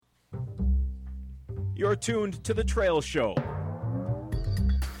You're tuned to The Trail Show.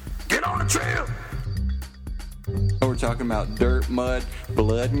 Get on the trail! We're talking about dirt, mud,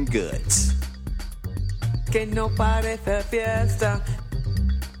 blood, and guts. Que no parece fiesta.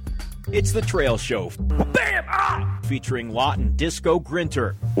 It's The Trail Show. Bam! Ah! Featuring Lawton Disco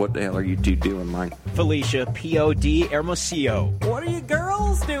Grinter. What the hell are you two doing, Mike? Felicia P.O.D. Hermosillo. What are you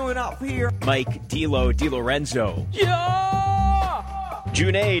girls doing up here? Mike Dilo DiLorenzo. Yeah!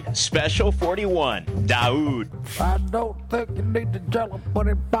 Junaid Special 41. Daoud. I don't think you need to tell a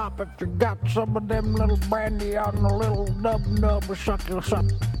buddy pop if you got some of them little brandy on a little nub or something.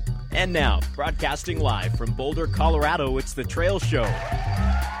 And now, broadcasting live from Boulder, Colorado, it's The Trail Show.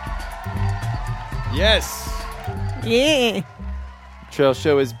 Yes. Yeah. Trail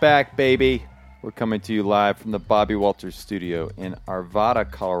Show is back, baby. We're coming to you live from the Bobby Walters studio in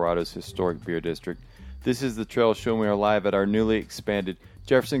Arvada, Colorado's historic beer district. This is the Trail Show, and we are live at our newly expanded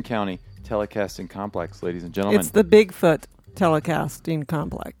Jefferson County Telecasting Complex, ladies and gentlemen. It's the Bigfoot Telecasting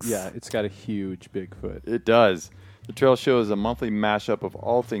Complex. Yeah, it's got a huge Bigfoot. It does. The Trail Show is a monthly mashup of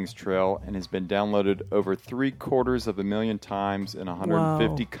all things trail and has been downloaded over 750,000 times in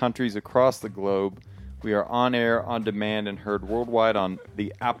 150 countries across the globe. We are on air, on demand, and heard worldwide on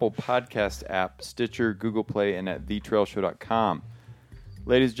the Apple Podcast app, Stitcher, Google Play, and at thetrailshow.com.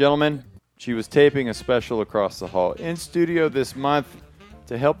 Ladies and gentlemen, she was taping a special across the hall. In studio this month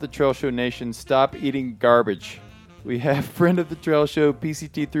to help the Trail Show Nation stop eating garbage, we have friend of the Trail Show,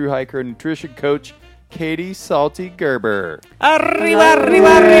 PCT thru hiker and nutrition coach, Katie Salty Gerber. Arriba,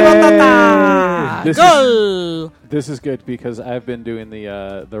 arriba, arriba, tata. Go! This is good because I've been doing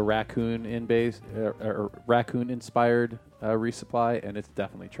the raccoon raccoon inspired resupply, and it's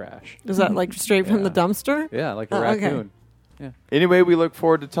definitely trash. Is that like straight from the dumpster? Yeah, like a raccoon. Okay. Yeah. Anyway, we look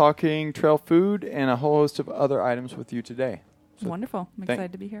forward to talking trail food and a whole host of other items with you today. So wonderful. I'm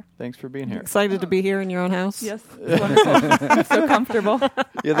excited to be here. Thanks for being here. Excited to be here in your own house? Yes. It's wonderful. I'm so comfortable.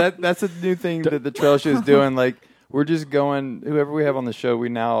 Yeah, that's a new thing that the Trail Show is doing. Like, we're just going, whoever we have on the show,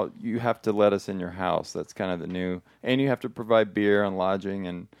 you have to let us in your house. That's kind of the new, and you have to provide beer and lodging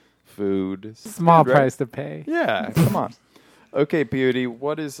and food. Small Right? price to pay. Yeah, come on. Okay, Beauty,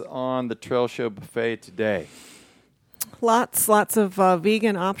 what is on the Trail Show buffet today? Lots of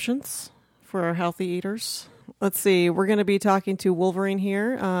vegan options for our healthy eaters. Let's see. We're going to be talking to Wolverine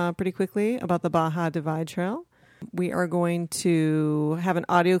here pretty quickly about the Baja Divide Trail. We are going to have an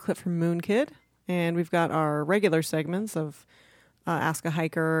audio clip from Moon Kid, and we've got our regular segments of Ask a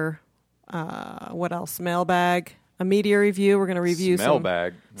Hiker, what else? Mailbag, a media review. We're going to review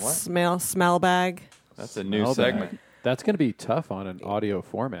Smellbag. What? Smell bag. That's a new segment. That's going to be tough on an audio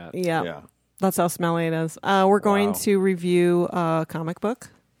format. Yeah. That's how smelly it is. We're going to review a comic book,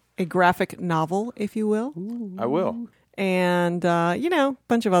 a graphic novel, if you will. Ooh. I will. And a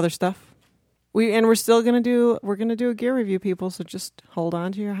bunch of other stuff. We're still gonna do a gear review, people. So just hold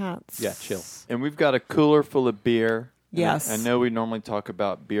on to your hats. Yeah, chill. And we've got a cooler full of beer. Yes. I know we normally talk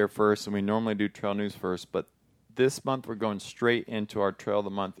about beer first, and we normally do trail news first, but this month we're going straight into our Trail of the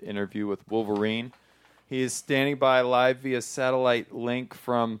Month interview with Wolverine. He is standing by live via satellite link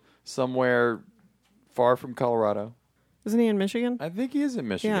from somewhere far from Colorado. Isn't he in Michigan? I think he is in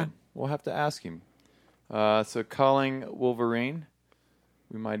Michigan. Yeah. We'll have to ask him. So calling Wolverine,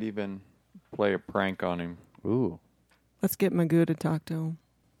 we might even play a prank on him. Ooh. Let's get Magoo to talk to him.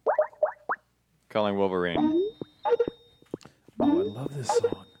 Calling Wolverine. Oh, I love this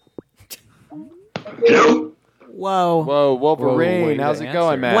song. Hello? Whoa. Whoa, Wolverine. way to How's it answer.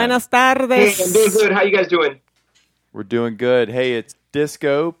 going, man? Buenas tardes. Hey, I'm doing good. How you guys doing? We're doing good. Hey, it's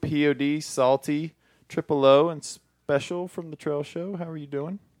Disco, POD, Salty, Triple O, and Special from the Trail Show. How are you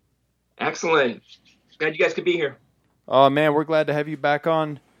doing? Excellent. Glad you guys could be here. Oh, man, we're glad to have you back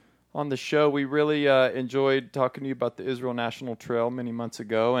on the show. We really enjoyed talking to you about the Israel National Trail many months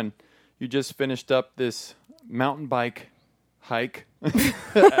ago, and you just finished up this mountain bike hike.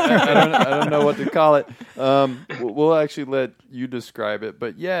 I don't know what to call it. We'll actually let you describe it.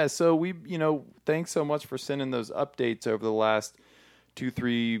 But, yeah, so thanks so much for sending those updates over the last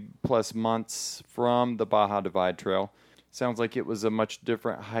 2-3+ months from the Baja Divide Trail. Sounds like it was a much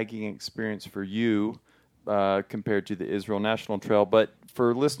different hiking experience for you compared to the Israel National Trail. But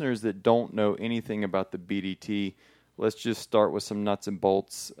for listeners that don't know anything about the BDT, let's just start with some nuts and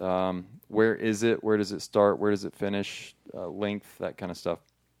bolts. Where is it? Where does it start? Where does it finish? Length, that kind of stuff.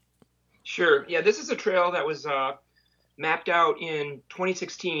 Sure. Yeah, this is a trail that was mapped out in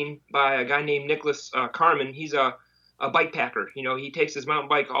 2016 by a guy named Nicholas Carmen. He's a bike packer. He takes his mountain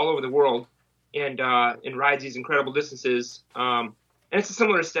bike all over the world and rides these incredible distances. And it's a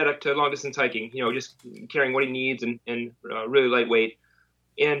similar aesthetic to long distance hiking. Just carrying what he needs and really lightweight.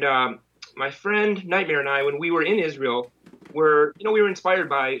 And my friend Nightmare and I, when we were in Israel, we were inspired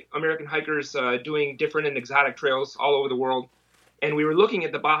by American hikers doing different and exotic trails all over the world. And we were looking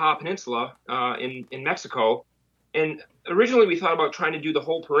at the Baja Peninsula in Mexico. And originally we thought about trying to do the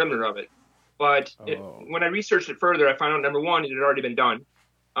whole perimeter of it. But when I researched it further, I found out, number one, it had already been done.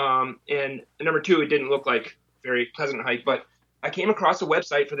 And number two, it didn't look like a very pleasant hike. But I came across a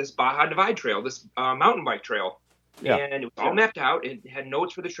website for this Baja Divide Trail, this mountain bike trail. Yeah. And it was all mapped out. It had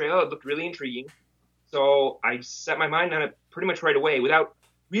notes for the trail. It looked really intriguing. So I set my mind on it pretty much right away without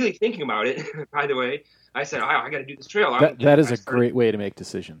really thinking about it, by the way. I said, I got to do this trail. That is a great way to make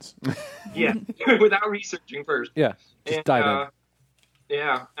decisions. Yeah, without researching first. Yeah, just dive in.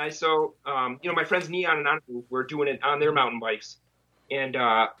 Yeah, my friends Neon and Anu were doing it on their mountain bikes. And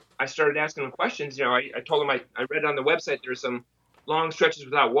I started asking them questions. I told them I read on the website there's some long stretches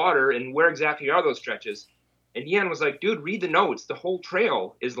without water, and where exactly are those stretches? And Neon was like, dude, read the notes. The whole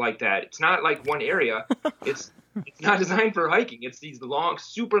trail is like that. It's not like one area. It's not designed for hiking. It's these long,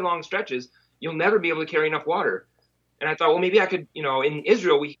 super long stretches. You'll never be able to carry enough water. And I thought, well, maybe I could, in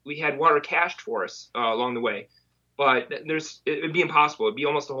Israel, we had water cached for us along the way. But it would be impossible. It'd be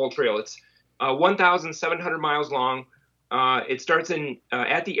almost the whole trail. It's 1,700 miles long. It starts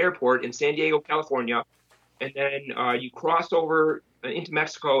at the airport in San Diego, California. And then you cross over into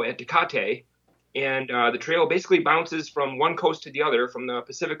Mexico at Tecate. And the trail basically bounces from one coast to the other, from the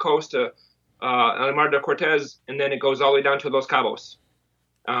Pacific coast to El Mar de Cortez, and then it goes all the way down to Los Cabos.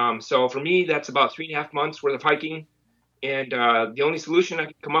 So for me, that's about 3.5 months worth of hiking. And the only solution I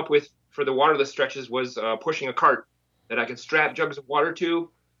could come up with for the waterless stretches was pushing a cart that I could strap jugs of water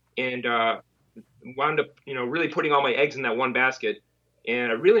to, and wound up, really putting all my eggs in that one basket. And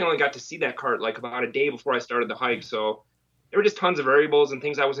I really only got to see that cart like about a day before I started the hike. So there were just tons of variables and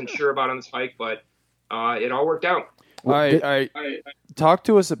things I wasn't sure about on this hike, but it all worked out. All right. Talk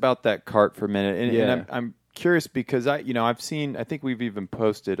to us about that cart for a minute. And I'm curious because I think we've even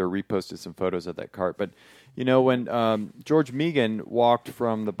posted or reposted some photos of that cart. But, when George Megan walked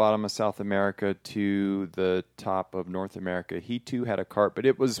from the bottom of South America to the top of North America, he too had a cart, but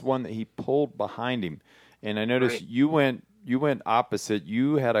it was one that he pulled behind him. And I noticed you went opposite.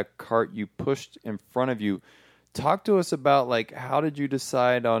 You had a cart you pushed in front of you. Talk to us about how did you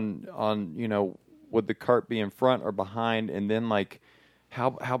decide on would the cart be in front or behind, and then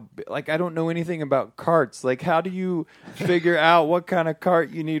how I don't know anything about carts. How do you figure out what kind of cart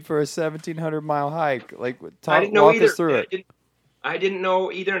you need for a 1,700-mile hike? Walk us through it. I didn't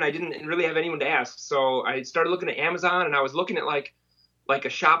know either, and I didn't really have anyone to ask. So I started looking at Amazon, and I was looking at like a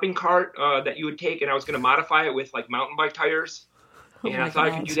shopping cart that you would take, and I was going to modify it with mountain bike tires. And I thought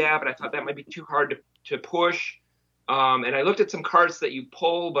I could do that, but I thought that might be too hard to push. And I looked at some carts that you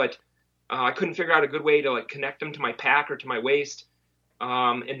pull, but I couldn't figure out a good way to connect them to my pack or to my waist.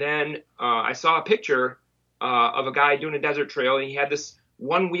 And then I saw a picture of a guy doing a desert trail, and he had this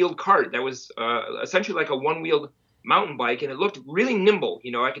one-wheeled cart that was essentially like a one-wheeled mountain bike, and it looked really nimble.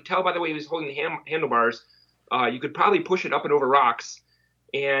 I could tell by the way he was holding the handlebars. You could probably push it up and over rocks.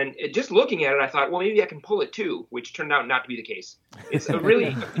 And just looking at it, I thought, well, maybe I can pull it too, which turned out not to be the case. It's a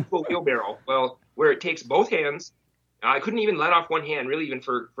really cool wheelbarrow, where it takes both hands. I couldn't even let off one hand, really, even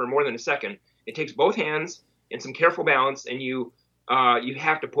for more than a second. It takes both hands and some careful balance, and you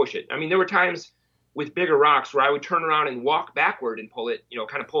have to push it. I mean, there were times with bigger rocks where I would turn around and walk backward and pull it,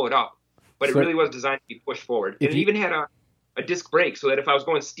 kind of pull it up. But it really was designed to be pushed forward. And it even had a disc brake so that if I was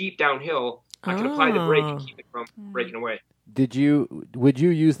going steep downhill, I could apply the brake and keep it from breaking away. Would you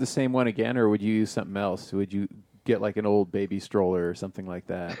use the same one again, or would you use something else? Would you get an old baby stroller or something like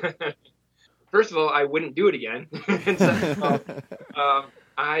that? First of all, I wouldn't do it again. And second of all,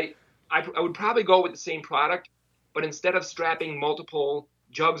 I would probably go with the same product, but instead of strapping multiple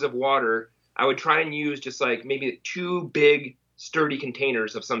jugs of water, I would try and use just maybe 2 big sturdy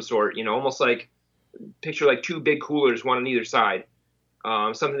containers of some sort, almost picture 2 big coolers, one on either side.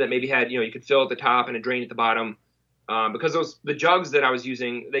 Something that maybe had, you could fill at the top and a drain at the bottom. Because the jugs that I was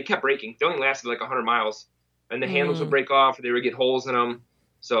using, they kept breaking. They only lasted 100 miles, and the handles would break off, or they would get holes in them.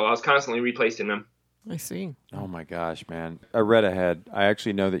 So I was constantly replacing them. I see. Oh my gosh, man! I read ahead. I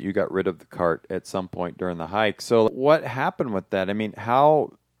actually know that you got rid of the cart at some point during the hike. So what happened with that? I mean,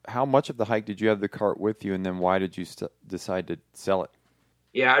 how much of the hike did you have the cart with you, and then why did you decide to sell it?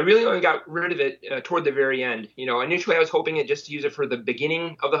 Yeah, I really only got rid of it toward the very end. Initially I was hoping just to use it for the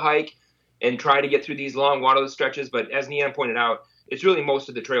beginning of the hike and try to get through these long waterless stretches. But as Neon pointed out, it's really most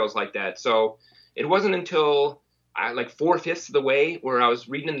of the trails like that. So it wasn't until 4/5 of the way where I was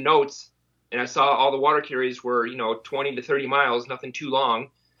reading the notes and I saw all the water carries were, 20 to 30 miles, nothing too long.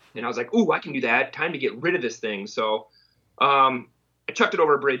 And I was like, ooh, I can do that. Time to get rid of this thing. So I chucked it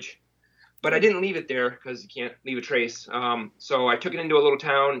over a bridge. But I didn't leave it there because you can't leave a trace. So I took it into a little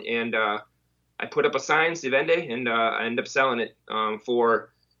town and I put up a sign, Si Vende, and I ended up selling it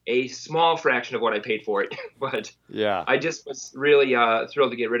for a small fraction of what I paid for it. But Yeah. I just was really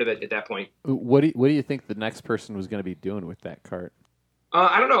thrilled to get rid of it at that point. What do you think the next person was going to be doing with that cart?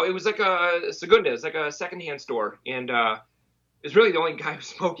 I don't know. It was like a Segunda. It's like a secondhand store. And it was really the only guy who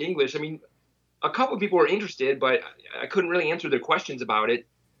spoke English. I mean, a couple of people were interested, but I couldn't really answer their questions about it.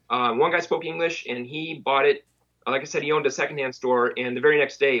 One guy spoke English, and he bought it. Like I said, he owned a secondhand store, and the very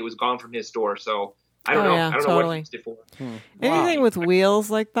next day it was gone from his store. So I don't know. Yeah, I don't know what he used it for. Anything with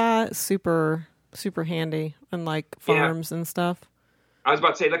wheels like that, super handy on like farms and stuff. I was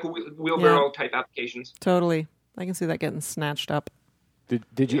about to say like wheelbarrow type applications. Totally. I can see that getting snatched up.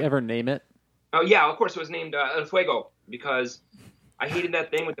 Did you ever name it? Oh yeah, of course it was named El Fuego because I hated that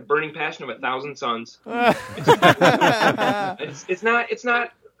thing with the burning passion of 1,000 suns.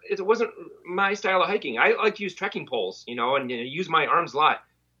 It wasn't my style of hiking. I like to use trekking poles, and use my arms a lot.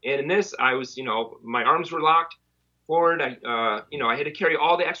 And in this, I was, my arms were locked forward. I had to carry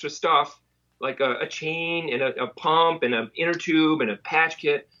all the extra stuff, like a chain and a pump and an inner tube and a patch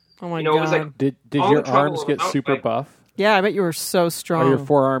kit. Oh my God. It was like Did your arms get super buff? Yeah, I bet you were so strong. Are your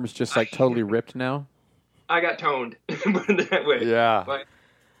forearms just like totally ripped now? I got toned, put it that way. Yeah. But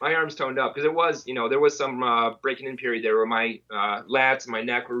my arms toned up because it was, there was some breaking in period there where my lats and my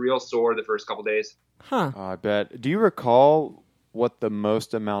neck were real sore the first couple days. Huh. I bet. Do you recall what the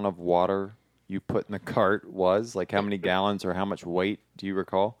most amount of water you put in the cart was? Like how many gallons or how much weight? Do you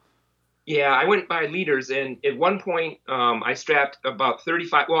recall? Yeah, I went by liters, and at one point I strapped about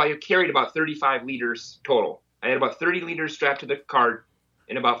 35. Well, I carried about 35 liters total. I had about 30 liters strapped to the cart,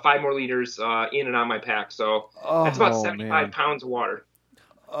 and about 5 more liters in and on my pack. So that's about 75 pounds of water.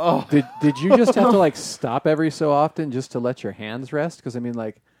 Oh, did you just have to like stop every so often just to let your hands rest? Because I mean,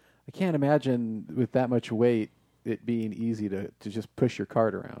 like, I can't imagine with that much weight it being easy to just push your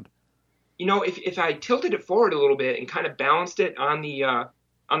cart around. If I tilted it forward a little bit and kind of balanced it on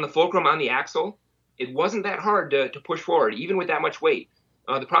the fulcrum on the axle, it wasn't that hard to push forward, even with that much weight.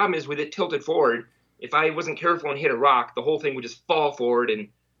 The problem is with it tilted forward, if I wasn't careful and hit a rock, the whole thing would just fall forward and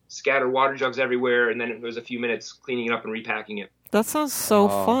scatter water jugs everywhere, and then it was a few minutes cleaning it up and repacking it. That sounds so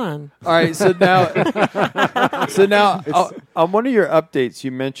fun. All right, so now, on one of your updates,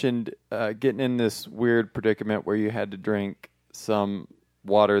 you mentioned getting in this weird predicament where you had to drink some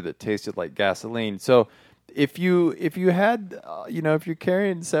water that tasted like gasoline. So, if you had, if you're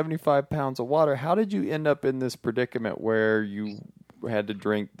carrying 75 pounds of water, how did you end up in this predicament where you had to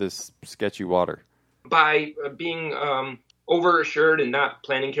drink this sketchy water? By being overassured and not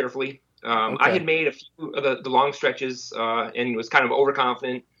planning carefully. I had made a few of the long stretches and was kind of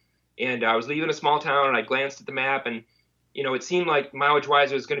overconfident. And I was leaving a small town, and I glanced at the map, and it seemed like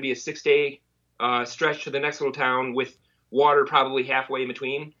mileage-wise it was going to be a 6-day stretch to the next little town with water probably halfway in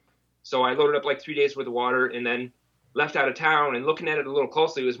between. So I loaded up like 3 days worth of water and then left out of town. And looking at it a little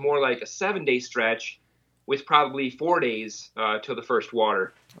closely, it was more like a 7-day stretch with probably 4 days till the first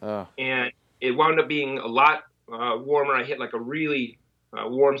water. And it wound up being a lot warmer. I hit like a really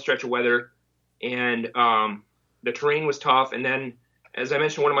warm stretch of weather, and the terrain was tough. And then, as I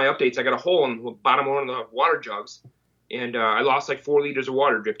mentioned in one of my updates, I got a hole in the bottom of one of the water jugs, and I lost like 4 liters of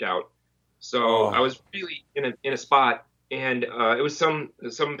water dripped out. So I was really in a spot. And it was some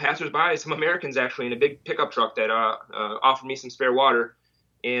passersby, some Americans actually, in a big pickup truck that offered me some spare water.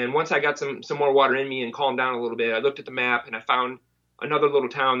 And once I got some more water in me and calmed down a little bit, I looked at the map and I found another little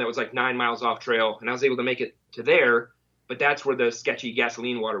town that was like 9 miles off trail, and I was able to make it to there. But that's where the sketchy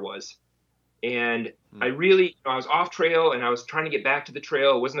gasoline water was. And I was off trail, and I was trying to get back to the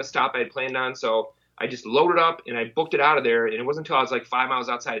trail. It wasn't a stop I had planned on, so I just loaded up and I booked it out of there. And it wasn't until I was like 5 miles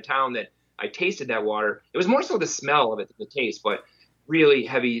outside of town that I tasted that water. It was more so the smell of it than the taste, but really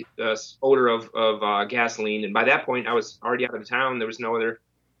heavy odor of gasoline. And by that point, I was already out of the town. There was no other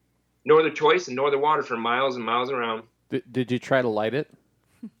choice and no other water for miles and miles around. Did you try to light it?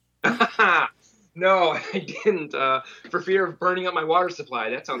 No, I didn't. For fear of burning up my water supply.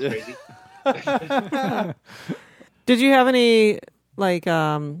 That sounds crazy. Did you have any like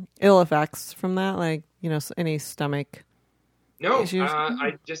ill effects from that? Like, any stomach issues?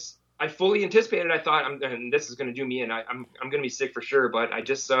 I fully anticipated. I thought, and this is going to do me in. I'm going to be sick for sure, but I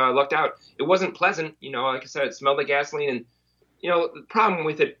just lucked out. It wasn't pleasant. Like I said, it smelled like gasoline. And, the problem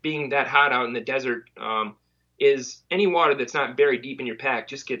with it being that hot out in the desert is any water that's not buried deep in your pack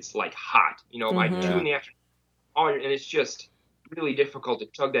just gets like hot, by 2 in the afternoon. And it's just really difficult to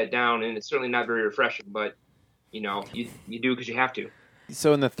chug that down. And it's certainly not very refreshing, but, you do because you have to.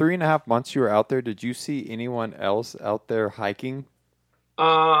 So in the 3.5 months you were out there, did you see anyone else out there hiking?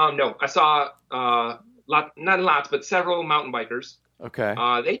 No, I saw not lots, but several mountain bikers. Okay.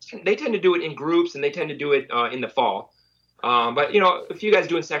 They tend to do it in groups, and they tend to do it in the fall. But a few guys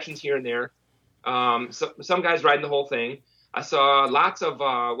doing sections here and there. So, some guys riding the whole thing. I saw lots of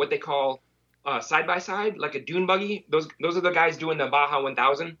what they call side by side, like a dune buggy. Those are the guys doing the Baja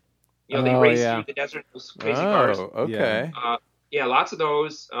 1000. They race through the desert. Those crazy cars. Okay. Lots of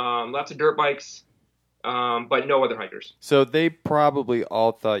those. Lots of dirt bikes. But no other hikers. So they probably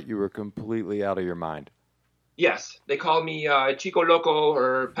all thought you were completely out of your mind. Yes, they called me Chico Loco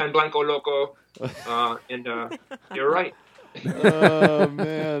or Pan Blanco Loco, and you're right. Oh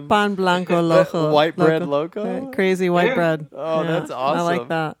man, Pan Blanco Loco, white bread loco, crazy white bread. Oh, that's awesome. I like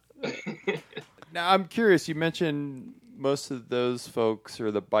that. Now I'm curious. You mentioned most of those folks or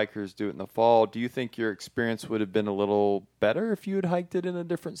the bikers do it in the fall. Do you think your experience would have been a little better if you had hiked it in a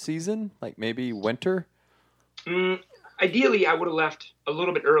different season, like maybe winter? Ideally, I would have left a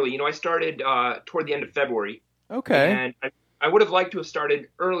little bit early. I started toward the end of February. Okay. And I would have liked to have started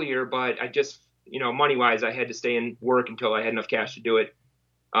earlier, but I just, money-wise, I had to stay and work until I had enough cash to do it.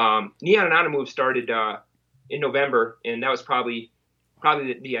 Neon and Anamove started in November, and that was probably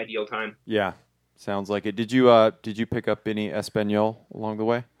the ideal time. Yeah, sounds like it. Did you pick up any Espanol along the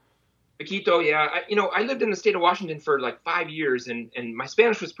way? Paquito, yeah. I lived in the state of Washington for like 5 years, and my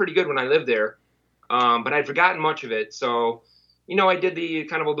Spanish was pretty good when I lived there. But I'd forgotten much of it. So, I did the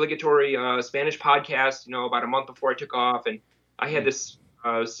kind of obligatory Spanish podcast, about a month before I took off. And I had this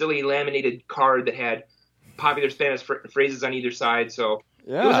silly laminated card that had popular Spanish phrases on either side. So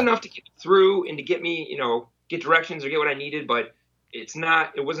it was enough to get through and to get me, get directions or get what I needed. But it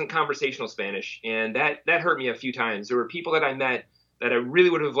wasn't conversational Spanish. And that hurt me a few times. There were people that I met that I really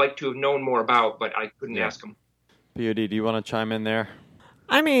would have liked to have known more about, but I couldn't ask them. POD, do you want to chime in there?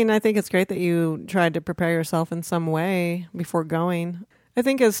 I mean, I think it's great that you tried to prepare yourself in some way before going. I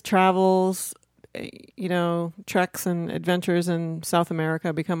think as travels, treks and adventures in South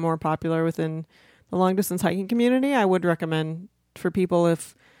America become more popular within the long-distance hiking community, I would recommend for people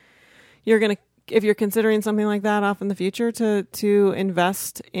if you're considering something like that off in the future to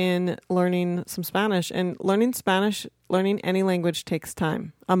invest in learning some Spanish. And learning any language takes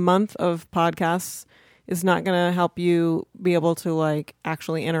time. A month of podcasts is not going to help you be able to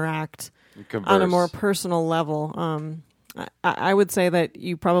actually interact on a more personal level. I would say that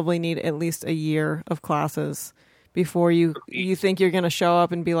you probably need at least a year of classes before you think you're going to show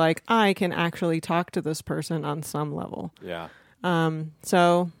up and be like, I can actually talk to this person on some level. Yeah.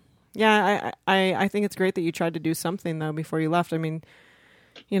 So yeah, I think it's great that you tried to do something though before you left. I mean,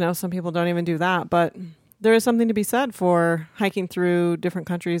 some people don't even do that, but there is something to be said for hiking through different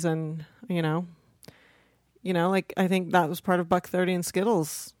countries and, I think that was part of Buck 30 and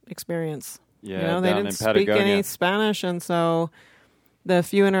Skittles' experience. Yeah, they didn't speak any Spanish, and so the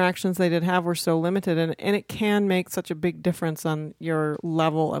few interactions they did have were so limited, and it can make such a big difference on your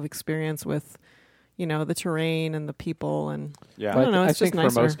level of experience with, the terrain and the people. And yeah, I don't know. It's I think just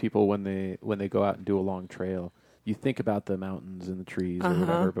nicer. for most people, when they go out and do a long trail, you think about the mountains and the trees or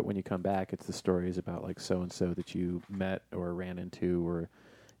whatever, but when you come back, it's the stories about so and so that you met or ran into, or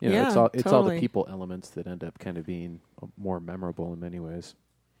it's all the people elements that end up kind of being more memorable in many ways.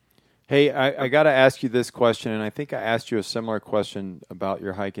 Hey, I got to ask you this question, and I think I asked you a similar question about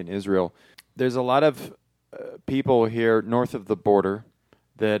your hike in Israel. There's a lot of people here north of the border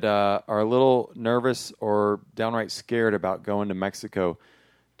that are a little nervous or downright scared about going to Mexico.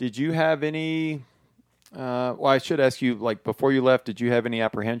 Did you have any I should ask you, before you left, did you have any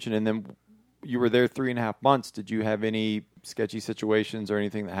apprehension? And then you were there 3.5 months. Did you have any sketchy situations or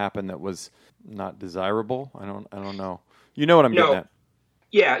anything that happened that was not desirable? I don't know. You know what I'm getting at.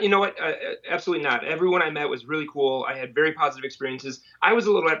 Yeah, you know what? Absolutely not. Everyone I met was really cool. I had very positive experiences. I was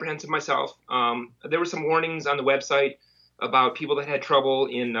a little apprehensive myself. There were some warnings on the website about people that had trouble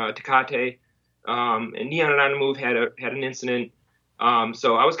in Tecate. And Neon and Anamove had an incident.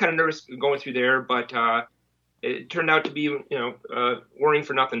 So I was kind of nervous going through there, but it turned out to be, worrying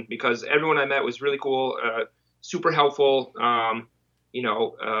for nothing, because everyone I met was really cool, super helpful,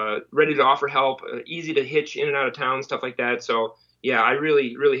 ready to offer help, easy to hitch in and out of town, stuff like that. So yeah, I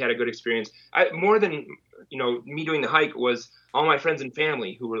really, really had a good experience. More than, me doing the hike was all my friends and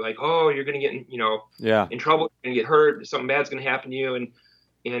family who were like, oh, you're going to get, in trouble, you're going to get hurt, something bad's going to happen to you. And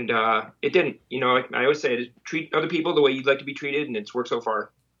it didn't. I always say, treat other people the way you'd like to be treated, and it's worked so far.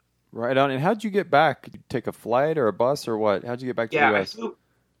 Right on. And how'd you get back? Did you take a flight or a bus or what? How'd you get back to the U.S.?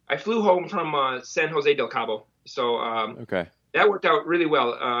 I flew home from San Jose del Cabo. So okay, that worked out really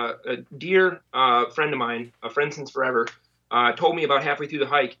well. A dear friend of mine, a friend since forever, told me about halfway through the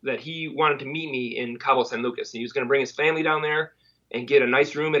hike that he wanted to meet me in Cabo San Lucas. He was going to bring his family down there, and get a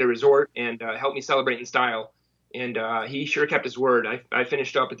nice room at a resort and help me celebrate in style. And he sure kept his word. I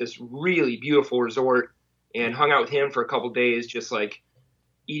finished up at this really beautiful resort and hung out with him for a couple days, just like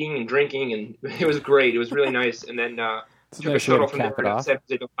eating and drinking, and it was great. It was really nice. And then took a shuttle from there to San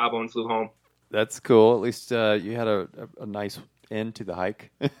Jose del Cabo and flew home. That's cool. At least you had a nice end to the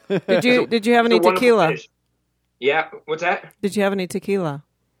hike. Did you have any tequila? Finish. Yeah. What's that? Did you have any tequila?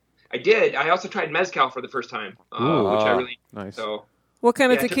 I did. I also tried mezcal for the first time, which I really nice. So, what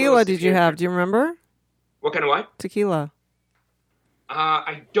kind of tequila did you have? Do you remember? What kind of what? Tequila.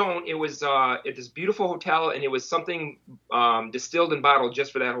 I don't. It was at this beautiful hotel, and it was something distilled and bottled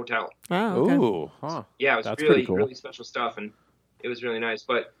just for that hotel. Oh, okay. Ooh, huh. Yeah, it was really, really special stuff, and it was really nice.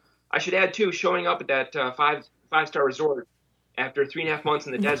 But I should add, too, showing up at that five-star resort after 3.5 months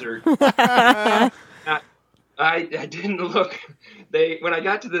in the desert, I didn't look. When I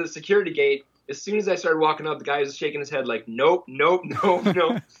got to the security gate, as soon as I started walking up, the guy was shaking his head like, nope, nope, nope,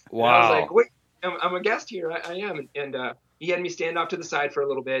 nope. Wow. And I was like, wait, I'm a guest here. I am. And he had me stand off to the side for a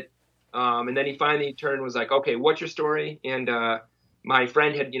little bit. And then he finally turned and was like, okay, what's your story? And my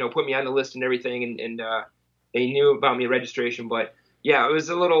friend had, put me on the list and everything. And they knew about me registration. But, yeah, it was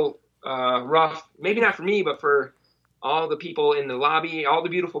a little rough. Maybe not for me, but for all the people in the lobby, all the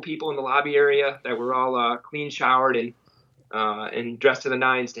beautiful people in the lobby area that were all clean showered and dressed to the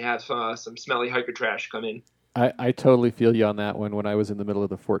nines to have some smelly hiker trash come in. I totally feel you on that one. When I was in the middle of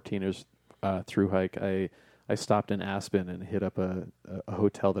the 14ers through hike, I stopped in Aspen and hit up a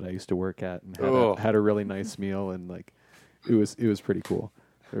hotel that I used to work at and had a really nice meal, and like it was pretty cool.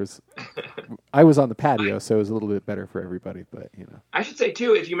 I was on the patio, so it was a little bit better for everybody. But I should say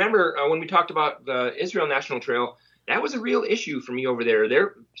too, if you remember when we talked about the Israel National Trail, that was a real issue for me over there.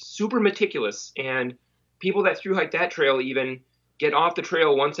 They're super meticulous, and people that thru hike that trail even get off the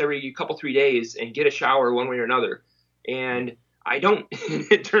trail once every 3 days and get a shower one way or another. And I don't.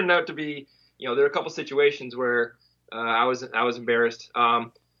 It turned out to be, there are a couple situations where I was embarrassed.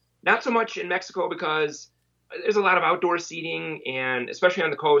 Not so much in Mexico because there's a lot of outdoor seating, and especially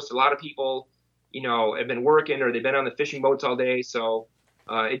on the coast, a lot of people, have been working or they've been on the fishing boats all day. So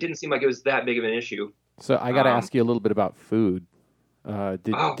it didn't seem like it was that big of an issue. So I got to ask you a little bit about food.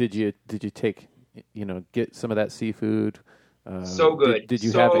 Did you take, get some of that seafood? So good. Did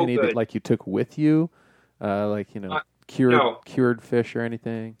you so have any good. that you took with you? Cured fish or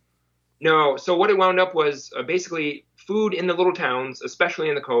anything? No. So what it wound up was basically food in the little towns, especially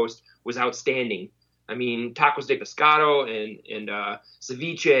in the coast, was outstanding. I mean, tacos de pescado and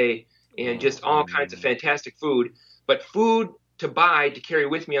ceviche and just all kinds of fantastic food. But food to buy to carry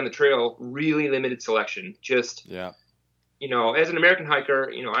with me on the trail, really limited selection. Just, as an American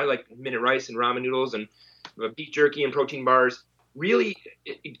hiker, I like minute rice and ramen noodles and beef jerky and protein bars. Really,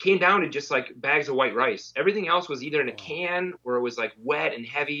 it came down to just like bags of white rice. Everything else was either in a can or it was like wet and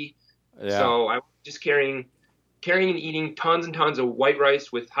heavy. Yeah. So I was just carrying and eating tons and tons of white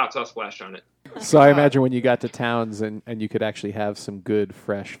rice with hot sauce splashed on it. So I imagine when you got to towns and you could actually have some good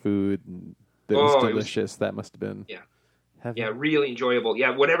fresh food and that was delicious, that must have been really enjoyable. Yeah,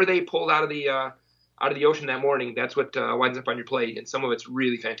 whatever they pulled out of the ocean that morning, that's what winds up on your plate, and some of it's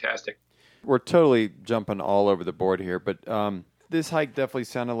really fantastic. We're totally jumping all over the board here, but this hike definitely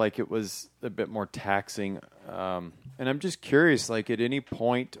sounded like it was a bit more taxing. And I'm just curious, like at any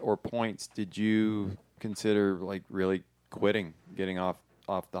point or points did you consider like really quitting, getting off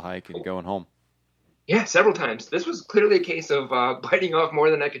the hike and going home? Yeah, several times. This was clearly a case of biting off more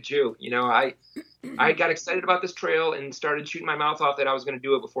than I could chew. I got excited about this trail and started shooting my mouth off that I was going to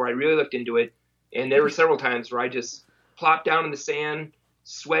do it before I really looked into it. And there were several times where I just plopped down in the sand,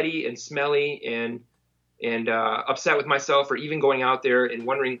 sweaty and smelly and upset with myself for even going out there and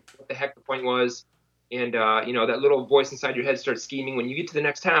wondering what the heck the point was. And, that little voice inside your head starts scheming. When you get to the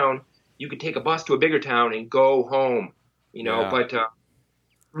next town, you could take a bus to a bigger town and go home, but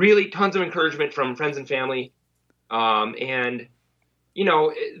really tons of encouragement from friends and family. And,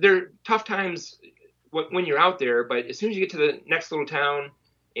 there are tough times when you're out there, but as soon as you get to the next little town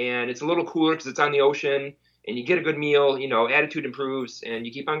and it's a little cooler because it's on the ocean and you get a good meal, attitude improves and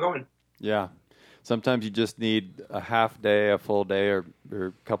you keep on going. Yeah. Sometimes you just need a half day, a full day, or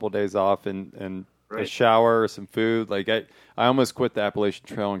a couple of days off and a shower or some food. Like I almost quit the Appalachian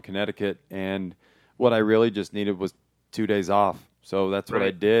Trail in Connecticut, and what I really just needed was 2 days off. So that's what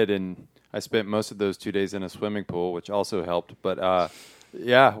I did, and I spent most of those 2 days in a swimming pool, which also helped. But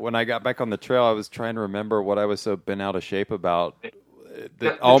when I got back on the trail, I was trying to remember what I was so bent out of shape about.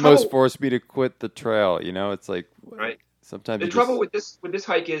 That almost forced me to quit the trail. It's like sometimes the trouble with this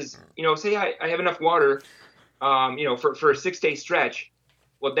hike is, say I have enough water, for a 6 day stretch.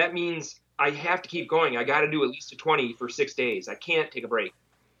 Well, that means I have to keep going. I got to do at least a 20 for 6 days. I can't take a break.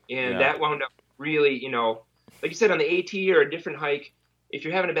 And that wound up really, you know, like you said, on the AT or a different hike, if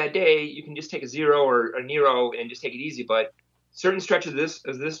you're having a bad day, you can just take a 0 or a Nero and just take it easy. But certain stretches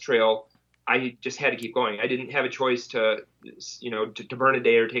of this trail, I just had to keep going. I didn't have a choice to, you know, to burn a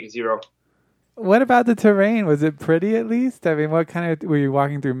day or take a 0. What about the terrain? Was it pretty at least? I mean, what kind of, were you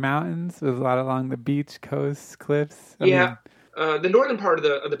walking through mountains? Was a lot along the beach, coast, cliffs? I mean, the northern part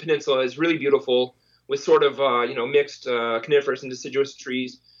of the peninsula is really beautiful with sort of, you know, mixed coniferous and deciduous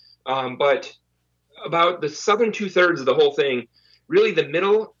trees. But about the southern 2/3 of the whole thing, really the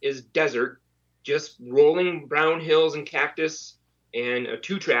middle is desert, just rolling brown hills and cactus and a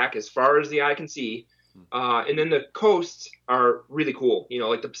 2-track as far as the eye can see. And then the coasts are really cool. You know,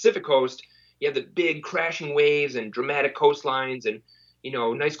 like the Pacific coast, you have the big crashing waves and dramatic coastlines and, you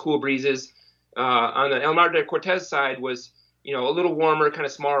know, nice cool breezes. On the El Mar de Cortez side was, you know, a little warmer, kind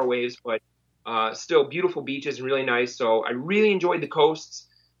of smaller waves, but still beautiful beaches and really nice. So I really enjoyed the coasts.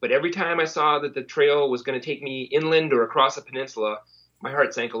 But every time I saw that the trail was going to take me inland or across a peninsula, my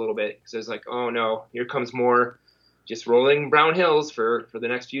heart sank a little bit because I was like, oh no, here comes more just rolling brown hills for the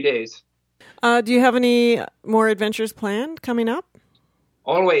next few days. Do you have any more adventures planned coming up?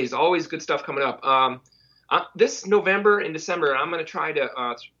 Always good stuff coming up. This November and December, I'm going to try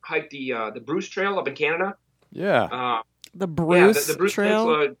to hike the Bruce Trail up in Canada. Yeah. The Bruce, the Bruce Trail?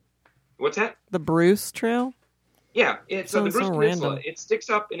 Peninsula. What's that? The Bruce Trail? Yeah, it's the Bruce so Peninsula. random. It sticks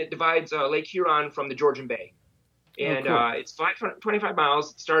up and it divides Lake Huron from the Georgian Bay. And it's 25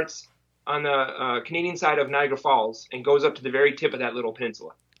 miles. It starts on the Canadian side of Niagara Falls and goes up to the very tip of that little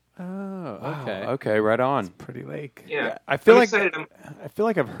peninsula. Oh, okay. Okay, right on. pretty lake. Yeah. I feel I'm like excited. I feel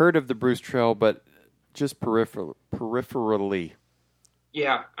like I've heard of the Bruce Trail, but just peripherally.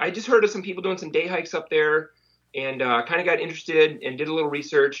 Yeah, I just heard of some people doing some day hikes up there and kind of got interested and did a little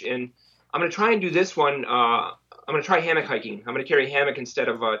research. And I'm going to try and do this one. I'm going to try hammock hiking. I'm going to carry a hammock instead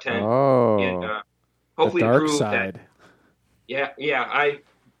of a tent. Oh, and hopefully the dark prove side. that. Yeah,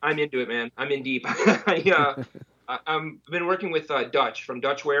 I'm into it, man. I'm in deep. I've been working with Dutch from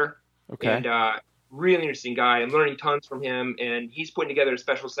Dutchware. Okay. And really interesting guy. I'm learning tons from him, and he's putting together a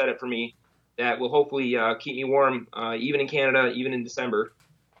special setup for me that will hopefully keep me warm, even in Canada, even in December.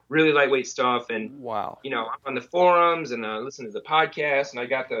 Really lightweight stuff, and wow. You know, I'm on the forums and listen to the podcast, and I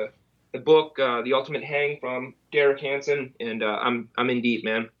got the book, The Ultimate Hang from Derek Hansen, and I'm in deep,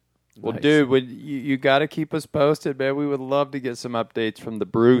 man. Well, Nice. dude, you got to keep us posted, man. We would love to get some updates from the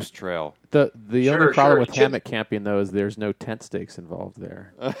Bruce Trail. The Sure, only problem sure. with hammock camping, though, is there's no tent stakes involved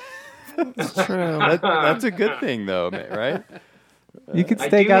there. It's true. That's a good thing, though, right? You could I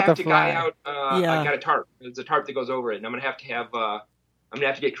stake do out have the to guy flag. out. Yeah. I got a tarp. There's a tarp that goes over it, and I'm gonna have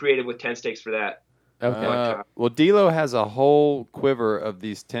to get creative with tent stakes for that. Okay. Well, D'Lo has a whole quiver of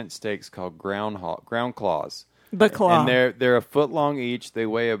these tent stakes called ground claws. The claw. And they're a foot long each. They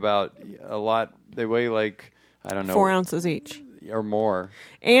weigh about a lot. They weigh like, I don't know, 4 ounces each. or more.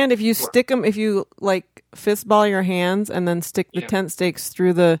 And if you stick them, if you like fistball your hands and then stick the tent stakes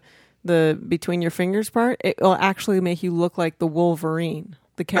through the between your fingers part, it will actually make you look like the Wolverine,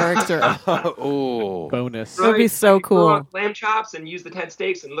 the character. Oh, Bonus. That'd be so Like, throw cool. out lamb chops and use the tent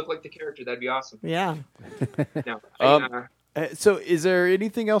stakes and look like the character. That'd be awesome. Yeah. No, So is there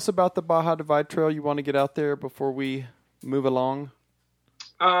anything else about the Baja Divide Trail you want to get out there before we move along?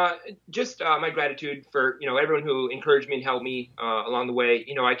 just my gratitude for everyone who encouraged me and helped me along the way.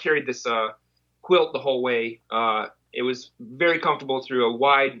 I carried this quilt the whole way. It was very comfortable through a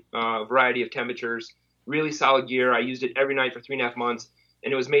wide variety of temperatures. Really solid gear. I used it every night for 3.5 months,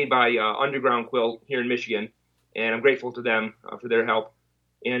 and it was made by Underground Quilt here in Michigan, and I'm grateful to them for their help.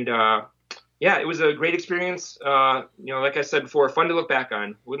 And it was a great experience. Like I said before, fun to look back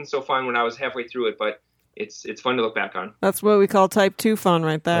on. It wasn't so fun when I was halfway through it, but it's fun to look back on. That's what we call type 2 fun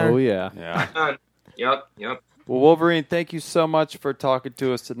right there. Oh, yeah. Yep. Well, Wolverine, thank you so much for talking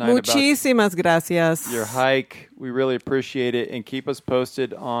to us tonight Muchísimas gracias. about your hike. We really appreciate it, and keep us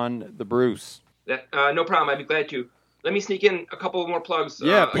posted on the Bruce. No problem. I'd be glad to. Let me sneak in a couple more plugs.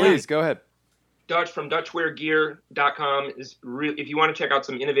 Yeah, please, go ahead. Dutch from DutchwareGear.com is if you want to check out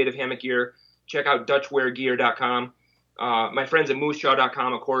some innovative hammock gear, check out DutchwareGear.com. My friends at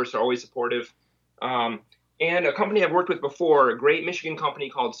MooseJaw.com, of course, are always supportive. And a company I've worked with before, a great Michigan company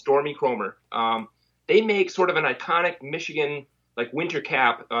called Stormy Cromer. They make sort of an iconic Michigan winter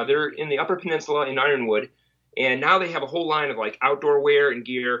cap. They're in the Upper Peninsula in Ironwood, and now they have a whole line of outdoor wear and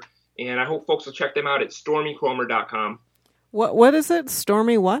gear. And I hope folks will check them out at StormyCromer.com. What is it?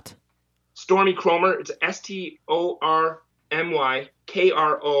 Stormy what? Stormy Cromer. It's StormyKromer.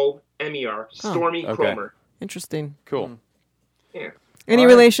 Stormy okay. Cromer. Interesting. Cool. Yeah. Any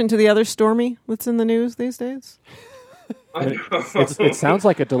relation to the other Stormy that's in the news these days? It sounds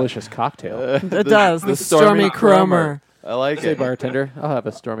like a delicious cocktail. It does. The Stormy Cromer. I like Say, it. bartender, I'll have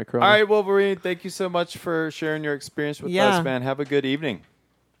a Stormy Cromer. All right, Wolverine, thank you so much for sharing your experience with us, man. Have a good evening.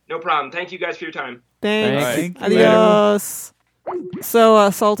 No problem. Thank you guys for your time. Thanks. Right. Thank you. Adios. So,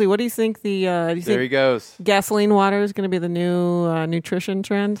 Salty, what do you think There he goes. gasoline water is going to be the new nutrition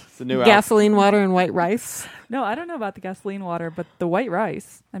trend? It's the new gasoline water and white rice? No, I don't know about the gasoline water, but the white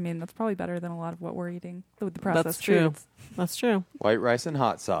rice, I mean, that's probably better than a lot of what we're eating with the processed That's true. foods. That's true. White rice and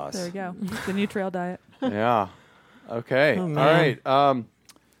hot sauce. There we go. The new trail diet. Yeah. Okay. Oh, All man. right.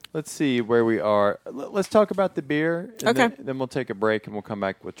 Let's see where we are. Let's talk about the beer. And Okay. Then we'll take a break and we'll come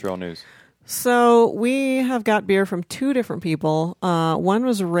back with trail news. So we have got beer from two different people. One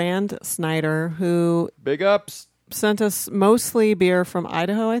was Rand Snyder, who Big ups. sent us mostly beer from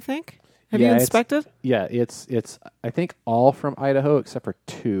Idaho, I think. Have you inspected? It's I think all from Idaho except for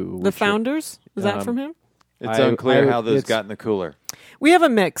two. The Founders? Is that from him? It's unclear how those it's- got in the cooler. We have a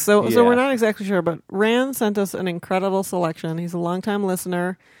mix, so Yeah. we're not exactly sure, but Rand sent us an incredible selection. He's a longtime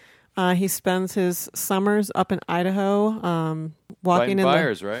listener. He spends his summers up in Idaho, walking in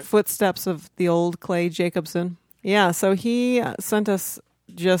fires, the right? footsteps of the old Clay Jacobson. Yeah, so he sent us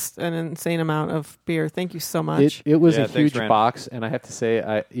just an insane amount of beer. Thank you so much. It was Yeah, a thanks, huge Rand. box, and I have to say,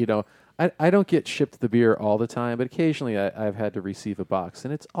 I don't get shipped the beer all the time, but occasionally I've had to receive a box,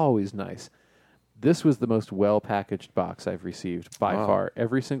 and it's always nice. This was the most well-packaged box I've received by far.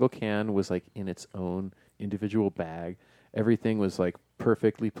 Every single can was like in its own individual bag. Everything was like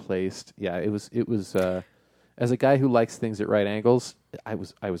perfectly placed. Yeah, it was. As a guy who likes things at right angles, I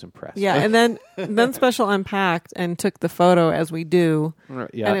was impressed. Yeah, and then Special unpacked and took the photo as we do,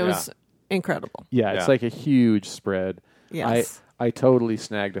 Yeah, and it was incredible. Yeah, it's like a huge spread. Yes. I totally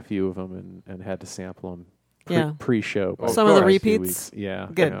snagged a few of them and had to sample them Yeah. pre-show. Some of the last few repeats? weeks. Yeah.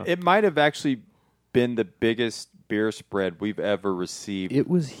 Good. yeah. It might have actually been the biggest beer spread we've ever received It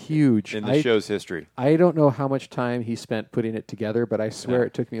was huge. in the show's history. I don't know how much time he spent putting it together, but I swear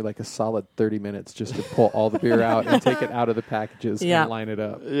it took me like a solid 30 minutes just to pull all the beer out and take it out of the packages Yeah. and line it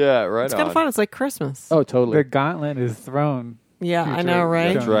up. Yeah, right It's on. kind of fun. It's like Christmas. Oh, totally. The gauntlet is thrown. Yeah, I Future know,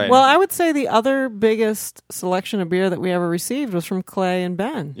 right? That's right. Well, I would say the other biggest selection of beer that we ever received was from Clay and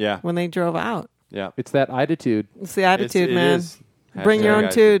Ben. Yeah. When they drove out. Yeah. It's that attitude. It's the attitude, It man. is. Bring your Hashtag own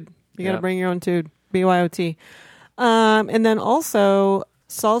attitude. tude. You got to Yeah. bring your own tude. BYOT. And then also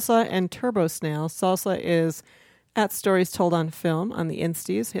Salsa and Turbo Snail. Salsa is at Stories Told on Film on the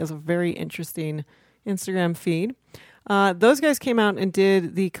Insties. He has a very interesting Instagram feed. Those guys came out and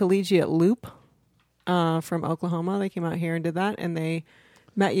did the Collegiate Loop from Oklahoma. They came out here and did that, and they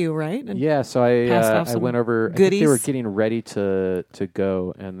met you, right? And Yeah, so passed off I some went over. I think they were goodies. getting ready to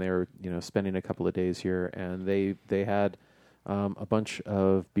go, and they were spending a couple of days here, and they had a bunch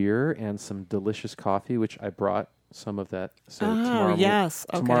of beer and some delicious coffee, which I brought some of that. So tomorrow, yes.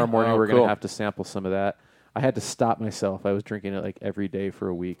 Okay. tomorrow morning Oh, we're cool. going to have to sample some of that. I had to stop myself. I was drinking it like every day for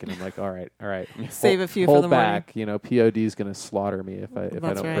a week, and I'm like, all right. Save a few for hold the morning. back. POD's going to slaughter me if I That's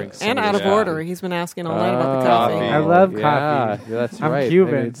don't right. bring some And of out this of Yeah. order. He's been asking all night about the coffee. coffee. I love Yeah, coffee. yeah, that's I'm right.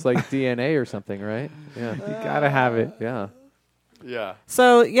 Cuban. I mean, it's like DNA or something, right? Yeah, You gotta have it. yeah. Yeah.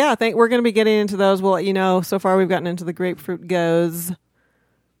 So, yeah, we're going to be getting into those. We'll let you know. So far, we've gotten into the grapefruit goes,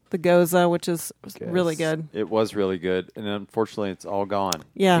 the goza, which is really good. It was really good. And unfortunately, it's all gone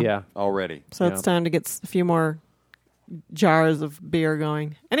Yeah. Yeah. already. So it's time to get a few more jars of beer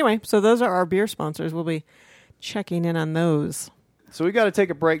going. Anyway, so those are our beer sponsors. We'll be checking in on those. So we got to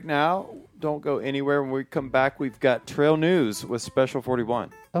take a break now. Don't go anywhere. When we come back, we've got Trail News with Special 41.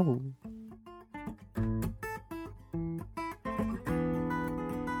 Oh.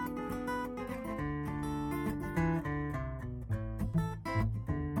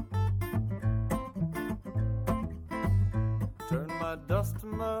 Turn my dust to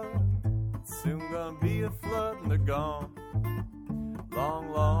mud. It's soon gonna be a flood and they're gone.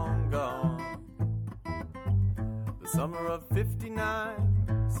 Long, long gone. The summer of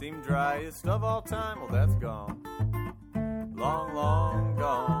 59 seemed driest of all time. Well, that's gone. Long, long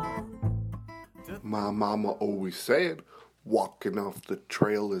gone. My mama always said, walking off the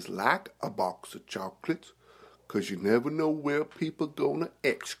trail is like a box of chocolates, 'cause you never know where people gonna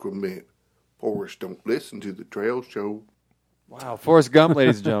excrement. Forrest don't listen to the trail show. Wow. Forrest Gump,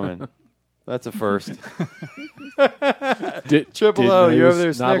 ladies and gentlemen. That's a first. Triple O, you're over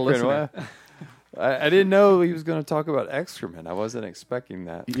there snickering. What? I didn't know he was going to talk about excrement. I wasn't expecting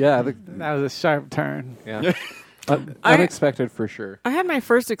that. Yeah, That was a sharp turn. yeah. Unexpected for sure. I had my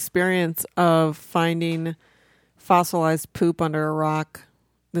first experience of finding fossilized poop under a rock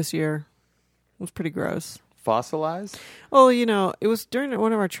this year. It was pretty gross. fossilized? Well, it was during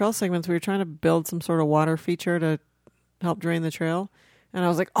one of our trail segments. We were trying to build some sort of water feature to help drain the trail. And I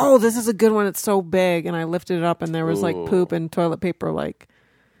was like, oh, this is a good one. It's so big. And I lifted it up, and there was like poop and toilet paper,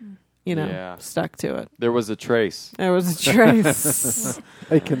 stuck to it. There was a trace. There was a trace.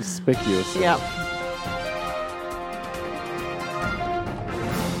 A conspicuous. Yep.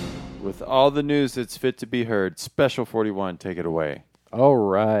 With all the news that's fit to be heard, Special 41, take it away. All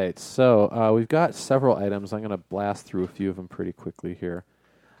right. So we've got several items. I'm going to blast through a few of them pretty quickly here.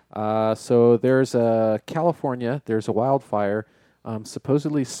 So there's California. There's a wildfire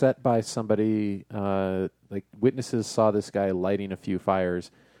supposedly set by somebody. Like witnesses saw this guy lighting a few fires.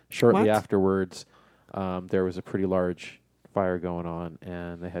 Shortly afterwards, there was a pretty large fire going on,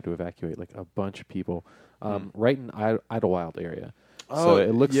 and they had to evacuate like a bunch of people right in Idlewild area. So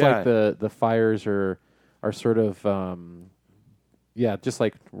it looks like the fires are sort of just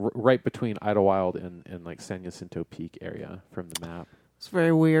like right between Idlewild and like San Jacinto Peak area from the map. It's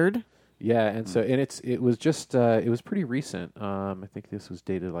very weird. Yeah, and so it was just it was pretty recent. I think this was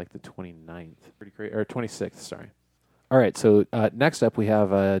dated like the 29th, pretty great, or 26th. Sorry. All right, so next up we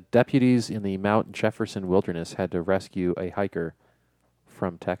have deputies in the Mount Jefferson Wilderness had to rescue a hiker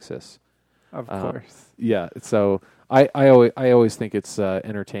from Texas. Of course. Yeah, so I always think it's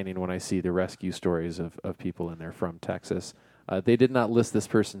entertaining when I see the rescue stories of people in there from Texas. They did not list this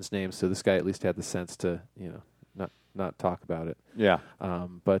person's name, so this guy at least had the sense to not talk about it. Yeah.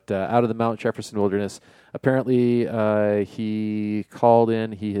 But out of the Mount Jefferson Wilderness, apparently he called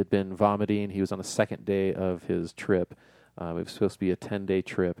in. He had been vomiting. He was on the second day of his trip. It was supposed to be a 10-day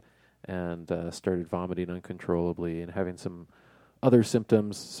trip, and started vomiting uncontrollably and having some other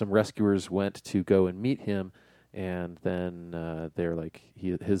symptoms. Some rescuers went to go and meet him, and then they're like,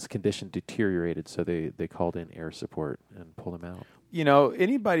 his condition deteriorated, so they called in air support and pulled him out.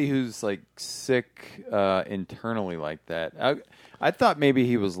 Anybody who's like sick internally like that, I thought maybe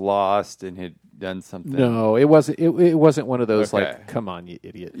he was lost and had done something. No, it wasn't. It wasn't one of those like, come on, you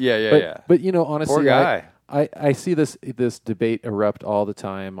idiot. Yeah. But honestly, poor guy. I see this debate erupt all the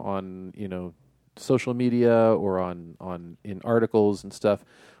time on social media or on in articles and stuff.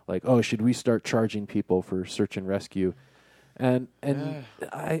 Like, oh, should we start charging people for search and rescue? And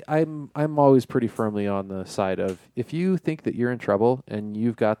I'm always pretty firmly on the side of, if you think that you're in trouble and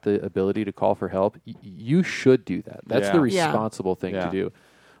you've got the ability to call for help, you should do that. That's the responsible thing to do.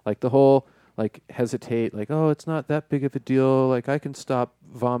 Like the whole hesitate, like, oh, it's not that big of a deal. Like, I can stop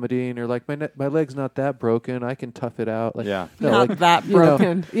vomiting, or like my leg's not that broken. I can tough it out. Like, not that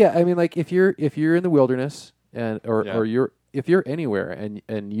broken. I mean, like if you're in the wilderness or if you're anywhere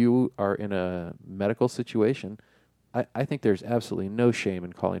and you are in a medical situation, I think there's absolutely no shame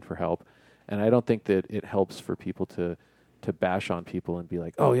in calling for help, and I don't think that it helps for people to bash on people and be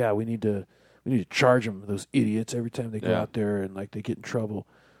like, oh yeah, we need to charge them, those idiots, every time they go out there and like they get in trouble.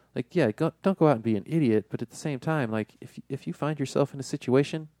 Like, don't go out and be an idiot, but at the same time, like if you find yourself in a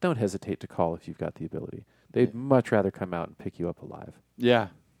situation, don't hesitate to call if you've got the ability. They'd much rather come out and pick you up alive. Yeah,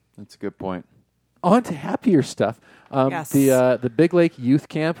 that's a good point. On to happier stuff. Yes. The Big Lake Youth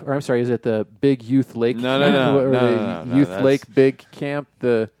Camp, or I'm sorry, is it the Big Youth Lake? No. Youth Lake Big Camp.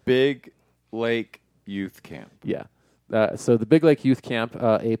 The Big Lake Youth Camp. Yeah. So the Big Lake Youth Camp,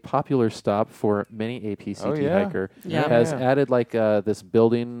 a popular stop for many a PCT hiker, has added like this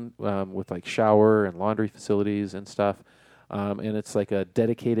building with like shower and laundry facilities and stuff, and it's like a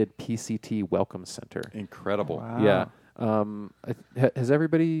dedicated PCT welcome center. Incredible. Wow. Yeah. Has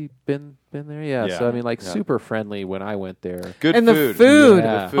everybody been there? Yeah. So I mean, like super friendly when I went there. Good and food. The food.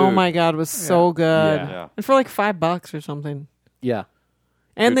 Yeah. Oh my God, was so good. Yeah. And for like $5 or something. Yeah.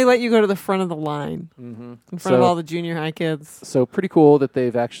 And they let you go to the front of the line in front of all the junior high kids. So pretty cool that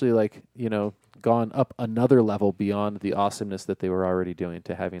they've actually gone up another level beyond the awesomeness that they were already doing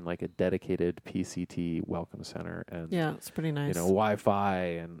to having like a dedicated PCT welcome center and it's pretty nice.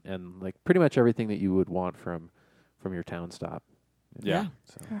 Wi-Fi and like pretty much everything that you would want from your town stop. Yeah.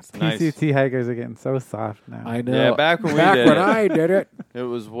 So, PCT hikers are getting so soft now. I know. Yeah, back when I did it. It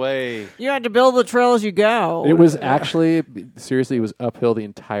was way... You had to build the trail as you go. It was actually, seriously, it was uphill the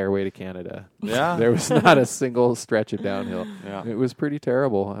entire way to Canada. Yeah. There was not a single stretch of downhill. Yeah. It was pretty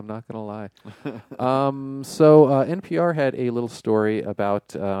terrible, I'm not going to lie. So NPR had a little story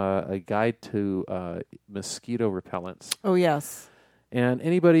about a guide to mosquito repellents. Oh, yes. And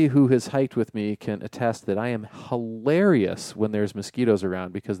anybody who has hiked with me can attest that I am hilarious when there's mosquitoes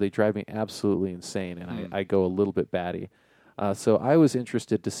around because they drive me absolutely insane, and I go a little bit batty. So I was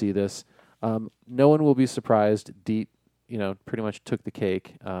interested to see this. No one will be surprised. DEET, pretty much took the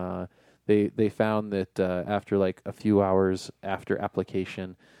cake. They found that after like a few hours after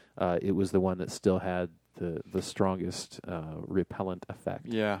application, it was the one that still had the strongest repellent effect.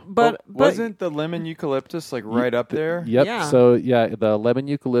 Yeah, but wasn't the lemon eucalyptus like right up there? Yep. Yeah. So the lemon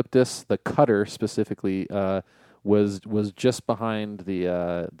eucalyptus, the cutter specifically, was just behind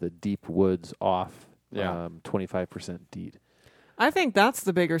the deep woods off. 25% DEET. I think that's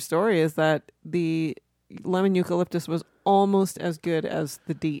the bigger story, is that the lemon eucalyptus was almost as good as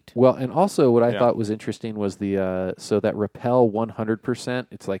the DEET. Well, and also what I thought was interesting was so that Repel 100%,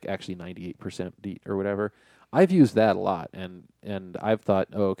 it's like actually 98% DEET or whatever. I've used that a lot, and I've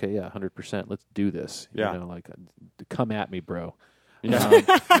thought, 100%, let's do this. Yeah. You know, like, come at me, bro. Yeah.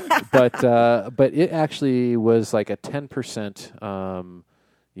 But it actually was like a 10%,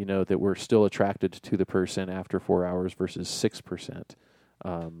 that we're still attracted to the person after 4 hours versus 6%.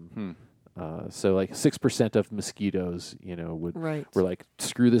 So like 6% of mosquitoes, were like,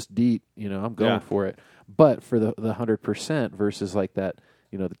 screw this DEET, I'm going for it. But for the 100% versus like that,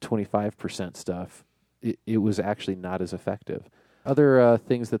 the 25% stuff, it was actually not as effective. Other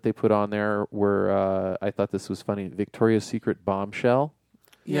things that they put on there were, I thought this was funny, Victoria's Secret Bombshell.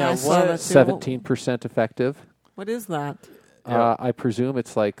 Yeah, I saw that too. 17% effective. What is that? I presume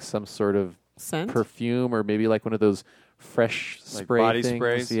it's like some sort of scent, perfume, or maybe like one of those fresh like spray body things.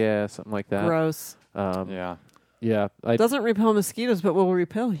 sprays? Yeah, something like that. Gross. Yeah. Doesn't repel mosquitoes, but will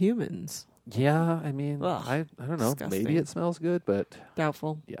repel humans. Yeah, I mean, Ugh, I don't know. disgusting. Maybe it smells good, but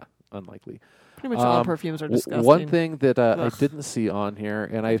Doubtful. yeah, unlikely. Pretty much all perfumes are disgusting. One thing that I Ugh. didn't see on here,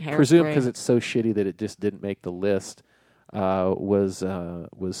 and I Hairspray. presume because it's so shitty that it just didn't make the list, was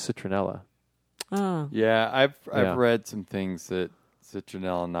citronella. Oh. Yeah, I've Yeah. read some things that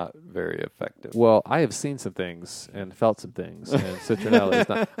citronella not very effective. Well, I have seen some things and felt some things, and citronella is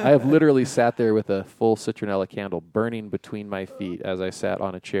not. I have literally sat there with a full citronella candle burning between my feet as I sat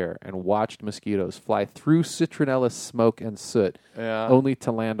on a chair and watched mosquitoes fly through citronella smoke and soot, only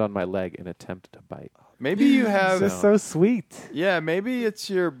to land on my leg and attempt to bite. Maybe you have. It's so sweet. Yeah, maybe it's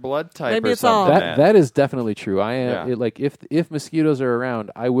your blood type Maybe or it's all- something. That is definitely true. I am Yeah. like if mosquitoes are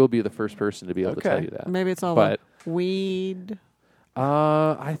around, I will be the first person to be able to tell you that. Maybe it's all But weed.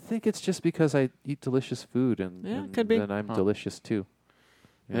 I think it's just because I eat delicious food, and could be. then I'm delicious too.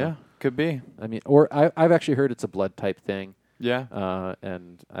 Yeah, could be. I mean, or I've actually heard it's a blood type thing. Yeah.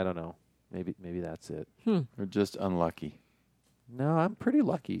 And I don't know. Maybe that's it. You're just unlucky. No, I'm pretty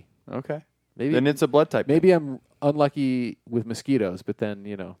lucky. Okay. Maybe Then it's a blood type. Maybe I'm unlucky with mosquitoes, but then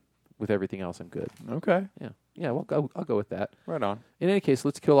with everything else, I'm good. Okay. Yeah. Well, I'll go with that. Right on. In any case,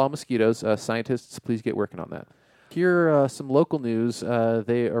 let's kill all mosquitoes. Scientists, please get working on that. Here are some local news.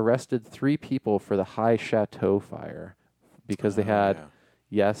 They arrested 3 people for the High Chateau fire because they had,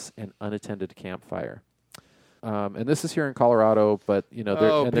 an unattended campfire. And this is here in Colorado, but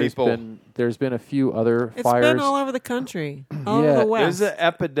there's been a few other It's fires. been all over the country, all over the West. There's an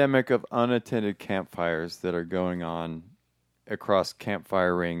epidemic of unattended campfires that are going on across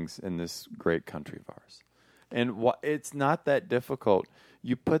campfire rings in this great country of ours. And it's not that difficult.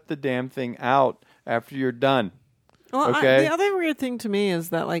 You put the damn thing out after you're done. Well, okay? The other weird thing to me is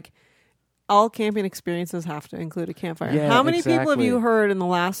that, like, all camping experiences have to include a campfire. Yeah, How many people have exactly. you heard in the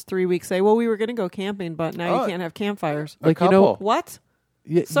last 3 weeks say, well, we were going to go camping, but now you can't have campfires? Like, What?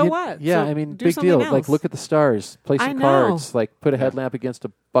 Yeah, So what? Yeah, So I mean, do big deal. something Like, else. look at the stars. Play I some know. cards. Like, put a headlamp against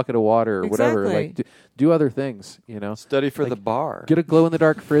a bucket of water or whatever. Like, Exactly. do other things. Study for Like, the bar. Get a glow in the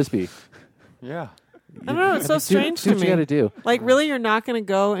dark frisbee. Yeah. I don't know. It's so strange do to what me. you got to do. Like, really, you're not going to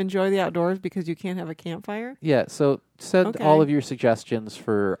go enjoy the outdoors because you can't have a campfire? Yeah. So send Okay. all of your suggestions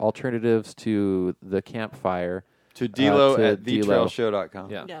for alternatives to the campfire To Delo to at Delo. thetrailshow.com.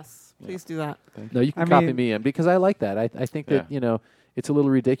 Yeah. Yes. Please do that. No, you can I copy mean- me in because I like that. I think that it's a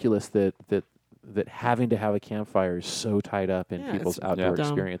little ridiculous that having to have a campfire is so tied up in Yeah, people's it's outdoor dumb.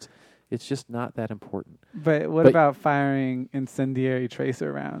 experience. It's just not that important. But what But- about firing incendiary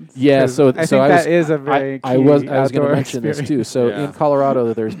tracer rounds? Yeah, 'Cause so I think that that is a very I key was going to outdoor mention this too. experience. So Yeah. in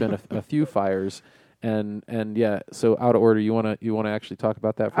Colorado, there's been a few fires, and yeah. So out of order, you want to actually talk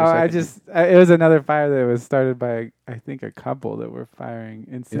about that for a second? It was another fire that was started by I think a couple that were firing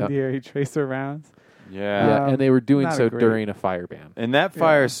incendiary tracer rounds. Yeah. and they were doing not so a great- during a fire ban. And that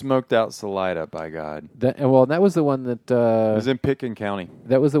fire smoked out Salida, by God. That was the one that It was in Pitkin County.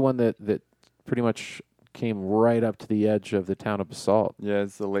 that was the one that pretty much came right up to the edge of the town of Basalt. Yeah,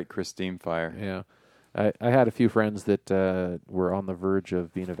 it's the Lake Christine fire. Yeah. I had a few friends that were on the verge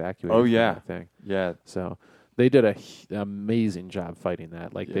of being evacuated. Oh, from yeah. that thing. Yeah. So they did an amazing job fighting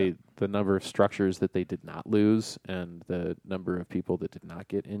that. Like the number of structures that they did not lose and the number of people that did not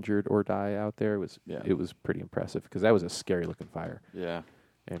get injured or die out there it was pretty impressive because that was a scary looking fire. Yeah.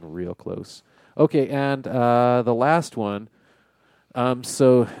 And real close. Okay, and the last one,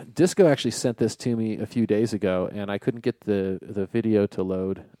 So Disco actually sent this to me a few days ago, and I couldn't get the video to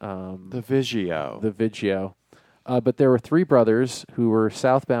load. The Vigio. But there were three brothers who were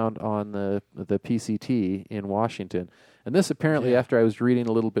southbound on the PCT in Washington. And this apparently, after I was reading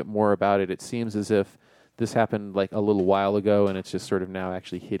a little bit more about it, it seems as if this happened like a little while ago, and it's just sort of now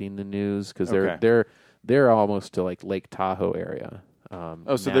actually hitting the news because they're almost to like Lake Tahoe area.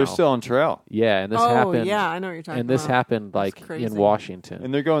 So they're still on trail. Yeah, and this happened. Yeah, I know what you're talking about. And this happened like in Washington,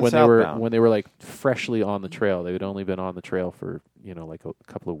 and they're going southbound. When they were like freshly on the trail. They had only been on the trail for like a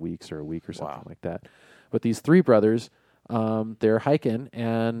couple of weeks or a week or something like that. But these three brothers, they're hiking,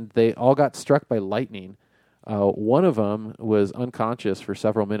 and they all got struck by lightning. One of them was unconscious for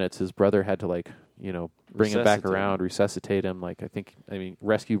several minutes. His brother had to bring him back around, resuscitate him,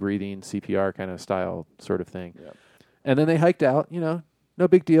 rescue breathing, CPR kind of style sort of thing. Yep. And then they hiked out, no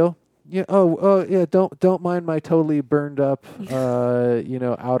big deal. Yeah. Oh, yeah. Don't mind my totally burned up,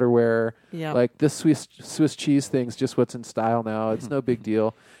 outerwear. Yeah. Like this Swiss cheese thing's just what's in style now. It's no big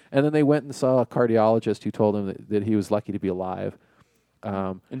deal. And then they went and saw a cardiologist who told him that he was lucky to be alive.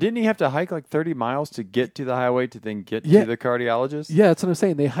 And didn't he have to hike like 30 miles to get to the highway to then get to the cardiologist? Yeah, that's what I'm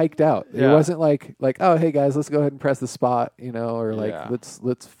saying. They hiked out. It wasn't like, oh, hey guys, let's go ahead and press the spot, or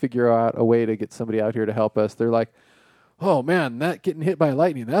let's figure out a way to get somebody out here to help us. They're like, oh man, that getting hit by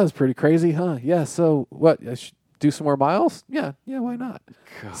lightning, that was pretty crazy, huh? Yeah. So what? I should do some more miles? Yeah. Why not?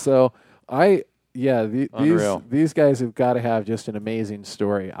 God. So these guys have got to have just an amazing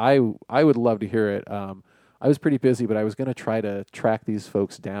story. I would love to hear it. I was pretty busy, but I was going to try to track these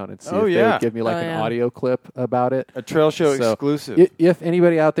folks down and see if they would give me an audio clip about it. A Trail Show exclusive. If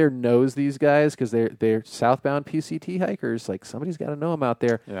anybody out there knows these guys, because they're southbound PCT hikers, like somebody's got to know them out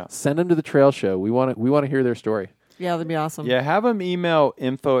there. Yeah. Send them to the Trail Show. We want to hear their story. Yeah, that'd be awesome. Yeah, have them email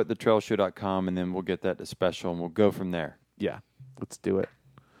info@thetrailshow.com, and then we'll get that to special, and we'll go from there. Yeah, let's do it.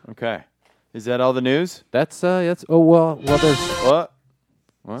 Okay. Is that all the news? That's there's what?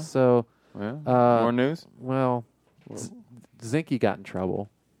 So more news? Well, Zinke got in trouble.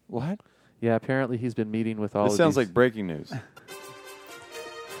 What? Yeah, apparently he's been meeting with all. This of sounds these... like breaking news.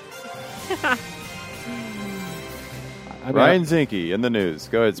 Ryan Zinke in the news.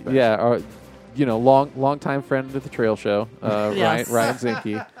 Go ahead, Spencer. Yeah, long time friend of the Trail Show, yes. Ryan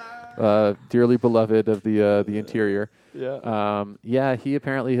Zinke, dearly beloved of the interior. Yeah. He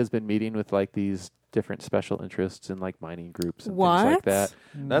apparently has been meeting with like these different special interests in like mining groups and things like that.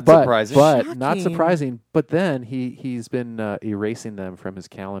 That's surprising. But Shocking. not surprising. But then he's been erasing them from his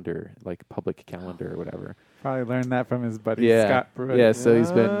calendar, like public calendar or whatever. Probably learned that from his buddy Scott Pruitt. Yeah, so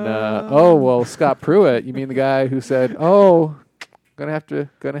he's been Scott Pruitt, you mean the guy who said, gonna have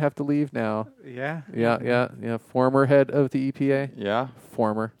to leave now. Yeah. Former head of the EPA. Yeah.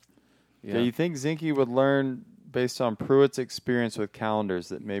 Former. Yeah. You think Zinke would learn based on Pruitt's experience with calendars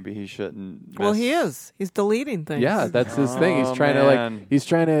that maybe he shouldn't? Well, he is. He's deleting things. Yeah, that's his thing. He's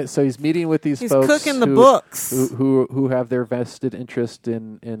trying to. So he's meeting with these folks. He's cooking the books. Who have their vested interest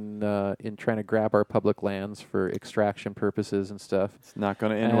in trying to grab our public lands for extraction purposes and stuff. It's not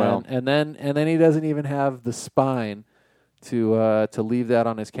going to end well. And then he doesn't even have the spine to leave that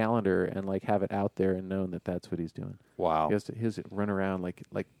on his calendar and like have it out there and known that that's what he's doing. Wow. He has to run around like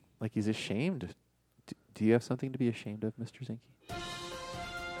he's ashamed. Do you have something to be ashamed of, Mr. Zinke?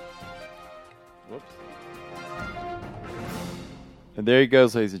 Whoops. And there he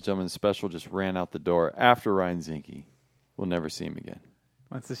goes, ladies and gentlemen. Special just ran out the door after Ryan Zinke. We'll never see him again.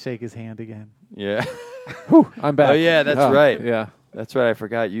 Wants to shake his hand again. Yeah. Whew, I'm back. Oh, yeah, that's right. Yeah. That's right. I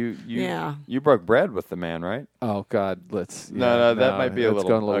forgot. You broke bread with the man, right? Oh, God. That might be a little...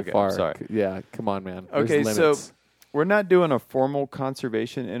 going a little far. Sorry. Yeah, come on, man. Okay, There's limits. So we're not doing a formal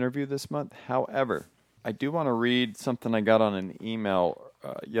conservation interview this month. However, I do want to read something I got on an email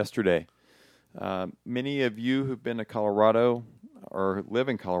yesterday. Many of you who've been to Colorado or live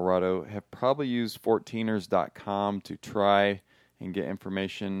in Colorado have probably used 14ers.com to try and get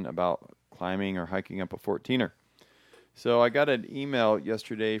information about climbing or hiking up a 14er. So I got an email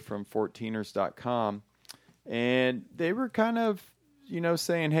yesterday from 14ers.com, and they were kind of,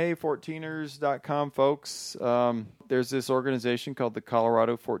 saying, hey, 14ers.com folks, there's this organization called the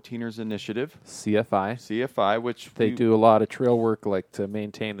Colorado 14ers Initiative. CFI, which they do a lot of trail work, like to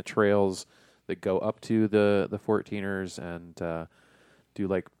maintain the trails that go up to the 14ers and do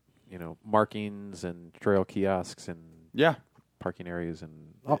like, markings and trail kiosks and parking areas and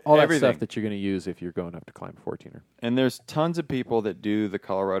all that stuff that you're going to use if you're going up to climb a 14er. And there's tons of people that do the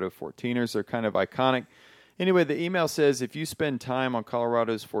Colorado 14ers. They're kind of iconic. Anyway, the email says, if you spend time on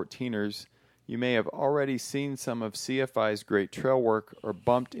Colorado's 14ers, you may have already seen some of CFI's great trail work or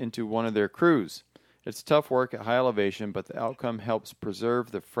bumped into one of their crews. It's tough work at high elevation, but the outcome helps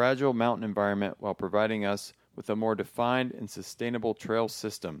preserve the fragile mountain environment while providing us with a more defined and sustainable trail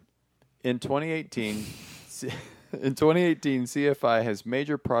system. In 2018, CFI has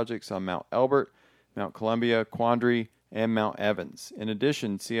major projects on Mount Elbert, Mount Columbia, Quandary, and Mount Evans. In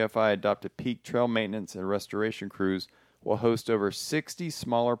addition, CFI adopted peak trail maintenance and restoration crews will host over 60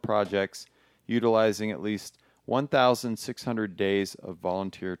 smaller projects utilizing at least 1,600 days of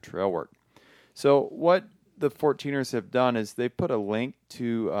volunteer trail work. So what the 14ers have done is they put a link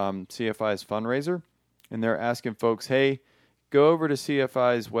to CFI's fundraiser, and they're asking folks, hey, go over to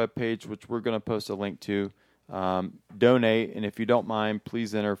CFI's webpage, which we're going to post a link to, donate, and if you don't mind,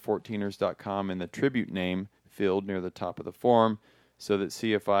 please enter 14ers.com in the tribute name field near the top of the form so that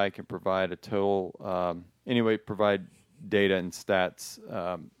CFI can provide provide data and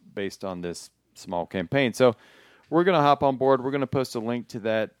stats based on this small campaign. So we're going to hop on board. We're going to post a link to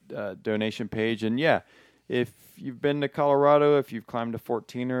that donation page. And yeah, if you've been to Colorado, if you've climbed a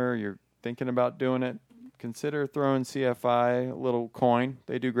 14er, you're thinking about doing it, consider throwing CFI a little coin.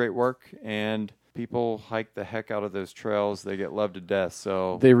 They do great work, and people hike the heck out of those trails. They get loved to death.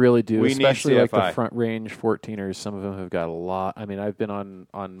 So they really do, we especially need like CFI. the Front Range 14ers. Some of them have got a lot. I mean, I've been on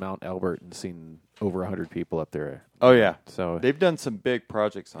Mount Elbert and seen over 100 people up there. Oh, yeah. So they've done some big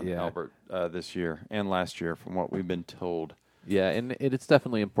projects on Elbert this year and last year from what we've been told. Yeah, and it's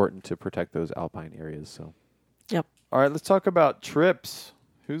definitely important to protect those alpine areas. So, Yep. All right, let's talk about trips.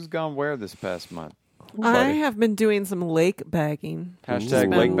 Who's gone where this past month? I have been doing some lake bagging.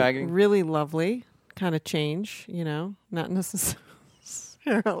 Hashtag lake bagging. Really lovely. Kind of change, not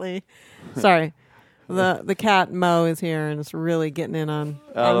necessarily. Sorry. The cat Mo is here and it's really getting in on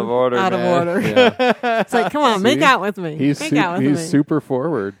out of order. Yeah. It's like, come on, make out with me. He's super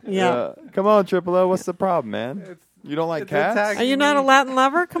forward. Yeah. Come on, Triple O. What's the problem, man? You don't like cats? Are you not a Latin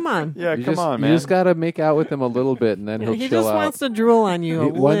lover? Come on. Yeah, come on, man. You just got to make out with him a little bit, and then he'll he chill just out. wants to drool on you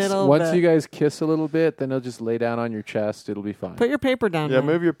Once little bit. you guys kiss a little bit, then he'll just lay down on your chest. It'll be fine. Put your paper down. Yeah, man.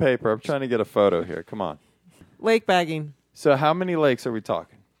 move your paper. I'm trying to get a photo here. Come on. Lake bagging. So how many lakes are we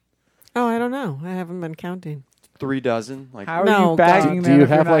talking? Oh, I don't know. I haven't been counting. 3 dozen? Like How are you bagging Do them you if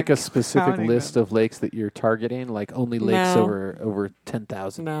you're have not like a specific counting list them? of lakes that you're targeting? Like only lakes No. over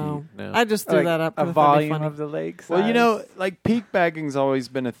 10,000 No. feet? No. I just threw Like that up. a 'cause that'd be volume funny. of the lake. Well, size? like peak bagging's always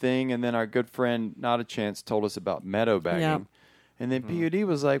been a thing, and then our good friend Not a Chance told us about meadow bagging. Yeah. And then PUD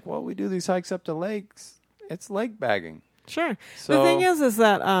was like, well, we do these hikes up to lakes. It's lake bagging. Sure. So- The thing is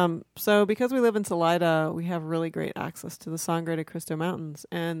that so because we live in Salida, we have really great access to the Sangre de Cristo Mountains,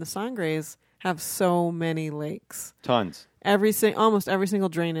 and the Sangres have so many lakes. Tons. Almost every single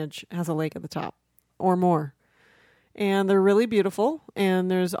drainage has a lake at the top or more, and they're really beautiful.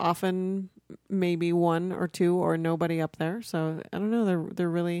 And there's often maybe 1 or 2 or nobody up there. So I don't know. They're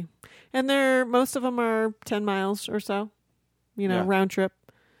really, and most of them are 10 miles or so, Yeah. round trip.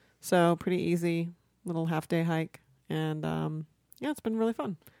 So pretty easy little half-day hike. And, it's been really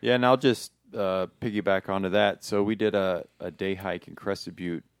fun. Yeah, and I'll just piggyback onto that. So we did a day hike in Crested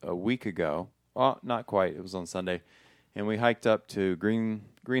Butte a week ago. Well, not quite. It was on Sunday. And we hiked up to Green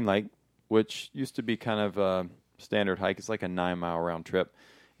Lake, which used to be kind of a standard hike. It's like a 9-mile round trip.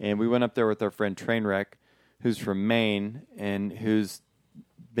 And we went up there with our friend Trainwreck, who's from Maine and who's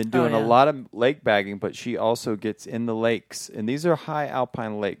been doing a lot of lake bagging, but she also gets in the lakes. And these are high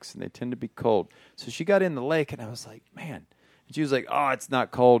alpine lakes, and they tend to be cold. So she got in the lake, and I was like, man. And she was like, oh, it's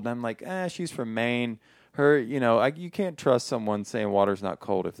not cold. And I'm like, she's from Maine. Her, you can't trust someone saying water's not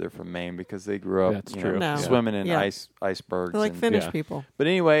cold if they're from Maine because they grew up That's true. No. swimming in Yeah. icebergs. They're like and- Finnish yeah. people. But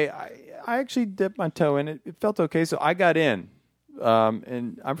anyway, I actually dipped my toe in it. It felt okay, so I got in.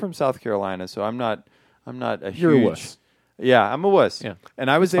 And I'm from South Carolina, so I'm not a You're a huge. wuss. Yeah, I'm a wuss. Yeah. And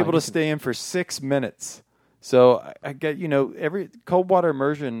I was That's able fine. to stay in for 6 minutes. So I get, every cold water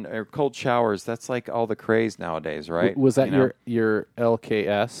immersion or cold showers, that's like all the craze nowadays, right? Was that You know? your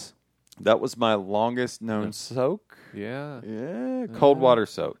LKS? That was my longest known soak. Yeah. Yeah, cold water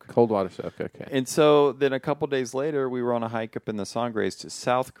soak. Cold water soak, okay. And so then a couple days later, we were on a hike up in the Sangres to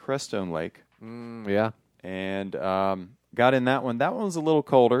South Crestone Lake. Yeah. And got in that one. That one was a little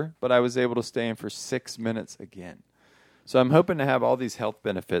colder, but I was able to stay in for 6 minutes again. So I'm hoping to have all these health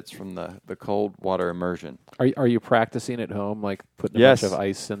benefits from the cold water immersion. Are you practicing at home, like putting a Yes. bunch of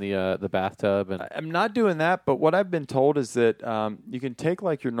ice in the bathtub? And I'm not doing that, but what I've been told is that you can take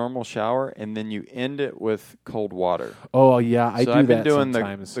like your normal shower and then you end it with cold water. oh yeah, I so do I've been that doing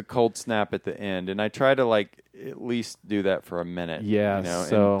sometimes. the cold snap at the end, and I try to like at least do that for a minute. Yeah,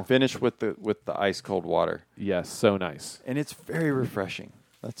 so- and finish with the ice cold water, Yes, so nice. and it's very refreshing.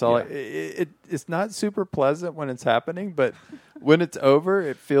 That's all. Yeah. It's not super pleasant when it's happening, but when it's over,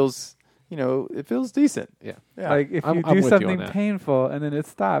 it feels it feels decent. Yeah. Like if I'm you with do you something on that. painful and then it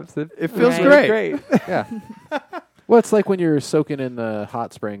stops, It feels great. Yeah. Well, it's like when you're soaking in the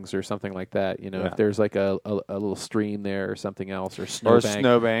hot springs or something like that. If there's like a little stream there or something else or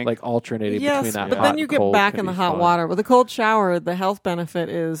snowbank, like alternating Yes, between that but hot then you and get cold back can in the be hot fun. water. With a cold shower, the health benefit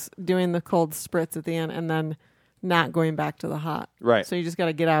is doing the cold spritz at the end and then not going back to the hot. Right. So you just got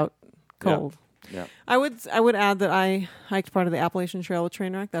to get out cold. Yeah. I would add that I hiked part of the Appalachian Trail with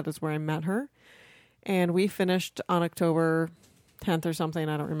Trainwreck. That is where I met her. And we finished on October 10th or something.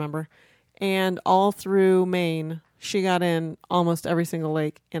 I don't remember. And all through Maine, she got in almost every single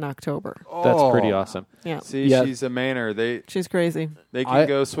lake in October. That's pretty awesome. Yeah. See, she's a Mainer. She's crazy. They can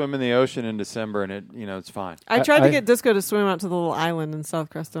go swim in the ocean in December, and it's fine. I tried to get Disco to swim out to the little island in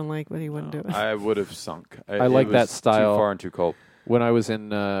South Crestone Lake, but he wouldn't do it. I would have sunk. I like it that was style. Too far and too cold. When I was on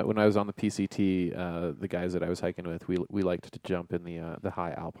the PCT, the guys that I was hiking with, we liked to jump in the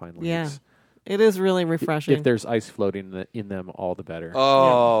high alpine lakes. Yeah. It is really refreshing. If there's ice floating in them, all the better.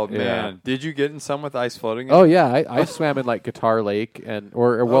 Oh Yeah. man, did you get in some with ice floating? Oh yeah, I swam in like Guitar Lake not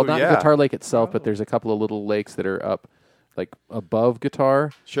yeah. Guitar Lake itself, but there's a couple of little lakes that are up like above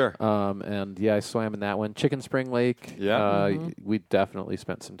Guitar. Sure. And I swam in that one. Chicken Spring Lake. Yeah. We definitely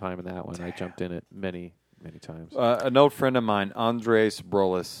spent some time in that one. I jumped in it many times. An old friend of mine, Andres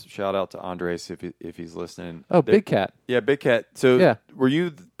Brolis. Shout out to Andres if he's listening. Oh, Big Cat. Yeah, Big Cat. So, Yeah. were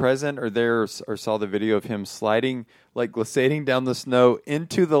you present or there or saw the video of him sliding, like glissading down the snow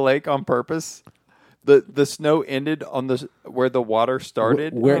into the lake on purpose? The snow ended on where the water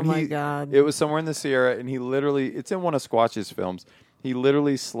started. Oh my God! It was somewhere in the Sierra, and he literally, it's in one of Squatch's films. He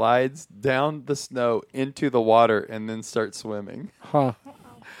literally slides down the snow into the water and then starts swimming. Huh.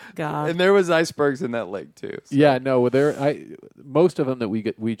 God. And there was icebergs in that lake too. So. Yeah, no, most of them that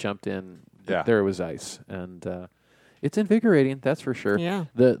we jumped in, Yeah. there was ice, and it's invigorating. That's for sure. Yeah.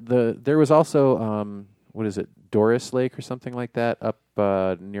 There was also what is it, Doris Lake or something like that up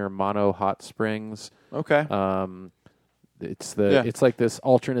near Mono Hot Springs. Okay. It's like this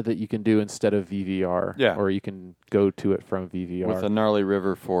alternate that you can do instead of VVR. Yeah. Or you can go to it from VVR With a gnarly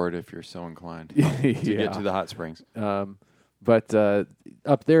river ford if you're so inclined to get to the hot springs. But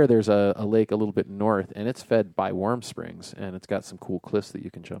up there's a lake a little bit north, and it's fed by Warm Springs, and it's got some cool cliffs that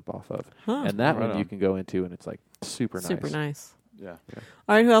you can jump off of. Huh. And that Right one on. you can go into, and it's like super nice. Super nice. Yeah.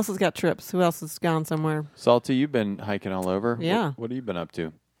 All right, who else has got trips? Who else has gone somewhere? Salty, you've been hiking all over. Yeah. What have you been up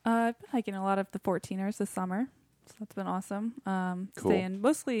to? I've been hiking a lot of the 14ers this summer, so that's been awesome. Cool. Staying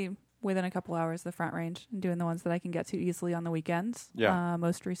mostly within a couple hours of the Front Range and doing the ones that I can get to easily on the weekends. Yeah.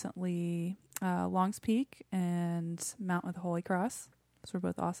 Most recently, Longs Peak and Mount of the Holy Cross. Those were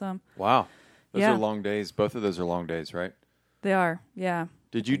both awesome. Wow. Those Yeah. are long days. Both of those are long days, right? They are, yeah.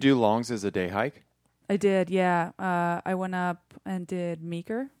 Did you do Longs as a day hike? I did, yeah. I went up and did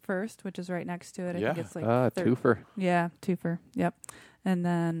Meeker first, which is right next to it. I Yeah. think it's like twofer. Yeah, twofer. Yep. And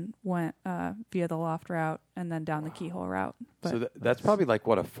then went via the Loft route and then down the Keyhole route. But So that's probably like,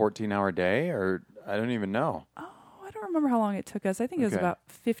 what, a 14-hour day? Or I don't even know. I don't remember how long it took us. I think it was Okay. about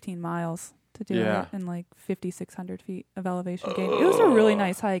 15 miles to do Yeah. it and like 5,600 feet of elevation gain. It was a really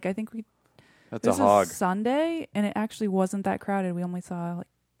nice hike. I think That's this a hog. was Sunday, and it actually wasn't that crowded. We only saw like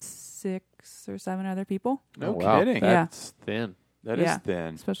 6 or 7 other people. No wow. kidding. Yeah. That's thin. That is Yeah.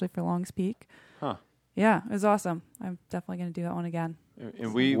 thin. Especially for Longs Peak. Huh. Yeah, it was awesome. I'm definitely going to do that one again.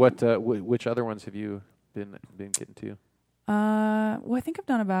 And we Which other ones have you been getting to? Well, I think I've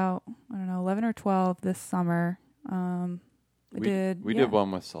done about 11 or 12 this summer. we did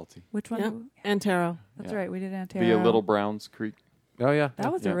one with Salty. Which one? Yep. Antero. That's Yeah. right. We did Antero. Via Little Browns Creek. Oh yeah,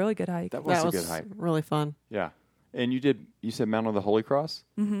 That was Yeah. a really good hike. That was That a was good hike. really fun. Yeah. And you said Mount of the Holy Cross?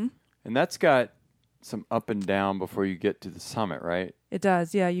 Mm-hmm. And that's got some up and down before you get to the summit, right? It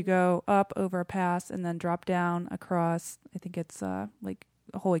does. Yeah, you go up over a pass and then drop down across. I think it's like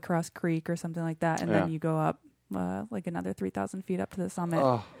Holy Cross Creek or something like that, and Yeah. then you go up like another 3,000 feet up to the summit.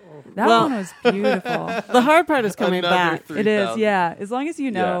 Oh. That one was beautiful. The hard part is coming Another back. 3,000. It is, yeah. As long as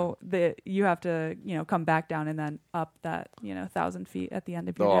you know that you have to, come back down and then up that, 1,000 feet at the end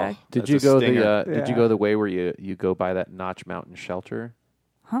of your day. Did That's you a go stinger. Did you go the way where you go by that Notch Mountain shelter?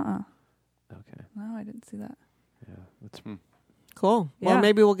 Okay. No, I didn't see that. Yeah, that's Cool. Yeah. Well,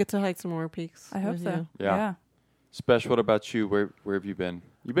 maybe we'll get to hike some more peaks. I hope with so. you. Yeah. Special, what about you? Where have you been?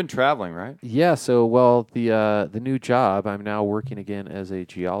 You've been traveling, right? Yeah, so the new job, I'm now working again as a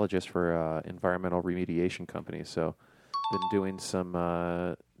geologist for an environmental remediation company. So, been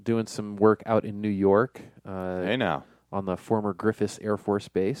doing some work out in New York. Hey now, on the former Griffiths Air Force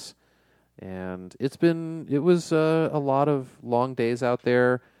Base, and it was a lot of long days out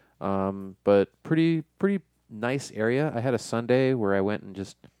there, but pretty nice area. I had a Sunday where I went and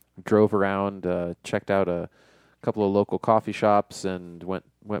just drove around, checked out a couple of local coffee shops, and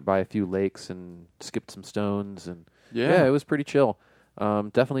went by a few lakes and skipped some stones, and it was pretty chill.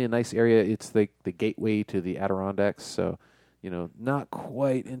 Definitely a nice area. It's the gateway to the Adirondacks, so not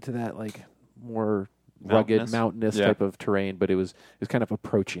quite into that like more rugged mountainous type of terrain, but it was kind of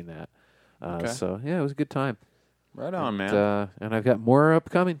approaching that. So it was a good time. Right on, man. And I've got more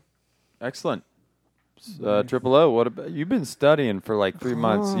upcoming. Excellent. Triple O, what about you've been studying for like 3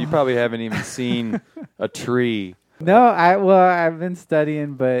 months? You probably haven't even seen a tree. No, I've been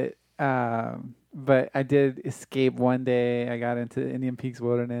studying, but I did escape one day. I got into Indian Peaks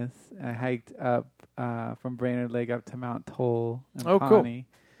Wilderness. I hiked up from Brainerd Lake up to Mount Toll in Pawnee.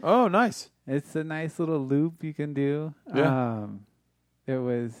 Cool. Oh, nice. It's a nice little loop you can do. Yeah. It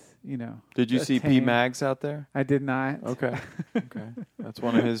was, Did you see P. Mags out there? I did not. Okay. That's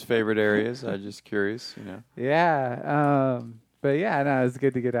one of his favorite areas. I'm just curious, Yeah. But yeah, no, it's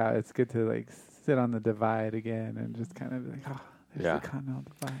good to get out. It's good to like sit on the divide again and just kind of be like, there's the Continental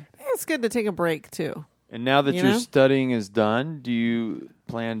Divide. It's good to take a break too. And now that your studying is done, do you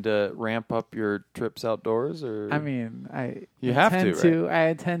plan to ramp up your trips outdoors? Or I mean, you have to, right? I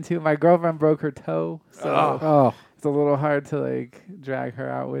intend to. My girlfriend broke her toe, so it's a little hard to like drag her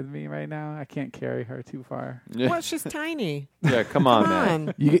out with me right now. I can't carry her too far. Yeah. Well, she's tiny. Yeah, come on,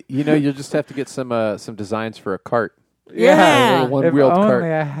 man. You'll just have to get some designs for a cart. Yeah. A one-wheeled cart. If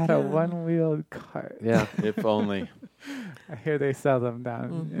only I had a one-wheeled cart. Yeah. If only. I hear they sell them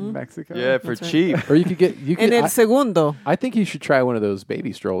down in Mexico. Yeah, for cheap. Or you could get En el segundo. I think you should try one of those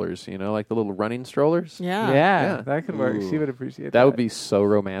baby strollers, like the little running strollers. Yeah, that could work. She would appreciate that. That would be so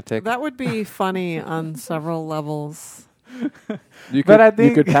romantic. That would be funny on several levels. You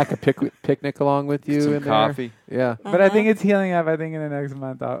could pack a picnic along with you some in coffee. There. Yeah. But I think it's healing up. I think in the next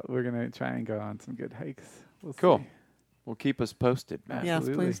month we're going to try and go on some good hikes. We'll see. Well, keep us posted, man. Yes,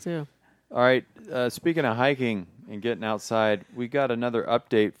 please do. All right. Speaking of hiking and getting outside, we got another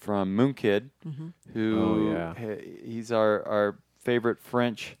update from Moonkid, who he's our favorite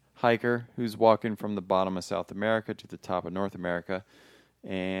French hiker who's walking from the bottom of South America to the top of North America.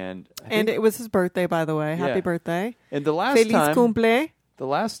 And it was his birthday, by the way. Happy birthday. And the last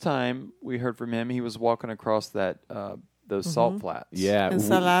time we heard from him, he was walking across that those salt flats. Yeah. In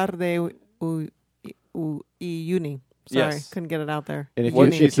Salar de Uyuni. Sorry, couldn't get it out there. And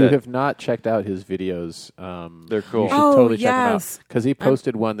if you have not checked out his videos, they're cool. You should totally check them out. Because he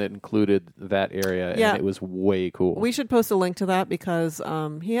posted one that included that area, and it was way cool. We should post a link to that because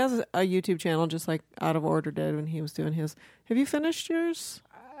he has a YouTube channel just like Out of Order did when he was doing his. Have you finished yours?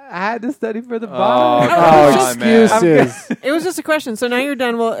 I had to study for the bar. Excuses. It was just a question. So now you're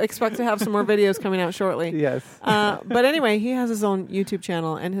done. We'll expect to have some more videos coming out shortly. Yes. But anyway, he has his own YouTube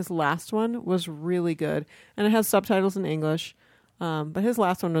channel, and his last one was really good. And it has subtitles in English. But his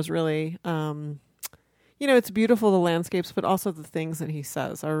last one was really, it's beautiful, the landscapes, but also the things that he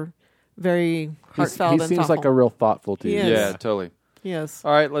says are very heartfelt and thoughtful. He seems like a real thoughtful dude. Yeah, totally. Yes.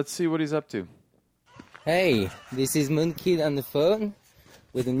 All right, let's see what he's up to. Hey, this is Moonkid on the phone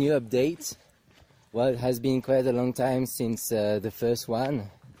with a new update. Well, it has been quite a long time since the first one,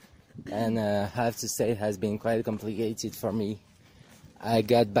 and I have to say it has been quite complicated for me. I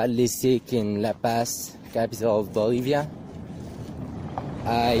got badly sick in La Paz, capital of Bolivia.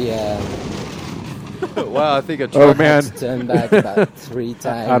 Wow, I think I tried to turn back about 3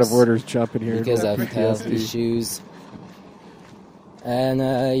 times. Out of Order's jumping here because of health issues. And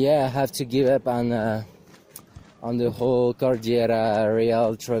I have to give up on the whole Cordillera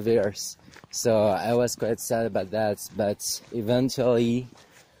Real Traverse. So I was quite sad about that, but eventually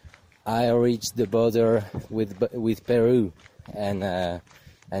I reached the border with Peru and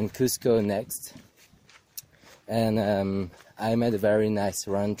Cusco next. And I made a very nice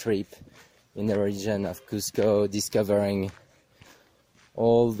round trip in the region of Cusco, discovering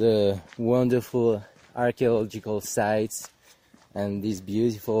all the wonderful archaeological sites and this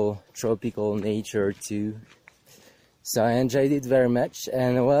beautiful tropical nature too. So I enjoyed it very much,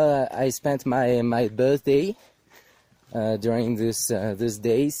 and I spent my birthday during these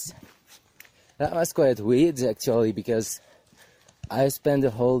days. That was quite weird actually, because I spent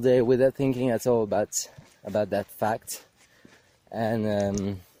the whole day without thinking at all about that fact,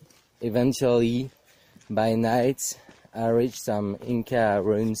 and eventually by night I reached some Inca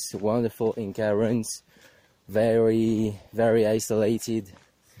ruins, wonderful Inca ruins, very, very isolated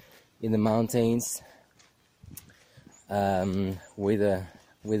in the mountains, with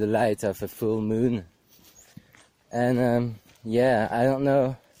the light of a full moon. And I don't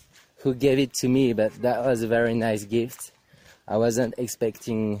know who gave it to me, but that was a very nice gift. I wasn't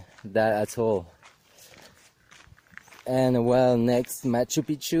expecting that at all. And well, next Machu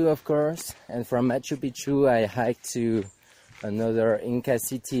Picchu, of course. And from Machu Picchu, I hiked to another Inca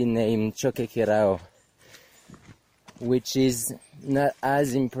city named Choquequirao, which is not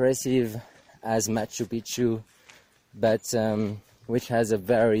as impressive as Machu Picchu, but which has a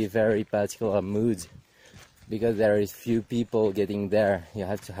very, very particular mood because there is few people getting there. You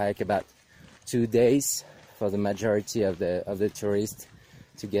have to hike about 2 days for the majority of the tourists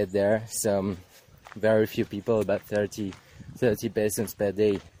to get there. So very few people, about 30 persons per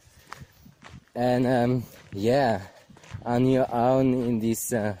day. And yeah, on your own in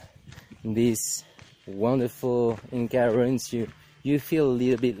this wonderful Inca ruins, you feel a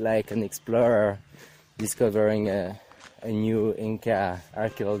little bit like an explorer discovering a new Inca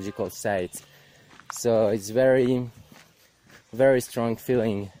archaeological site. So it's very, very strong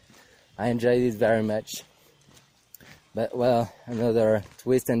feeling. I enjoyed it very much. But well, another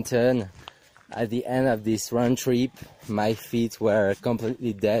twist and turn. At the end of this round trip, my feet were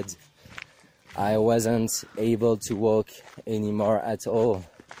completely dead. I wasn't able to walk anymore at all.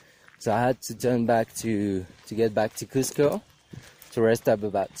 So I had to turn back to get back to Cusco to rest up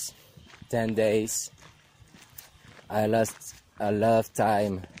about 10 days. I lost a lot of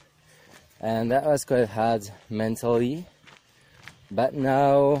time and that was quite hard mentally. But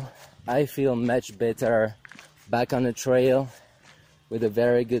now I feel much better back on the trail with a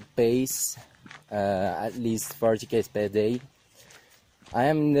very good pace, at least 40 km per day. I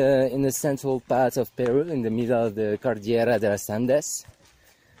am in the central part of Peru, in the middle of the Cordillera de los Andes,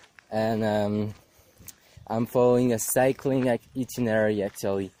 and I'm following a cycling itinerary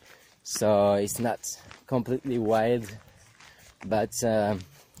actually, so it's not completely wild, but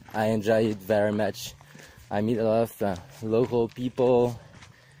I enjoy it very much. I meet a lot of local people,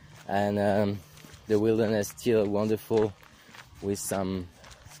 and the wilderness still wonderful, with some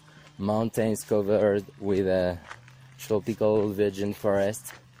mountains covered with a tropical virgin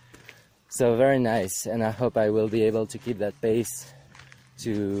forest. So very nice, and I hope I will be able to keep that pace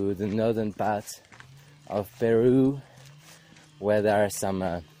to the northern part of Peru, where there are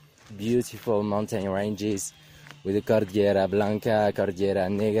some beautiful mountain ranges with the Cordillera Blanca, Cordillera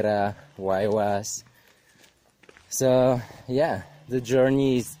Negra, Huayhuas. So yeah, the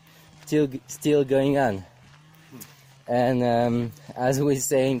journey is still going on. And as we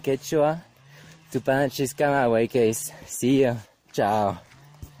say in Quechua, Tupanachiscama Huayques. See ya. Ciao.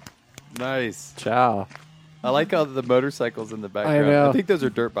 Nice. Ciao. I like all the motorcycles in the background. I know. I think those are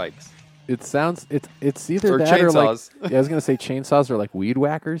dirt bikes. It sounds it's either Or that or like chainsaws. yeah, I was gonna say chainsaws or like weed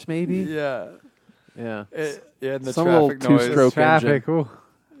whackers maybe. Yeah. Yeah. Yeah, and the Some traffic little noise. two-stroke Traffic. engine. Ooh.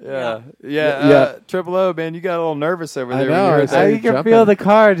 Yeah. Triple O, man, you got a little nervous over I there. know, When you heard it's that. You can feel the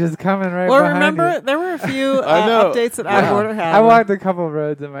car just coming right Well, behind remember, you. there were a few I know. updates that Outboarder had. I walked a couple of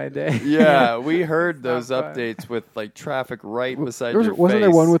roads in my day. Yeah, we heard those Not fun. updates with like traffic right beside There was, your wasn't face.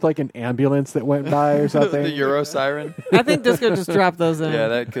 there one with like an ambulance that went by or something? the Euro siren? I think Disco just dropped those in. Yeah,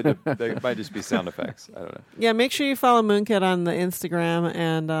 that might just be sound effects. I don't know. Yeah, make sure you follow Moonkid on the Instagram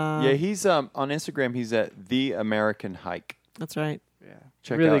and Yeah, he's on Instagram. He's at The American Hike. that's right.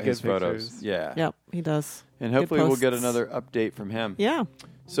 Check Really out his good photos. pictures. Yeah. Yep, he does. And Good hopefully we'll get posts. another update from him. Yeah.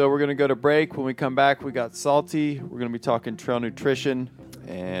 So we're going to go to break. When we come back, we got Salty. We're going to be talking trail nutrition,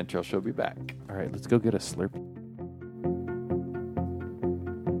 and Trail Show will be back. All right, let's go get a Slurpee.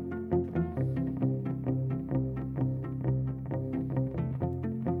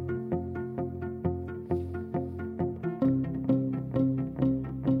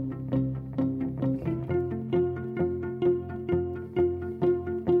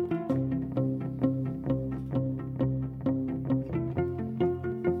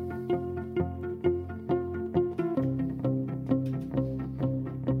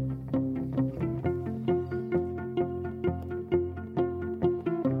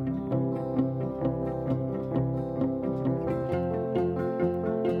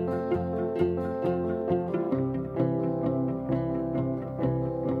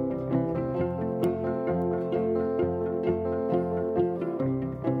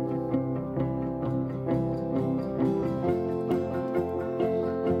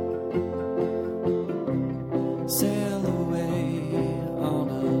 Sail away on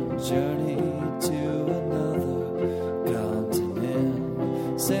a journey to another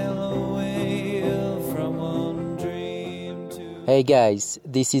continent. Sail away from one dream to... Hey guys,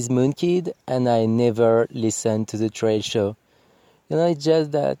 this is Moonkid, and I never listen to the Trail Show. You know, it's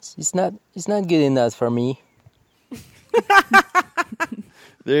just that it's not good enough for me.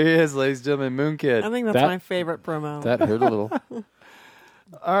 There he is, ladies and gentlemen, Moonkid. I think that's my favorite promo. That hurt a little.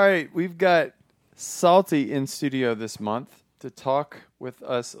 All right, we've got Salty in studio this month to talk with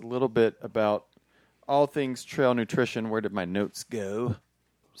us a little bit about all things trail nutrition. Where did my notes go?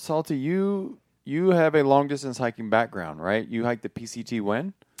 Salty, you have a long distance hiking background, right? You hiked the PCT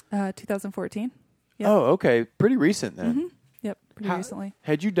when? 2014. Yep. Oh, okay. Pretty recent then. Mm-hmm. Yep, pretty recently.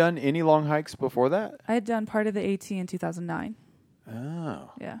 Had you done any long hikes before that? I had done part of the AT in 2009.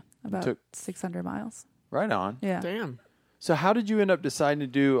 Oh. Yeah, about 600 miles. Right on. Yeah. Damn. So how did you end up deciding to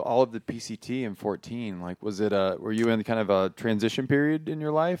do all of the PCT in 14? Like, was it were you in kind of a transition period in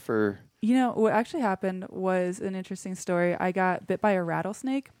your life, or? You know, what actually happened was an interesting story. I got bit by a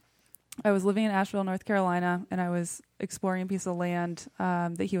rattlesnake. I was living in Asheville, North Carolina, and I was exploring a piece of land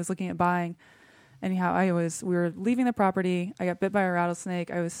that he was looking at buying. Anyhow, we were leaving the property. I got bit by a rattlesnake.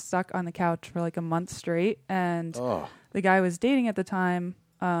 I was stuck on the couch for like a month straight, and the guy I was dating at the time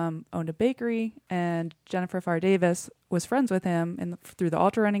owned a bakery, and Jennifer Farr Davis was friends with him through the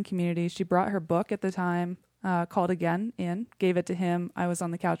ultra running community. She brought her book at the time, called Again in, gave it to him. I was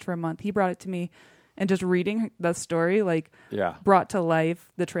on the couch for a month. He brought it to me, and just reading the story brought to life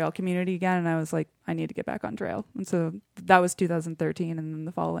the trail community again, and I was like, I need to get back on trail. And so that was 2013, and then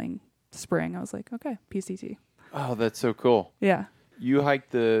the following spring I was like, okay, PCT. Oh, that's so cool. Yeah. You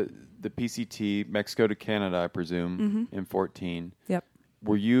hiked the PCT, Mexico to Canada, I presume, in 14. Yep.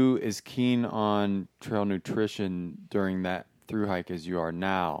 Were you as keen on trail nutrition during that thru hike as you are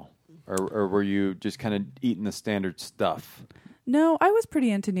now? Or were you just kind of eating the standard stuff? No, I was pretty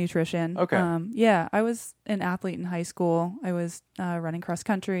into nutrition. Okay. Yeah, I was an athlete in high school. I was running cross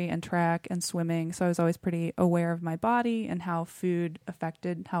country and track and swimming, so I was always pretty aware of my body and how food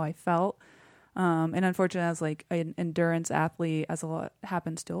affected how I felt. And unfortunately, as like an endurance athlete, as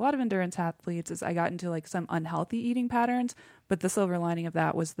happens to a lot of endurance athletes, is I got into like some unhealthy eating patterns. But the silver lining of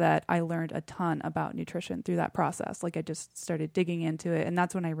that was that I learned a ton about nutrition through that process. Like I just started digging into it, and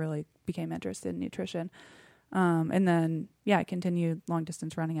that's when I really became interested in nutrition. And then, I continued long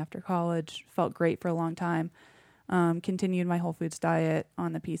distance running after college. Felt great for a long time. Continued my whole foods diet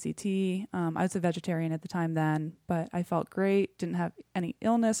on the PCT. I was a vegetarian at the time then, but I felt great. Didn't have any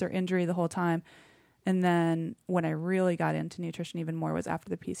illness or injury the whole time. And then when I really got into nutrition even more was after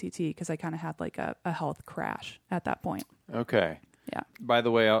the PCT, because I kind of had like a health crash at that point. Okay. Yeah. By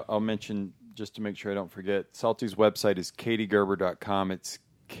the way, I'll mention, just to make sure I don't forget, Salty's website is katiegerber.com. It's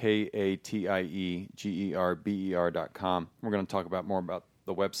KATIEGERBER.com. We're going to talk more about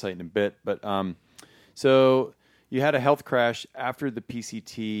the website in a bit. But so you had a health crash after the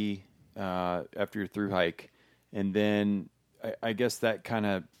PCT, after your thru hike, and then I guess that kind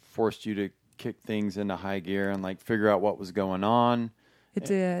of forced you to kick things into high gear and like figure out what was going on. It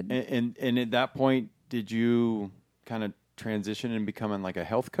did. And at that point, did you kind of transition and becoming like a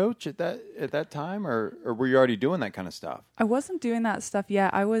health coach at that time, or were you already doing that kind of stuff? I wasn't doing that stuff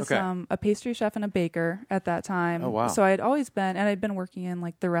yet. I was a pastry chef and a baker at that time. Oh, wow. So I had always been, and I'd been working in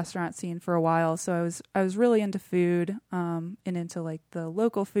like the restaurant scene for a while. So I was really into food, and into like the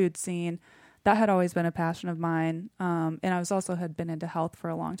local food scene. That had always been a passion of mine. And I was also had been into health for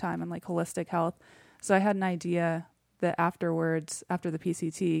a long time and like holistic health. So I had an idea that afterwards, after the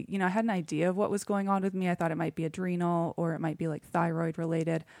PCT, I had an idea of what was going on with me. I thought it might be adrenal or it might be like thyroid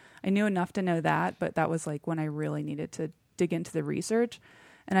related. I knew enough to know that, but that was like when I really needed to dig into the research.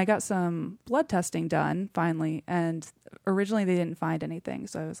 And I got some blood testing done finally. And originally they didn't find anything.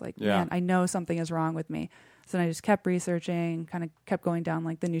 So I was like, man, I know something is wrong with me. So then I just kept researching, kind of kept going down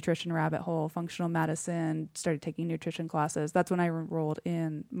like the nutrition rabbit hole, functional medicine, started taking nutrition classes. That's when I enrolled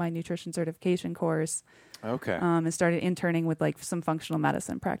in my nutrition certification course. Okay. And started interning with like some functional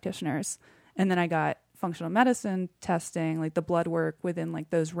medicine practitioners. And then I got functional medicine testing, like the blood work within like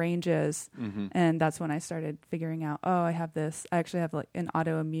those ranges. Mm-hmm. And that's when I started figuring out, I actually have like an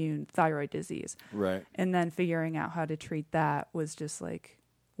autoimmune thyroid disease. Right. And then figuring out how to treat that was just like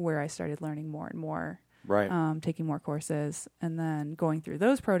where I started learning more and more. Right. Taking more courses, and then going through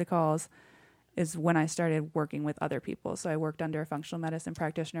those protocols is when I started working with other people. So I worked under a functional medicine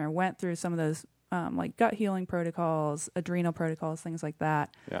practitioner, went through some of those like gut healing protocols, adrenal protocols, things like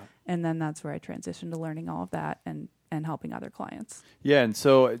that. Yeah. And then that's where I transitioned to learning all of that and helping other clients. Yeah. And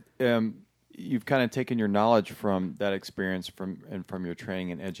so you've kind of taken your knowledge from that experience from your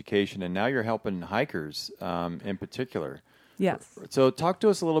training and education, and now you're helping hikers in particular. Yes. So talk to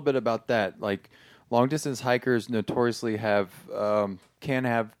us a little bit about that. Like, long distance hikers notoriously can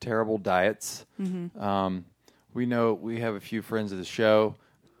have terrible diets. Mm-hmm. We know we have a few friends of the show.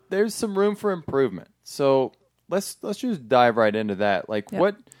 There's some room for improvement. So let's just dive right into that. Like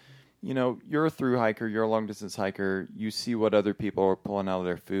what, you're a thru hiker, you're a long distance hiker. You see what other people are pulling out of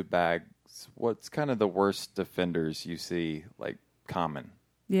their food bags. What's kind of the worst offenders you see, like common?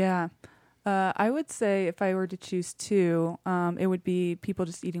 Yeah. I would say if I were to choose two, it would be people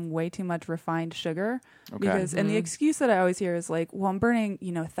just eating way too much refined sugar. Okay. Because, and the excuse that I always hear is like, well, I'm burning,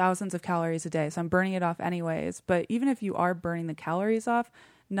 thousands of calories a day, so I'm burning it off anyways. But even if you are burning the calories off,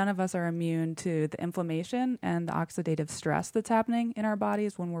 none of us are immune to the inflammation and the oxidative stress that's happening in our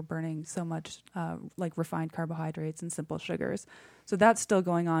bodies when we're burning so much like refined carbohydrates and simple sugars. So that's still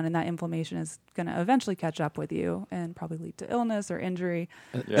going on, and that inflammation is going to eventually catch up with you and probably lead to illness or injury.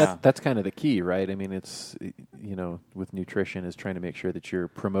 That's kind of the key, right? I mean, it's, with nutrition is trying to make sure that you're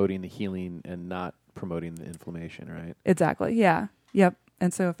promoting the healing and not promoting the inflammation, right? Exactly. Yeah. Yep.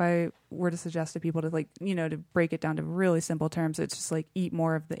 And so if I were to suggest to people to to break it down to really simple terms, it's just like eat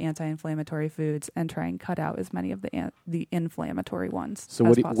more of the anti-inflammatory foods and try and cut out as many of the inflammatory ones. So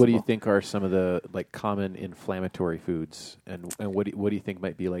what do you think are some of the common inflammatory foods, and what do you think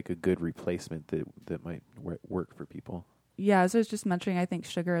might be like a good replacement that might work for people? Yeah, as I was just mentioning, I think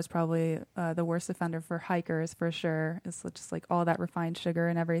sugar is probably the worst offender for hikers for sure. It's just like all that refined sugar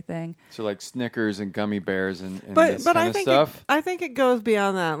and everything. So like Snickers and gummy bears and this kind of stuff? I think it goes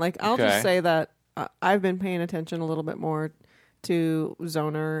beyond that. Like, I'll just say that I've been paying attention a little bit more to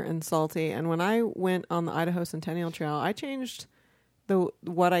Zoner and Salty. And when I went on the Idaho Centennial Trail, I changed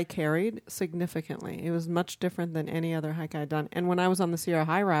what I carried significantly. It was much different than any other hike I'd done. And when I was on the Sierra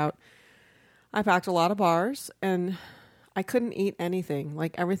High route, I packed a lot of bars, and I couldn't eat anything.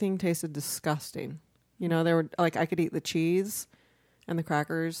 Like, everything tasted disgusting. There were I could eat the cheese and the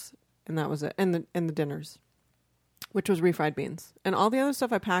crackers, and that was it. And the dinners, which was refried beans. And all the other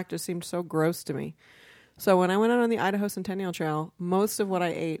stuff I packed just seemed so gross to me. So when I went out on the Idaho Centennial Trail, most of what I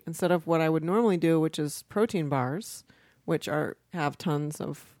ate, instead of what I would normally do, which is protein bars, which have tons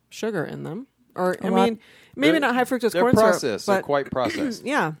of sugar in them, or maybe not high fructose corn syrup, but they're quite processed.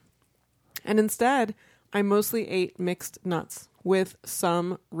 Yeah. And instead, I mostly ate mixed nuts with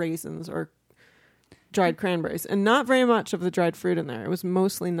some raisins or dried cranberries, and not very much of the dried fruit in there. It was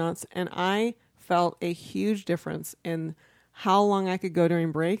mostly nuts, and I felt a huge difference in how long I could go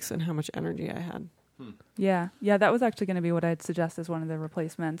during breaks and how much energy I had. Yeah, that was actually going to be what I'd suggest as one of the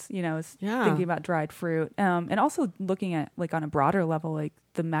replacements, thinking about dried fruit, and also looking at, on a broader level,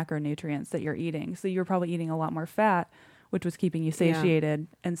 the macronutrients that you're eating. So you're probably eating a lot more fat, which was keeping you satiated,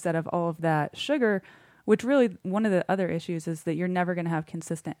 instead of all of that sugar, which really, one of the other issues is that you're never going to have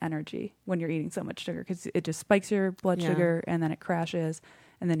consistent energy when you're eating so much sugar, because it just spikes your blood sugar and then it crashes,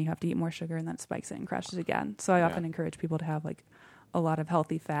 and then you have to eat more sugar and then it spikes it and crashes again. So I often encourage people to have a lot of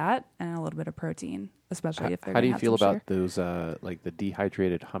healthy fat and a little bit of protein, especially if they're How do you have feel some about those the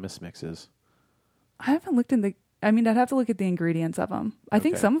dehydrated hummus mixes? I haven't looked in I'd have to look at the ingredients of them. I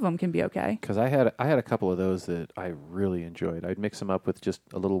think some of them can be okay. Because I had a couple of those that I really enjoyed. I'd mix them up with just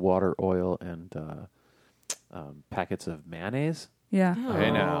a little water, oil, and packets of mayonnaise. Yeah.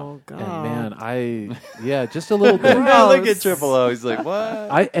 Hey now. God. And man, just a little bit. Look at Triple O. He's like,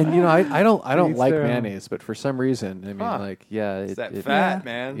 what? I don't like mayonnaise, but for some reason, it's that fat,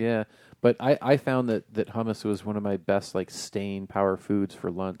 man. Yeah. But I found that hummus was one of my best staying power foods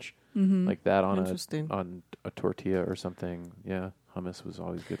for lunch. Mm-hmm. Like that on a tortilla or something. Yeah. Hummus was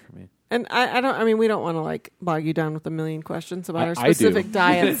always good for me. And we don't want to bog you down with a million questions about our specific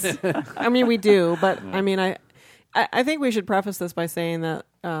diets. We do, but yeah. I think we should preface this by saying that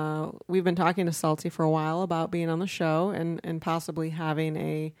we've been talking to Salty for a while about being on the show and possibly having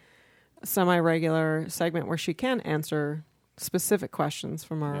a semi-regular segment where she can answer specific questions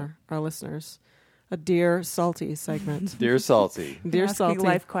from our listeners. A Dear Salty segment. Dear Salty. Dear Salty.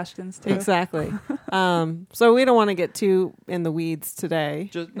 Life questions, too. Exactly. So we don't want to get too in the weeds today.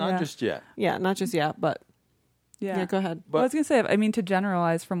 Not just yet. Yeah, not just yet, but... Yeah, go ahead. Well, I was going to say, to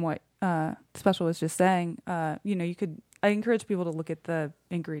generalize from what Special was just saying, I encourage people to look at the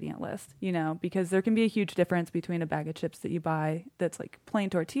ingredient list, because there can be a huge difference between a bag of chips that you buy that's plain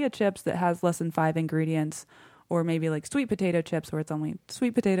tortilla chips that has less than 5 ingredients, or maybe sweet potato chips where it's only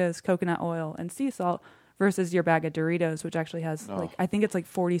sweet potatoes, coconut oil, and sea salt, versus your bag of Doritos, which actually has I think it's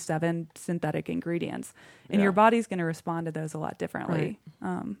 47 synthetic ingredients, and your body's going to respond to those a lot differently.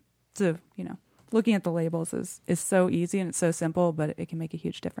 Right. Looking at the labels is so easy and it's so simple, but it can make a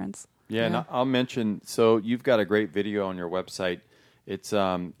huge difference. Yeah. And I'll mention, so you've got a great video on your website. It's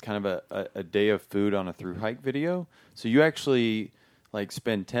kind of a day of food on a through hike video. So you actually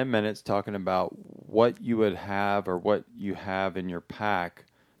spend 10 minutes talking about what you would have or what you have in your pack,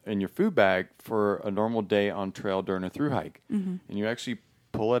 in your food bag for a normal day on trail during a through hike. Mm-hmm. And you actually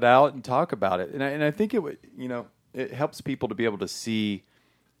pull it out and talk about it. And I think it would, it helps people to be able to see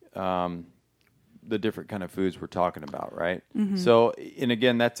the different kind of foods we're talking about, right? Mm-hmm. So, and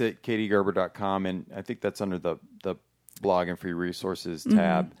again, that's at katiegerber.com, and I think that's under the blog and free resources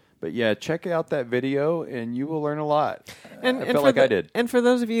tab. Mm-hmm. But yeah, check out that video and you will learn a lot. And, I felt like I did. And for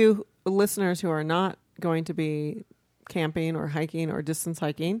those of you listeners who are not going to be camping or hiking or distance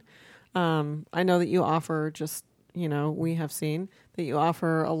hiking, I know that you offer we have seen that you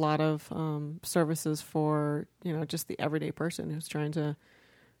offer a lot of services for, just the everyday person who's trying to,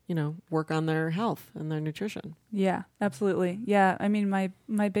 work on their health and their nutrition. Yeah, absolutely. Yeah. I mean,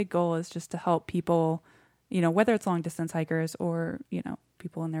 my big goal is just to help people, whether it's long distance hikers or,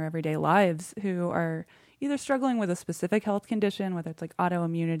 people in their everyday lives who are either struggling with a specific health condition, whether it's like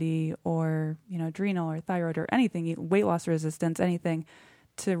autoimmunity or, adrenal or thyroid or anything, weight loss resistance, anything,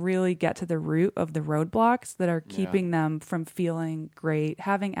 to really get to the root of the roadblocks that are keeping them from feeling great,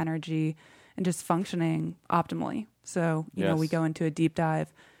 having energy, and just functioning optimally. So, we go into a deep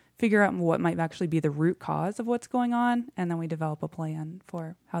dive, figure out what might actually be the root cause of what's going on, and then we develop a plan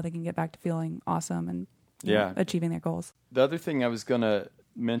for how they can get back to feeling awesome and achieving their goals. The other thing I was going to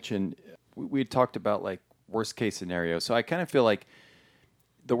mention, we talked about like worst case scenario. So I kind of feel like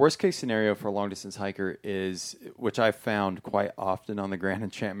the worst case scenario for a long distance hiker is, which I found quite often on the Grand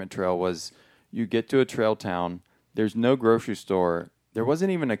Enchantment Trail, was you get to a trail town, there's no grocery store, there wasn't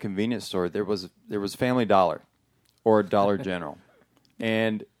even a convenience store, there was Family Dollar or Dollar General.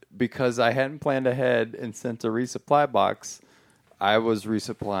 And because I hadn't planned ahead and sent a resupply box, I was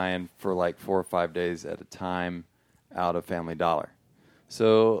resupplying for like 4 or 5 days at a time out of Family Dollar.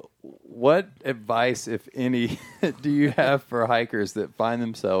 So what advice, if any, do you have for hikers that find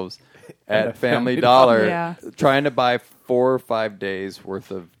themselves at Family Dollar trying to buy 4 or 5 days worth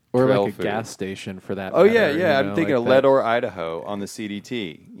of or trail like a food? gas station for that Oh, matter, yeah. I'm thinking like of Leadore, Idaho on the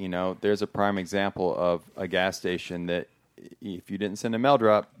CDT. There's a prime example of a gas station that if you didn't send a mail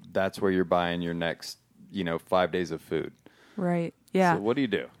drop, that's where you're buying your next, 5 days of food. Right. Yeah. So what do you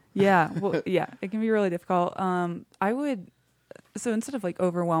do? Yeah. Well, yeah, it can be really difficult. So instead of like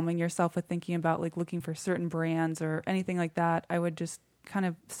overwhelming yourself with thinking about like looking for certain brands or anything like that, I would just kind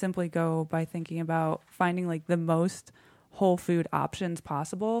of simply go by thinking about finding like the most whole food options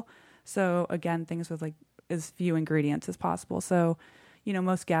possible. So again, things with like as few ingredients as possible. So,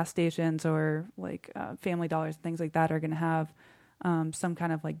 most gas stations or like Family Dollars, things like that are going to have some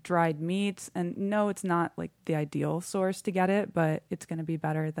kind of like dried meats. And no, it's not like the ideal source to get it, but it's going to be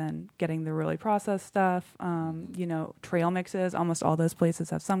better than getting the really processed stuff. Trail mixes, almost all those places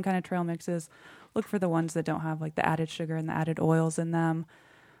have some kind of trail mixes. Look for the ones that don't have like the added sugar and the added oils in them.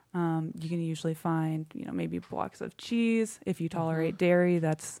 You can usually find, maybe blocks of cheese. If you tolerate dairy,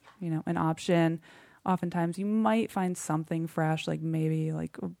 that's, an option. Oftentimes you might find something fresh, like maybe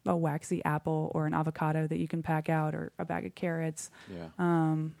like a waxy apple or an avocado that you can pack out, or a bag of carrots. Yeah.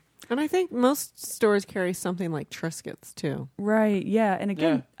 And I think most stores carry something like Triscuits too. Right. Yeah. And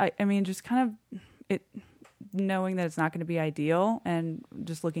again, I mean, just kind of knowing that it's not going to be ideal and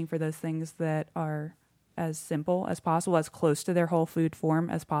just looking for those things that are as simple as possible, as close to their whole food form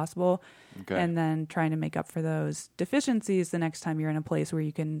as possible. Okay. And then trying to make up for those deficiencies the next time you're in a place where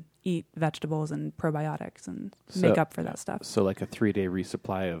you can eat vegetables and probiotics and make up for that stuff. So like a 3-day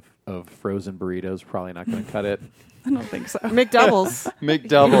resupply of frozen burritos probably not going to cut it. I don't think so. McDoubles.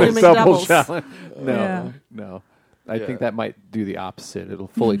 Double challenge. No. I think that might do the opposite. It'll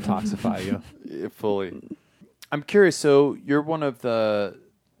fully toxify you. Fully. I'm curious. So you're one of the,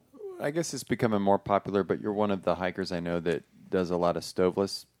 I guess it's becoming more popular, but you're one of the hikers I know that does a lot of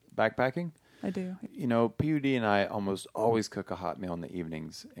stoveless backpacking. I do. PUD and I almost always cook a hot meal in the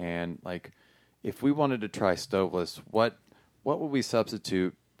evenings. And like, if we wanted to try stoveless, what would we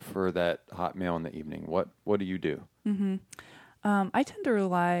substitute for that hot meal in the evening? What do you do? Mm-hmm. I tend to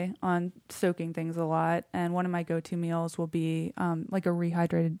rely on soaking things a lot, and one of my go-to meals will be like a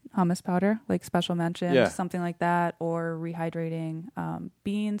rehydrated hummus powder, like Special Mention, something like that, or rehydrating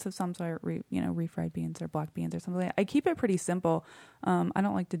beans of some sort, refried beans or black beans or something like that. I keep it pretty simple. I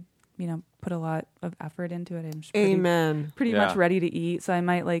don't like to, put a lot of effort into it. I'm just pretty much ready to eat, so I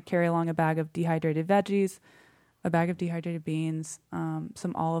might like carry along a bag of dehydrated veggies, a bag of dehydrated beans,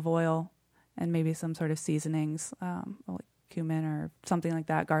 some olive oil, and maybe some sort of seasonings, like cumin or something like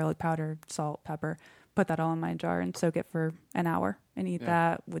that, garlic powder, salt, pepper. Put that all in my jar and soak it for an hour and eat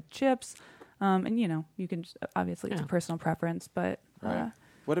that with chips. And you can just, obviously it's a personal preference, but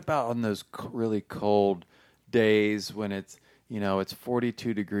what about on those really cold days when it's it's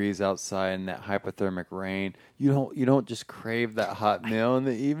 42 degrees outside and that hypothermic rain? You don't just crave that hot meal in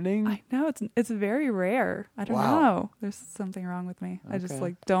the evening? I know it's very rare. I don't know. There's something wrong with me. Okay. I just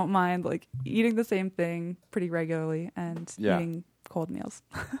don't mind eating the same thing pretty regularly and eating cold meals.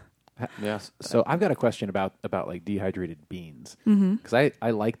 Yes. So I've got a question about like dehydrated beans because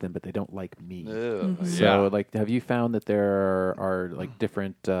I like them, but they don't like me. So like, have you found that there are like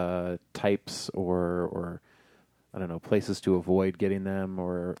different types or I don't know, places to avoid getting them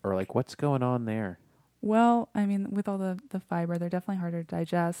or like what's going on there? Well, I mean, with all the fiber, they're definitely harder to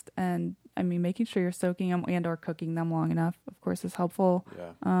digest. And I mean, making sure you're soaking them and or cooking them long enough, of course, is helpful.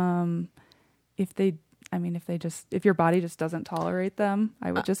 Yeah. If your body just doesn't tolerate them,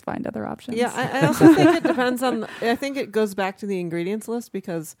 I would just find other options. Yeah, I also think it depends on. I think it goes back to the ingredients list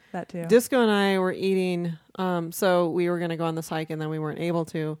because that too. Disco and I were eating. So we were going to go on this hike and then we weren't able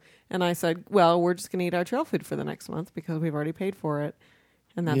to. And I said, "Well, we're just going to eat our trail food for the next month because we've already paid for it."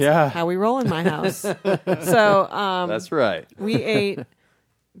 And that's how we roll in my house. So that's right. We ate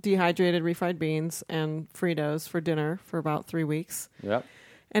dehydrated refried beans and Fritos for dinner for about 3 weeks. Yep.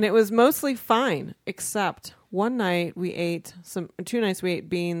 And it was mostly fine, except one night we ate 2 nights we ate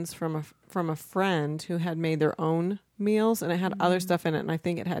beans from a friend who had made their own meals, and it had other stuff in it, and I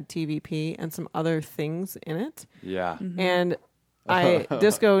think it had TVP and some other things in it. Yeah. And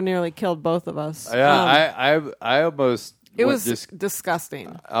Disco nearly killed both of us. Yeah, I almost. It was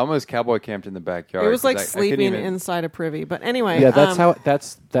disgusting. I almost cowboy camped in the backyard. It was like sleeping inside a privy. But anyway, yeah, that's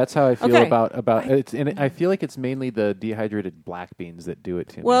how I feel about it. And I feel like it's mainly the dehydrated black beans that do it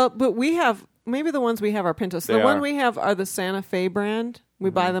to me. Well, but we have maybe the ones we have are pintos. The one we have are the Santa Fe brand. We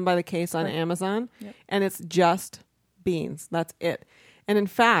buy them by the case on Amazon, and it's just beans. That's it. And in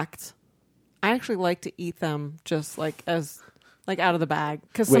fact, I actually like to eat them just like out of the bag.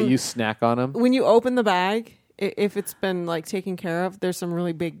 Wait, you snack on them? When you open the bag, if it's been like taken care of, there's some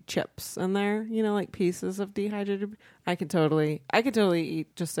really big chips in there, like pieces of dehydrated. I could totally eat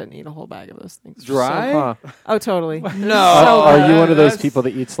a whole bag of those things. Dry? Oh, totally. No. Are you one of those people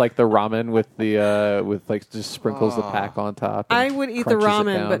that eats like the ramen with the with like just sprinkles the pack on top? I would eat the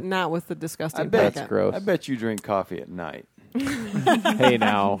ramen, but not with the disgusting packet. That's gross. I bet you drink coffee at night. Hey,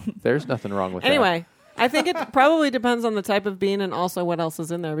 now there's nothing wrong with that. Anyway, I think it probably depends on the type of bean and also what else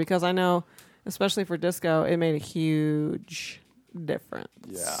is in there, because I know, especially for Disco, it made a huge difference.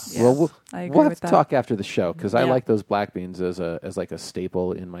 Yeah. Well, I agree we'll have with to that. talk after the show because I like those black beans as like a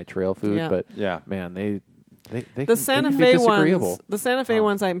staple in my trail food. Yeah. But man, they the Santa Fe ones. The Santa Fe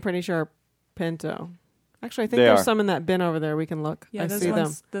ones, I'm pretty sure are pinto. Actually, I think there's some in that bin over there. We can look. Yeah, I those see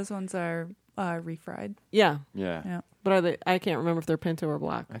ones, them. Those ones are refried. Yeah. Yeah. But are they? I can't remember if they're pinto or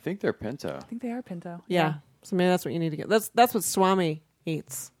black. I think they're pinto. I think they are pinto. Yeah. So maybe that's what you need to get. That's what Swami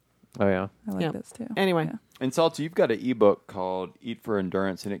eats. Oh yeah, I like this too. Anyway, and Salty, you've got an ebook called "Eat for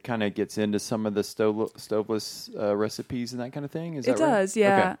Endurance," and it kind of gets into some of the stoveless recipes and that kind of thing. Is that right? It does,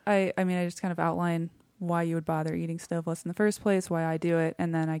 yeah. Okay. I mean, I just kind of outline why you would bother eating stoveless in the first place, why I do it,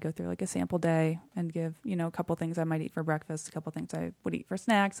 and then I go through like a sample day and give a couple things I might eat for breakfast, a couple things I would eat for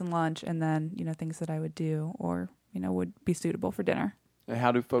snacks and lunch, and then things that I would do or would be suitable for dinner. And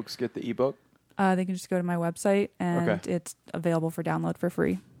how do folks get the ebook? They can just go to my website, and it's available for download for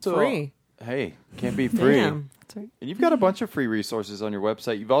free. Free. Hey, can't be free. Damn. That's right. And you've got a bunch of free resources on your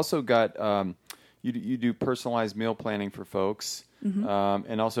website. You've also got you do personalized meal planning for folks,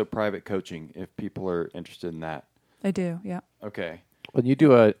 and also private coaching if people are interested in that. I do, yeah. Okay. Well, you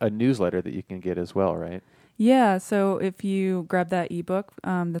do a newsletter that you can get as well, right? Yeah, so if you grab that ebook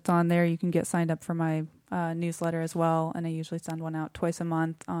that's on there, you can get signed up for my newsletter as well, and I usually send one out twice a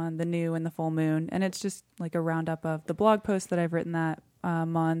month on the new and the full moon, and it's just like a roundup of the blog posts that I've written that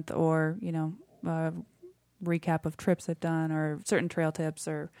month, or recap of trips I've done, or certain trail tips,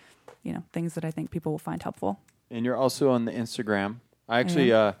 or things that I think people will find helpful. And you're also on the Instagram. I actually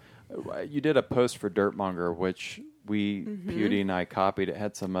you did a post for Dirtmonger, which PUD and I copied. It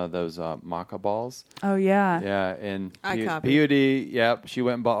had some of those maca balls. Oh yeah, yeah, and I copied. PUD. Yep, she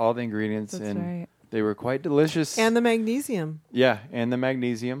went and bought all the ingredients, That's and right. they were quite delicious. And the magnesium. Yeah, and the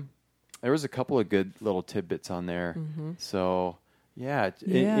magnesium. There was a couple of good little tidbits on there. So yeah.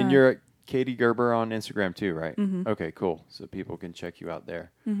 And you're at Katie Gerber on Instagram too, right? Okay, cool. So people can check you out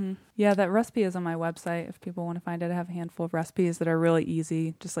there. Yeah, that recipe is on my website. If people want to find it, I have a handful of recipes that are really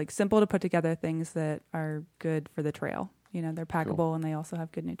easy, just like simple to put together, things that are good for the trail. They're packable and they also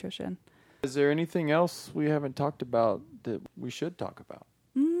have good nutrition. Is there anything else we haven't talked about that we should talk about?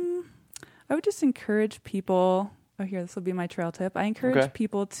 I would just encourage people. Oh, here, this will be my trail tip. I encourage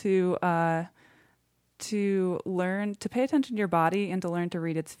people to learn to pay attention to your body and to learn to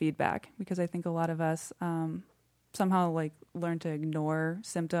read its feedback, because I think a lot of us somehow learn to ignore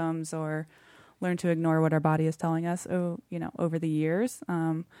symptoms or learn to ignore what our body is telling us over the years.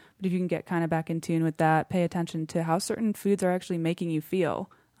 But if you can get kind of back in tune with that, pay attention to how certain foods are actually making you feel.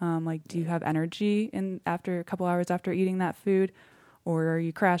 Do you have energy after a couple hours after eating that food? or are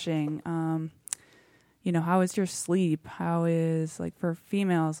you crashing? How is your sleep? How is, like, for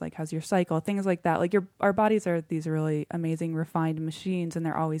females, like, how's your cycle? Things like that. Like, our bodies are these really amazing, refined machines, and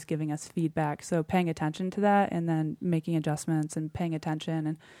they're always giving us feedback. So paying attention to that and then making adjustments and paying attention.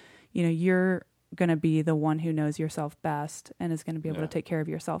 And, you're going to be the one who knows yourself best and is going to be able to take care of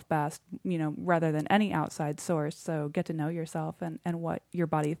yourself best, rather than any outside source. So get to know yourself and what your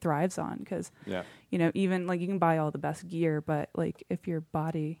body thrives on. Because, even like you can buy all the best gear, but like if your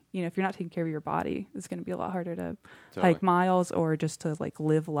body, if you're not taking care of your body, it's going to be a lot harder to hike miles or just to like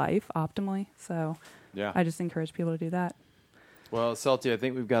live life optimally. So I just encourage people to do that. Well, Salty, I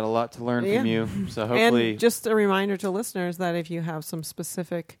think we've got a lot to learn from you. So hopefully. And just a reminder to listeners that if you have some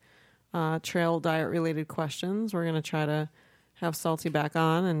specific trail diet related questions, we're going to try to have Salty back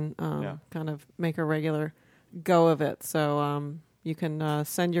on and kind of make a regular go of it. So you can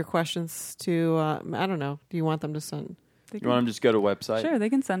send your questions to I don't know, do you want them to send? You want them to just go to a website? Sure, they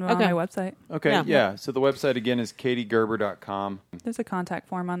can send them on my website. Okay, yeah. So the website again is katiegerber.com. There's a contact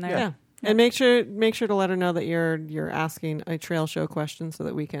form on there. Yeah. And make sure to let her know that you're asking a trail show question so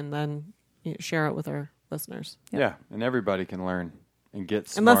that we can then share it with our listeners. Yeah, and everybody can learn and get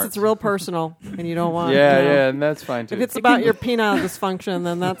smart. Unless it's real personal and you don't want. And that's fine too. If it's about your penile dysfunction,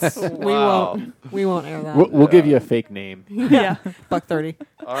 then that's we won't air that. We'll give you a fake name. $1.30.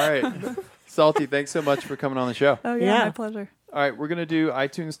 All right, Salty, thanks so much for coming on the show. Oh yeah, my pleasure. All right, we're gonna do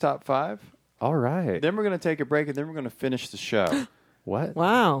iTunes Top 5. All right. Then we're gonna take a break, and then we're gonna finish the show. What?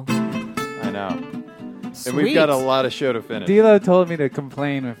 Wow. I know. Sweet. And we've got a lot of show to finish. D'Lo told me to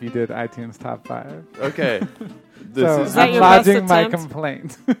complain if you did iTunes Top 5. Okay. I'm lodging my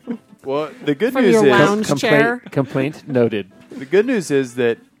complaint. Well, the good From news your is lounge chair? Complaint noted. The good news is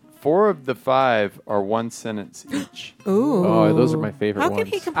that 4 of the 5 are one sentence each. Ooh. Oh, those are my favorite How ones.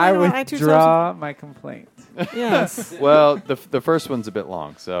 can he complain I about iTunes? withdraw my complaint. Yes. Well, the first one's a bit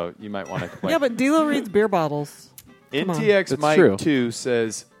long, so you might want to complain. Yeah, but D'Lo reads beer bottles. NTX Mike 2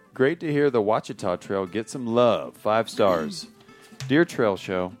 says, great to hear the Ouachita Trail get some love. 5 stars. Dear Trail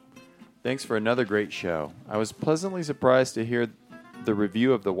Show, thanks for another great show. I was pleasantly surprised to hear the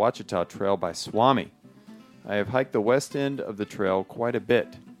review of the Ouachita Trail by Swami. I have hiked the west end of the trail quite a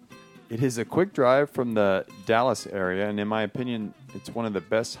bit. It is a quick drive from the Dallas area, and in my opinion, it's one of the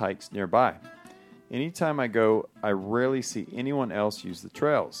best hikes nearby. Anytime I go, I rarely see anyone else use the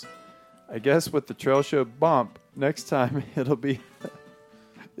trails. I guess with the Trail Show bump, next time it'll be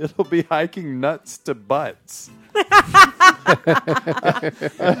hiking nuts to butts.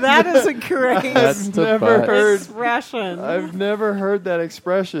 That is a great expression. I've never heard that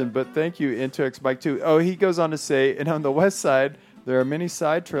expression, but thank you, NTX Mike 2. Oh, he goes on to say, and on the west side, there are many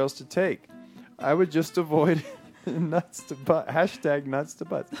side trails to take. I would just avoid nuts to butt. Hashtag nuts to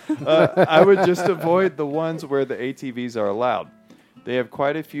butts. I would just avoid the ones where the ATVs are allowed. They have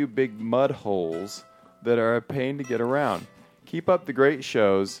quite a few big mud holes that are a pain to get around. Keep up the great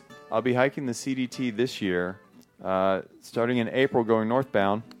shows. I'll be hiking the CDT this year, starting in April, going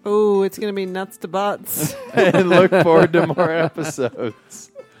northbound. Oh, it's going to be nuts to butts. And look forward to more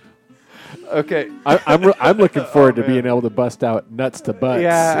episodes. Okay. I'm looking forward to being able to bust out nuts to butts.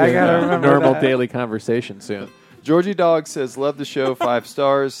 Yeah, I gotta remember normal that. daily conversation soon. Georgie Dog says, love the show, 5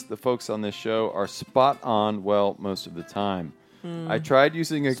 stars. The folks on this show are spot on, well, most of the time. I tried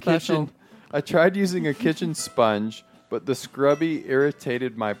using a kitchen sponge, but the scrubby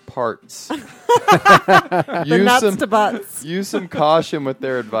irritated my parts. Nuts to butts. Use some caution with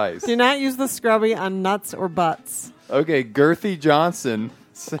their advice. Do not use the scrubby on nuts or butts. Okay, Girthy Johnson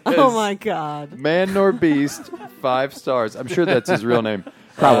says, oh my God. Man nor beast, 5 stars. I'm sure that's his real name.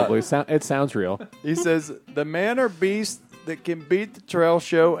 Probably. It sounds real. He says, the man or beast that can beat the trail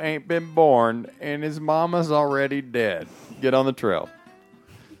show ain't been born, and his mama's already dead. Get on the trail.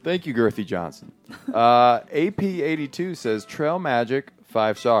 Thank you, Girthy Johnson. AP82 says, Trail Magic,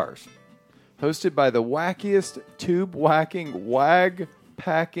 5 stars. Hosted by the wackiest, tube-whacking,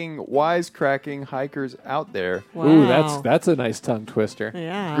 wag-packing, wisecracking hikers out there. Wow. Ooh, that's a nice tongue twister.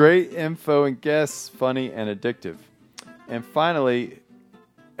 Yeah. Great info and guests, funny and addictive. And finally,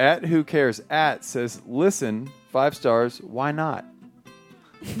 @WhoCaresAt says, listen, 5 stars, why not?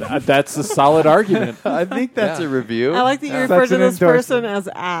 That's a solid argument. I think that's a review. I like that you refer to this person as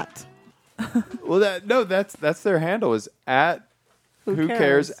 @. Well, that's their handle is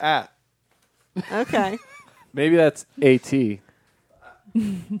 @WhoCaresAt. Okay. Maybe that's AT.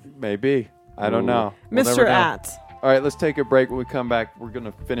 Maybe. I don't know. We'll Mr. never know. @ All right, let's take a break. When we come back, we're going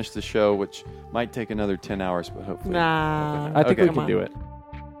to finish the show, which might take another 10 hours, but hopefully. Nah. I think Okay. we can do it.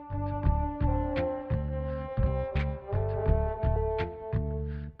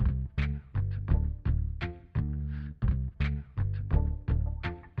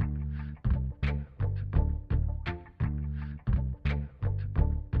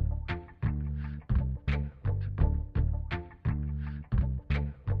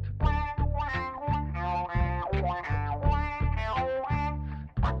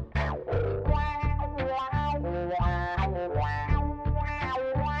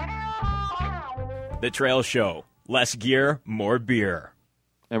 The Trail Show. Less gear, more beer.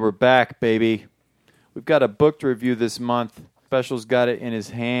 And we're back, baby. We've got a book to review this month. Special's got it in his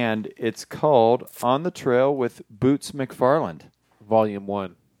hand. It's called On the Trail with Boots McFarland. Volume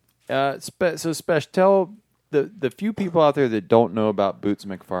 1. So, Special, tell the few people out there that don't know about Boots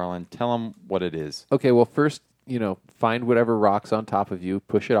McFarland, tell them what it is. Okay, well, first, find whatever rock's on top of you,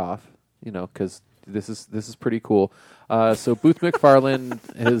 push it off, because this is pretty cool. So Boots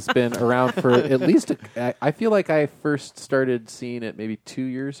McFarland has been around for at least, I feel like I first started seeing it maybe 2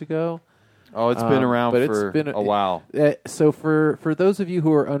 years ago. Oh, it's been around for a while. So for those of you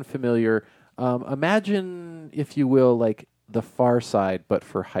who are unfamiliar, imagine, if you will, like The Far Side, but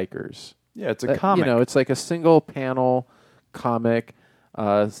for hikers. Yeah, it's a comic. It's like a single panel comic.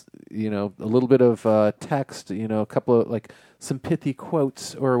 A little bit of text. A couple of some pithy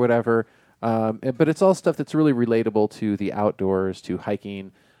quotes or whatever. But it's all stuff that's really relatable to the outdoors, to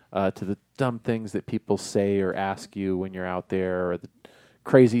hiking, to the dumb things that people say or ask you when you're out there, or the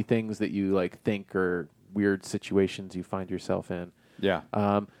crazy things that you think, or weird situations you find yourself in. Yeah.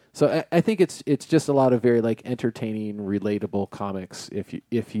 So I think it's just a lot of very entertaining, relatable comics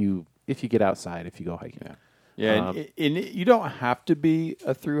if you get outside, if you go hiking. Yeah. Yeah, and you don't have to be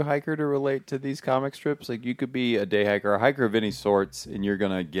a thru hiker to relate to these comic strips. Like, you could be a day hiker, a hiker of any sorts, and you're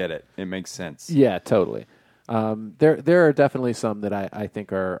going to get it. It makes sense. Yeah, totally. There are definitely some that I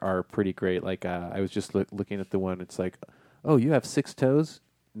think are pretty great. Like, I was just looking at the one. It's like, oh, you have 6 toes?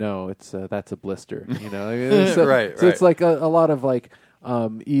 No, it's that's a blister. So, right. So it's like a lot of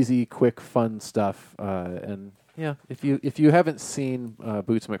easy, quick, fun stuff. And yeah, if you haven't seen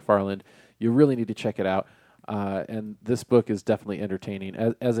Boots McFarland, you really need to check it out. And this book is definitely entertaining.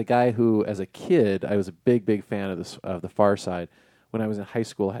 As a guy who, as a kid, I was a big fan of the Far Side. When I was in high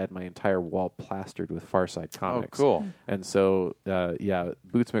school, I had my entire wall plastered with Far Side comics. Oh, cool. And so,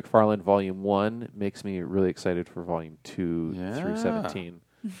 Boots McFarland Volume 1 makes me really excited for Volume 2 through 17.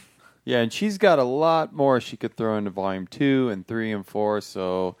 Yeah, and she's got a lot more she could throw into Volume 2 and 3 and 4,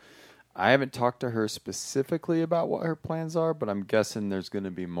 so I haven't talked to her specifically about what her plans are, but I'm guessing there's going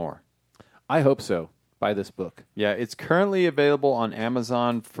to be more. I hope so. Buy this book. Yeah, it's currently available on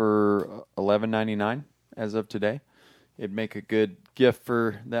Amazon for $11.99 as of today. It'd make a good gift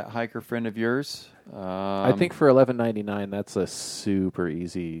for that hiker friend of yours. I think for $11.99, that's a super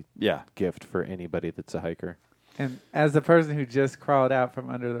easy gift for anybody that's a hiker. And as the person who just crawled out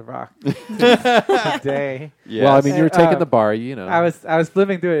from under the rock today, yes. Well, I mean, you were taking the bar, I was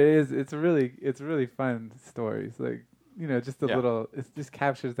flipping through it. It's really fun stories. Just a little. It just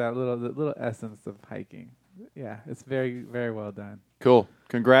captures that little essence of hiking. Yeah, it's very, very well done. Cool.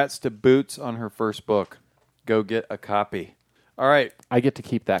 Congrats to Boots on her first book. Go get a copy. All right. I get to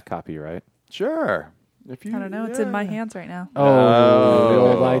keep that copy, right? Sure. I don't know. It's in my hands right now.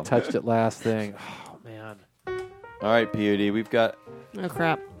 Oh, I touched it last thing. Oh, man. All right, POD. We've got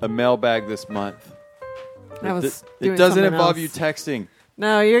a mailbag this month. It doesn't involve you texting.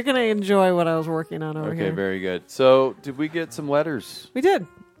 No, you're going to enjoy what I was working on over here. Okay, very good. So, did we get some letters? We did.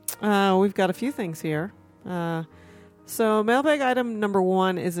 We've got a few things here. So, mailbag item number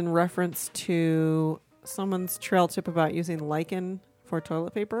 1 is in reference to someone's trail tip about using lichen for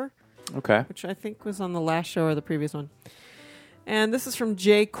toilet paper. Okay. Which I think was on the last show or the previous one. And this is from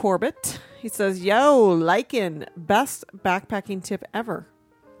Jay Corbett. He says, yo, lichen, best backpacking tip ever.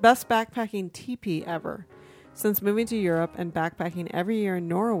 Best backpacking teepee ever. Since moving to Europe and backpacking every year in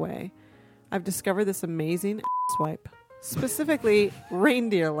Norway, I've discovered this amazing wipe. Specifically,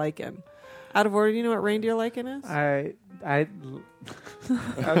 reindeer lichen. Out of order, do you know what reindeer lichen is? I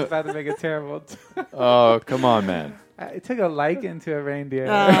was about to make a terrible... Oh, come on, man. I took a liking to a reindeer.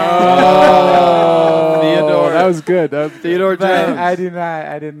 Theodore. That was good. Theodore Jones. I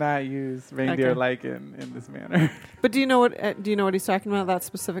did not use reindeer lichen in this manner. But do you know what he's talking about, that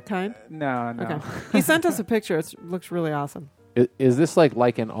specific kind? No. Okay. He sent us a picture. It looks really awesome. Is this like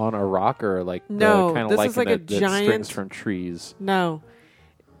lichen on a rock, or like no, the kind of this lichen is like that a giant strings from trees? No.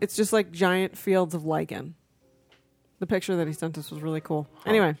 It's just like giant fields of lichen. The picture that he sent us was really cool. Huh.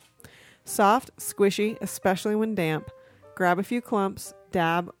 Anyway, soft, squishy, especially when damp. Grab a few clumps,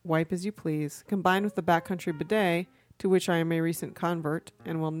 dab, wipe as you please. Combined with the backcountry bidet, to which I am a recent convert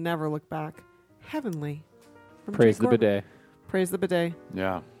and will never look back. Heavenly. Praise the bidet. Praise the bidet.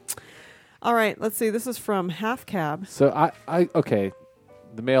 Yeah. All right, let's see. This is from Half Cab. So okay,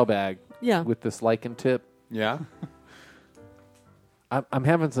 the mailbag. Yeah. With this lichen tip. Yeah. I'm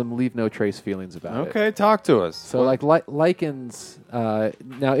having some leave no trace feelings about it. Okay, talk to us. So lichens. Now,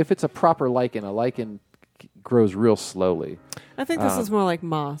 if it's a proper lichen, a lichen grows real slowly. I think this is more like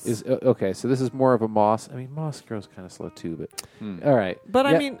moss. Okay, so this is more of a moss. I mean, moss grows kind of slow too, but all right. But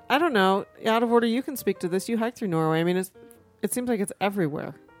I mean, I don't know. Out of order, you can speak to this. You hiked through Norway. I mean, it seems like it's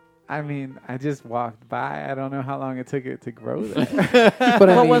everywhere. I mean, I just walked by. I don't know how long it took it to grow there.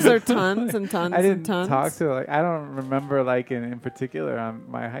 But was there tons and tons I didn't and tons? talk to I don't remember in particular on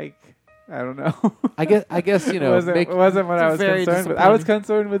my hike. I don't know. I guess it wasn't what I was concerned with. I was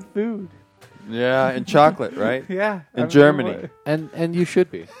concerned with food. Yeah, and chocolate, right? Yeah, in Germany, and you should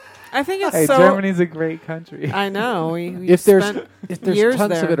be. I think it's Germany's a great country. I know. If there's tons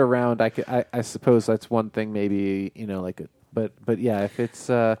there. of it around, I suppose that's one thing. Maybe But yeah, if it's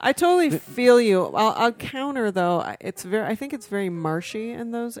I totally feel you. I'll counter though. I think it's very marshy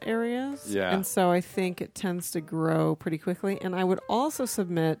in those areas. Yeah. And so I think it tends to grow pretty quickly. And I would also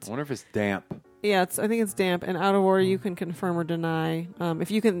submit. I wonder if it's damp. Yeah, I think it's damp. And out of order, you can confirm or deny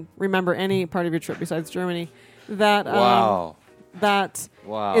if you can remember any part of your trip besides Germany. That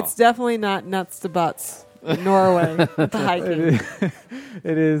it's definitely not nuts to butts. In Norway, the hiking.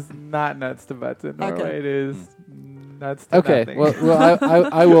 It is not nuts to butts in Norway. Okay. It is. That's nothing. Well,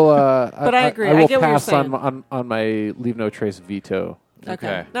 I will. But I agree. I will I get what you're pass saying. on my leave no trace veto.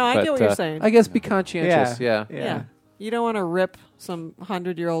 Okay. No, I get what you're saying. I guess be conscientious. Yeah. You don't want to rip some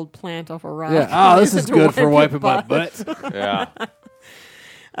 100-year-old plant off a rock. Yeah. Oh, this is good for wiping my butt. Yeah.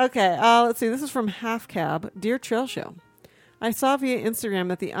 Okay. Let's see. This is from Half Cab. Dear Trail Show, I saw via Instagram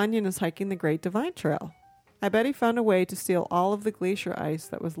that the Onion is hiking the Great Divide Trail. I bet he found a way to steal all of the glacier ice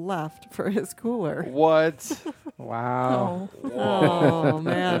that was left for his cooler. What? Wow. Oh,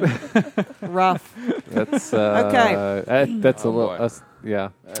 man. Rough. That's okay. That's a little. Yeah.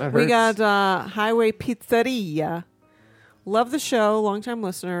 We got Highway Pizzeria. Love the show, longtime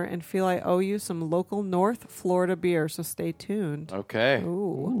listener, and feel I owe you some local North Florida beer, so stay tuned. Okay.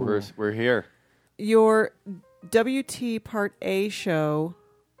 Ooh. We're here. Your WT Part A show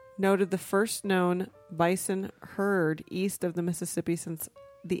noted the first known bison herd east of the Mississippi since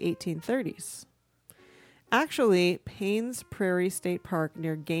the 1830s. Actually, Paynes Prairie State Park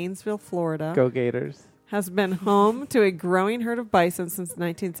near Gainesville, Florida, Go Gators, has been home to a growing herd of bison since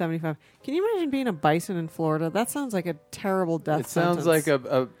 1975. Can you imagine being a bison in Florida? That sounds like a terrible death sentence. It sounds like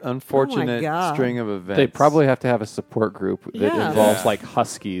a unfortunate string of events. They probably have to have a support group that involves like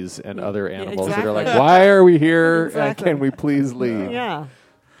huskies and other animals that are like, why are we here? Exactly. Can we please leave? Yeah.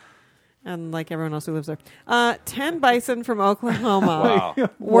 And like everyone else who lives there. 10 bison from Oklahoma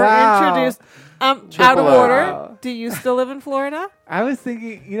were introduced out of order. Do you still live in Florida? I was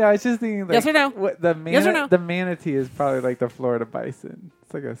thinking, I was just thinking like, yes or no? Yes or no? The manatee is probably like the Florida bison.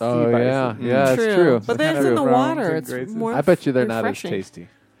 It's like a sea bison. Yeah, true. That's true. But there's in the water. It's more I bet you they're refreshing. not as tasty.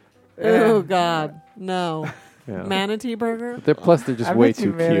 Oh, God. No. Yeah. Manatee burger? Plus, they're just way too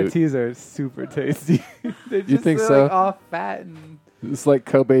cute. Manatees are super tasty. You think so? Like all fat and... It's like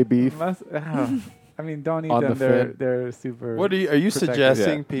Kobe beef. I mean, don't eat On them. the They're super. What are you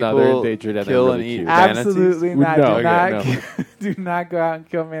suggesting? People they're endangered and kill they're and really eat cute. manatees? Absolutely not. No, do not go out and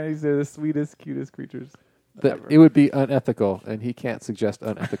kill manatees. They're the sweetest, cutest creatures. It would be unethical, and he can't suggest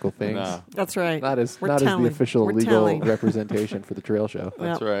unethical things. No. That's right. Not as the official legal representation for the trail show.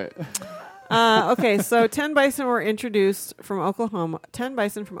 That's right. Okay, so 10 bison were introduced from Oklahoma. 10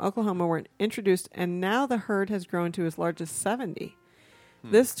 bison from Oklahoma were introduced, and now the herd has grown to as large as 70.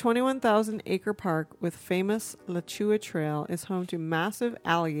 This 21,000-acre park with famous Lachua Trail is home to massive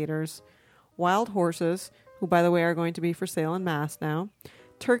alligators, wild horses, who, by the way, are going to be for sale in mass now,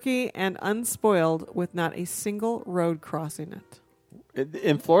 turkey, and unspoiled with not a single road crossing it.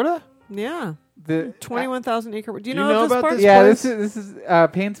 In Florida? Yeah. The 21,000-acre. Do you know know about this? Yeah, place? this is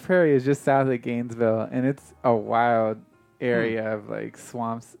Paynes Prairie is just south of Gainesville, and it's a wild area of like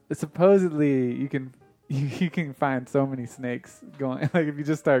swamps. Supposedly, you can find so many snakes going. Like if you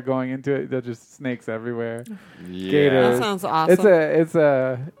just start going into it, there's just snakes everywhere. Yeah, Gators. That sounds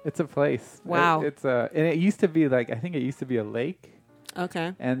awesome. It's a place. Wow. And it used to be I think it used to be a lake.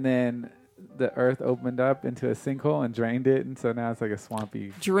 Okay. And then the earth opened up into a sinkhole and drained it, and so now it's like a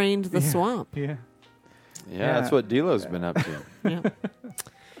swampy. Drained the swamp. Yeah. Yeah, that's what Delo's been up to. Yeah.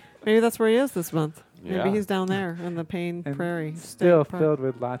 Maybe that's where he is this month. Yeah. Maybe he's down there in the Payne And Prairie. still State Park. filled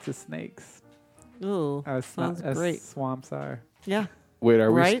with lots of snakes. Ooh, sounds great. Swamps are. Yeah. Wait,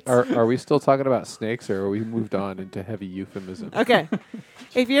 are Right? are we still talking about snakes, or are we moved on into heavy euphemism? Okay.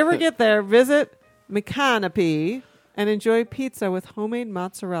 If you ever get there, visit McCanopy and enjoy pizza with homemade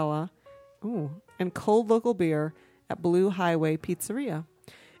mozzarella and cold local beer at Blue Highway Pizzeria.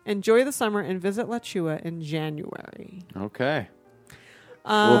 Enjoy the summer and visit Lachua in January. Okay.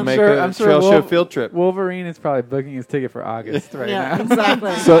 We'll make a trail show field trip. Wolverine is probably booking his ticket for August right now.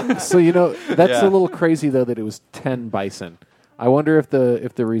 Exactly. So that's a little crazy though that it was 10 bison. I wonder if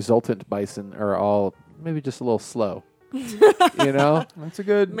the resultant bison are all maybe just a little slow. That's a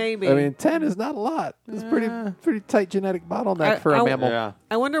good. Maybe. I mean, 10 is not a lot. It's pretty tight genetic bottleneck for a mammal. Yeah.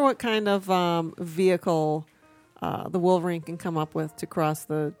 I wonder what kind of vehicle the Wolverine can come up with to cross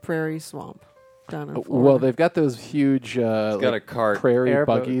the prairie swamp down in Florida. Well, they've got those huge got a cart. prairie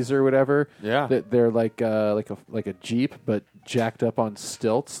Airboat. buggies or whatever. Yeah. They're like a Jeep, but jacked up on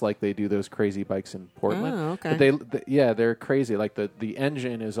stilts, like they do those crazy bikes in Portland. Oh, okay. But they're crazy. Like the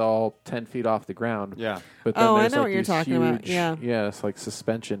engine is all 10 feet off the ground. Yeah. But then I there's know like what you're these talking about. huge- Yeah. it's like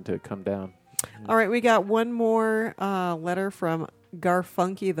suspension to come down. All right, we got one more letter from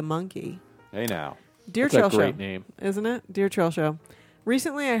Garfunky the Monkey. Hey now. Dear That's a Trail great Show. name. Isn't it? Dear Trail Show.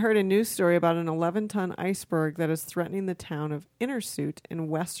 Recently, I heard a news story about an 11-ton iceberg that is threatening the town of Innersut in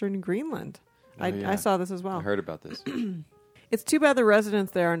western Greenland. I saw this as well. I heard about this. It's too bad the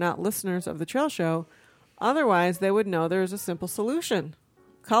residents there are not listeners of the Trail Show. Otherwise, they would know there is a simple solution.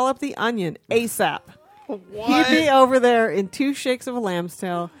 Call up the Onion ASAP. He'd be over there in 2 shakes of a lamb's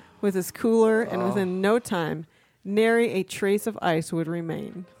tail with his cooler, and within no time, nary a trace of ice would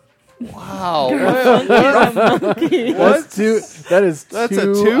remain. Wow. That's two a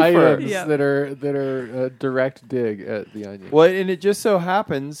twofer. items Yeah. that are a direct dig at the Onion. Well, and it just so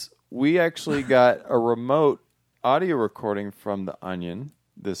happens we actually got a remote audio recording from the Onion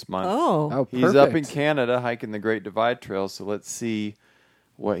this month. Oh. He's up in perfect. Canada hiking the Great Divide Trail, so let's see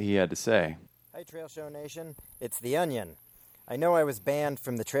what he had to say. Hi, Trail Show Nation. It's the Onion. I know I was banned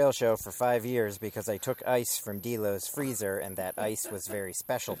from the Trail Show for 5 years because I took ice from Delo's freezer, and that ice was very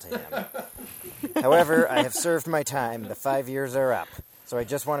special to him. However, I have served my time. The 5 years are up. So I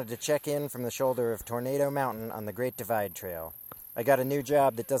just wanted to check in from the shoulder of Tornado Mountain on the Great Divide Trail. I got a new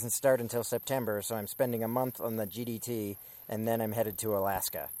job that doesn't start until September, so I'm spending a month on the GDT, and then I'm headed to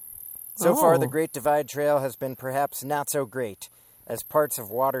Alaska. So far, the Great Divide Trail has been perhaps not so great, as parts of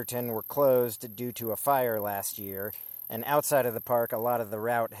Waterton were closed due to a fire last year, and outside of the park, a lot of the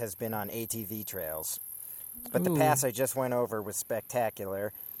route has been on ATV trails. But the pass I just went over was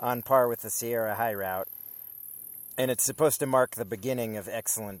spectacular, on par with the Sierra High Route, and it's supposed to mark the beginning of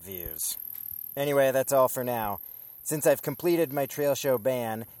excellent views. Anyway, that's all for now. Since I've completed my Trail Show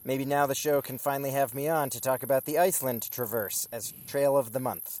ban, maybe now the show can finally have me on to talk about the Iceland Traverse as Trail of the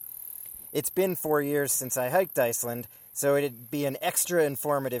Month. It's been 4 years since I hiked Iceland, so it'd be an extra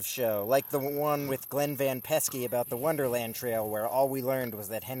informative show, like the one with Glenn Van Pesky about the Wonderland Trail, where all we learned was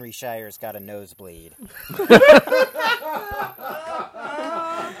that Henry Shires got a nosebleed.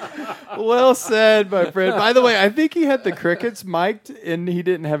 Well said, my friend. By the way, I think he had the crickets mic'd, and he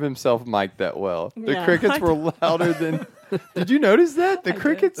didn't have himself mic'd that well. The crickets were louder than... Did you notice that? The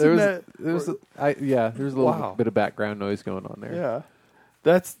crickets There in was, that... there was a little bit of background noise going on there. Yeah.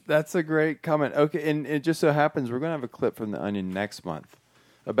 That's a great comment. Okay, and it just so happens we're going to have a clip from the Onion next month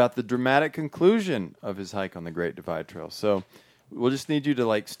about the dramatic conclusion of his hike on the Great Divide Trail. So we'll just need you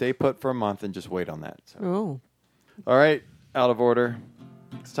to stay put for a month and just wait on that. So. Oh. All right, out of order.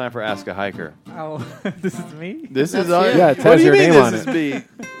 It's time for Ask a Hiker. Oh, this is me? This is all. Yeah, it what has do you your mean name on this it. is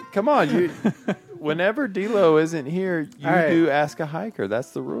me? Come on, you. Whenever D'Lo isn't here, you All right. do Ask a Hiker.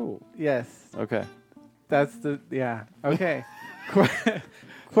 That's the rule. Yes. Okay. That's okay.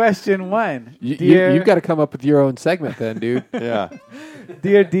 Question 1. You've got to come up with your own segment then, dude. Yeah.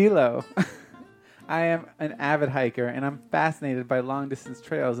 Dear D'Lo, I am an avid hiker, and I'm fascinated by long-distance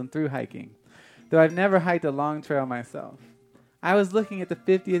trails and through hiking, though I've never hiked a long trail myself. I was looking at the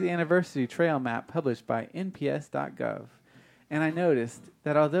 50th anniversary trail map published by NPS.gov, and I noticed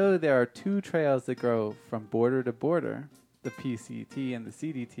that although there are 2 trails that go from border to border, the PCT and the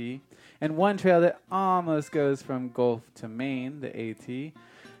CDT, and 1 trail that almost goes from Gulf to Maine, the AT,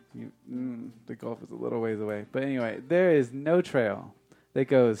 the Gulf is a little ways away. But anyway, there is no trail that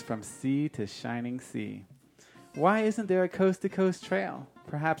goes from sea to shining sea. Why isn't there a coast-to-coast trail?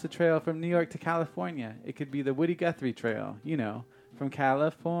 Perhaps a trail from New York to California. It could be the Woody Guthrie Trail, from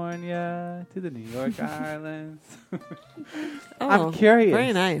California to the New York Islands. I'm curious.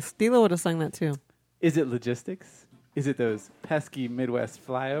 Very nice. D'Lo would have sung that too. Is it logistics? Is it those pesky Midwest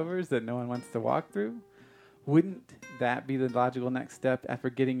flyovers that no one wants to walk through? Wouldn't that be the logical next step after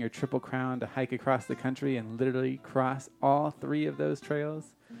getting your Triple Crown to hike across the country and literally cross all 3 of those trails?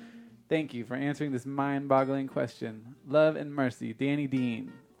 Thank you for answering this mind-boggling question. Love and mercy, Danny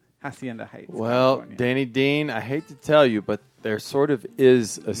Dean, Hacienda Heights. Well, California. Danny Dean, I hate to tell you, but there sort of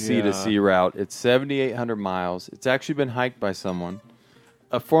is a sea-to-sea route. It's 7,800 miles. It's actually been hiked by someone.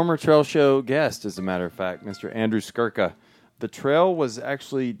 A former Trail Show guest, as a matter of fact, Mr. Andrew Skirka, the trail was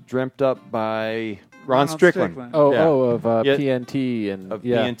actually dreamt up by Ron Ronald Strickland. Strickland. Of PNT and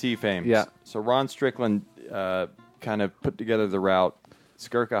PNT fame. Yeah. So Ron Strickland kind of put together the route.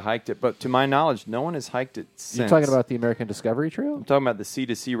 Skirka hiked it, but to my knowledge, no one has hiked it since. You're talking about the American Discovery Trail? I'm talking about the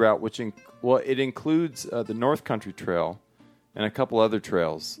C2C route, which it includes the North Country Trail and a couple other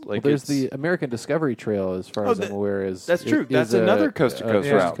trails. Like there's the American Discovery Trail, as far as I'm aware. That's true. That's another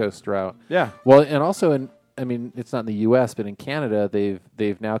coast-to-coast route. Coast route. Yeah. Well, and also it's not in the U.S., but in Canada,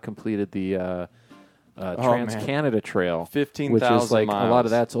 they've now completed the Trans-Canada Trail, 15,000 which is like miles. a lot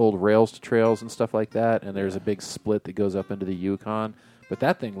of that's old rails to trails and stuff like that. And there's a big split that goes up into the Yukon. But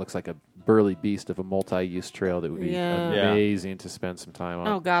that thing looks like a burly beast of a multi-use trail that would be amazing to spend some time on.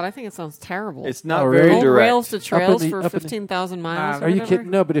 Oh, God, I think it sounds terrible. It's not very Old direct. rails to trails for 15,000 miles. Are you kidding?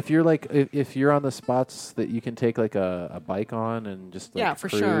 No, but if you're if you're on the spots that you can take like a bike on and just like for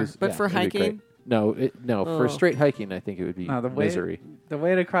cruise, sure. But for it'd be great. hiking? No, for straight hiking, I think it would be misery. The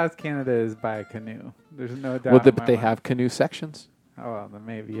way to cross Canada is by a canoe. There's no doubt. Well, in but my they mind. have canoe sections. Oh, well, then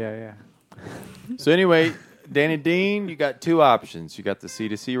maybe, yeah. So anyway, Danny Dean, you got two options. You got the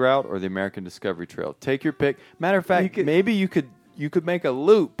C2C route or the American Discovery Trail. Take your pick. Matter of fact, maybe you could make a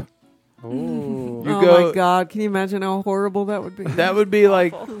loop. Ooh. My God! Can you imagine how horrible that would be? That would be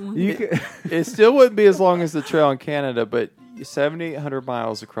like it still wouldn't be as long as the trail in Canada, but 7,800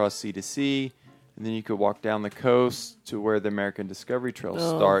 miles across C2C, and then you could walk down the coast to where the American Discovery Trail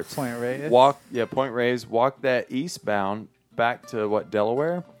starts. Point Reyes. Point Reyes. Walk that eastbound back to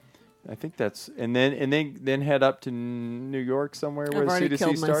Delaware. I think that's and then head up to New York somewhere where the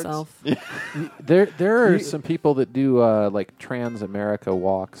C2C starts. Myself. There are some people that do like Trans-America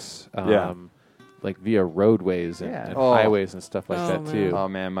walks, like via roadways and highways and stuff like that too. Oh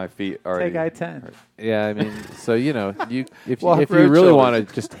man, my feet already. Take I-10. Yeah, I mean, so if Walk you road really shoulders. want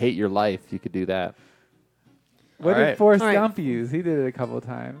to just hate your life, you could do that. What All did right. Forrest All right. Gump use? He did it a couple of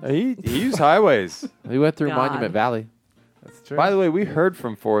times. He used highways. He went through God. Monument Valley. That's true. By the way, we heard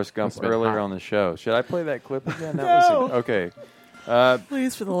from Forrest Gump Must've been earlier hot. on the show. Should I play that clip again? No. Okay.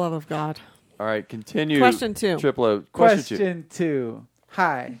 Please, for the love of God. All right, continue. Question 2. Triple O. Question 2. Question 2.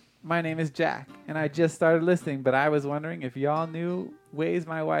 Hi, my name is Jack, and I just started listening, but I was wondering if y'all knew ways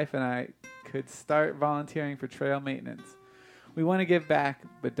my wife and I could start volunteering for trail maintenance. We want to give back,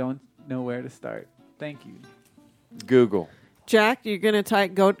 but don't know where to start. Thank you. Google. Jack, you're going to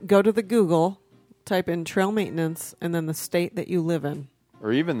go to the Google, type in trail maintenance, and then the state that you live in.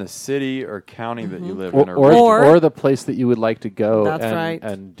 Or even the city or county that you live Or, in. or the place that you would like to go That's right.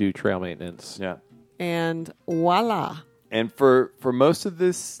 and do trail maintenance. Yeah. And voila. And for most of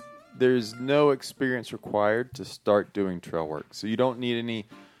this, there's no experience required to start doing trail work. So you don't need any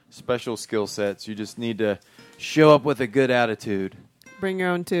special skill sets. You just need to show up with a good attitude. Bring your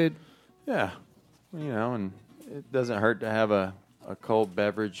own dude. Yeah. And it doesn't hurt to have a cold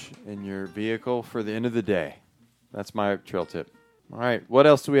beverage in your vehicle for the end of the day. That's my trail tip. All right. What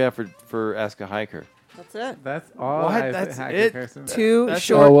else do we have for Ask a Hiker? That's it. That's all. What? I have That's hacker it? person. Two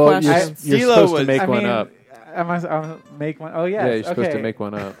short questions. You're Stilo supposed to was- make one up. I'm make one. Oh yes. Yeah, you're supposed to okay. make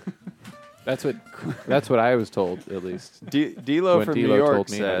one up. That's what I was told, at least. D'Lo When from D'Lo New York told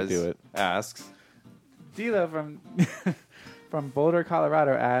me how to says, do it. asks, Dilo from Boulder,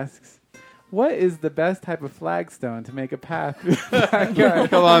 Colorado asks, "What is the best type of flagstone to make a path?"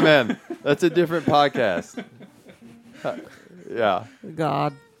 come on, man. That's a different podcast. Yeah.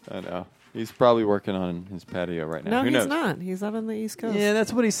 God. I know. He's probably working on his patio right now. No, Who he's knows? not. He's out on the East Coast. Yeah,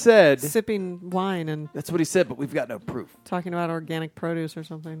 that's what he said. Sipping wine and That's what he said, but we've got no proof. talking about organic produce or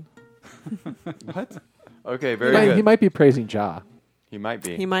something. What? Okay, very good. He might be praising Ja. He might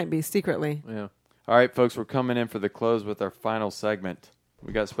be. He might be secretly. Yeah. All right, folks, we're coming in for the close with our final segment.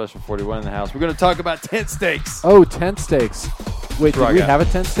 We got Special 41 in the house. We're going to talk about tent stakes. Oh, tent stakes. Wait, That's what did I we got. have a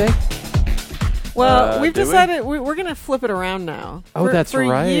tent stake? Well, we've did we? decided we're going to flip it around now. Oh, that's for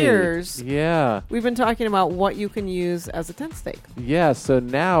right. years, Yeah. we've been talking about what you can use as a tent stake. Yeah, so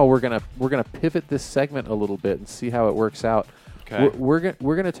now we're gonna pivot this segment a little bit and see how it works out. Okay.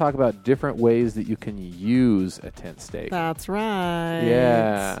 We're gonna talk about different ways that you can use a tent stake. That's right.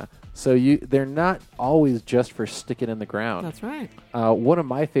 Yeah. So they're not always just for sticking in the ground. That's right. One of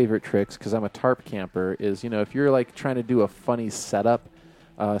my favorite tricks, because I'm a tarp camper, is if you're like trying to do a funny setup,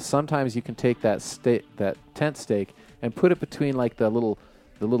 sometimes you can take that tent stake and put it between like the little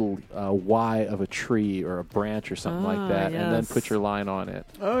Y of a tree or a branch or something like that, and then put your line on it.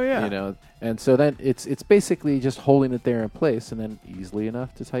 Oh, yeah. And so then it's basically just holding it there in place, and then easily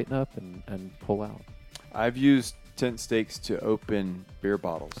enough to tighten up and pull out. I've used tent stakes to open beer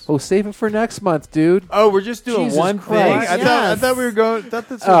bottles. Oh, save it for next month, dude. Oh, we're just doing Jesus one Christ. thing? I thought we were going... Thought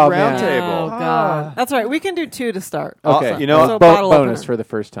this was Oh, round man. table. Oh, God. That's right. We can do 2 to start. Okay, you know, So bonus opener. for the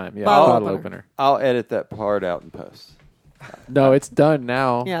first time. Yeah, Bottle opener. I'll edit that part out in post. No, it's done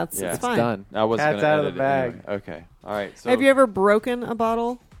now. Yeah, it's fine. done. I wasn't Cat's gonna out of edit the it bag. anyway. Okay. All right. So Have you ever broken a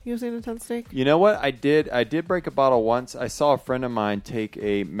bottle using a tent stake? You know what? I did break a bottle once. I saw a friend of mine take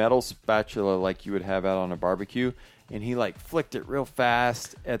a metal spatula like you would have out on a barbecue, and he like flicked it real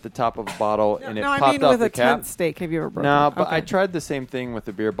fast at the top of a bottle, and it No, popped I mean off with the a cap. tent stake. Have you ever broken? No, but Okay. I tried the same thing with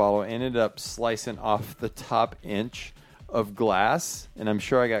the beer bottle. Ended up slicing off the top inch of glass, and I'm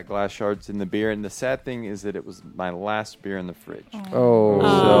sure I got glass shards in the beer. And the sad thing is that it was my last beer in the fridge. Oh.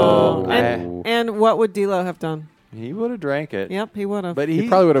 So and what would D'Lo have done? he would have drank it. Yep, he would have. But He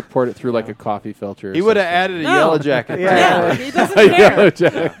probably would have poured it through like a coffee filter. Or he would have something. added a Yellow Jacket. Yeah, he doesn't A care. Yellow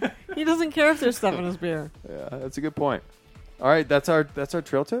Jacket. He doesn't care if there's stuff in his beer. Yeah, that's a good point. All right, that's our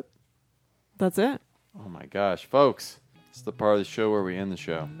trail tip. That's it. Oh my gosh, folks! It's the part of the show where we end the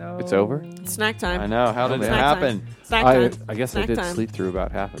show. No. It's over? Snack time. I know. How did it Snack happen? time. Snack time. I guess Snack I did time. sleep through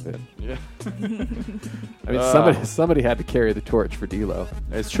about half of it. Yeah. I mean, somebody had to carry the torch for D'Lo.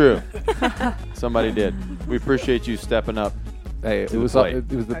 It's true. Somebody did. We appreciate you stepping up. Hey, to it was the plate.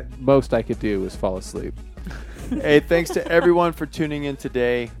 the most I could do was fall asleep. Hey, thanks to everyone for tuning in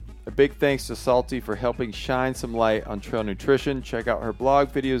today. A big thanks to Salty for helping shine some light on trail nutrition. Check out her blog,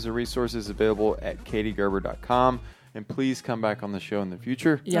 videos, and resources available at katiegerber.com. And please come back on the show in the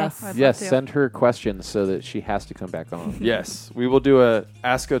future. Yes. I'd Yes, love to. send her questions so that she has to come back on. Yes, we will do a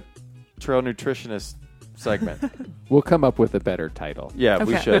Ask a Trail Nutritionist segment. We'll come up with a better title. Yeah,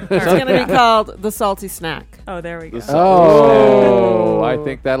 we Okay. should. It's going to be called the Salty Snack. Oh, there we go. Oh, I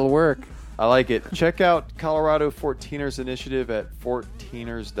think that'll work. I like it. Check out Colorado 14ers Initiative at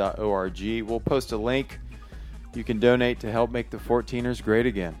 14ers.org. We'll post a link. You can donate to help make the 14ers great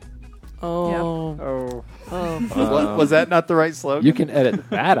again. Oh. Was that not the right slogan? You can edit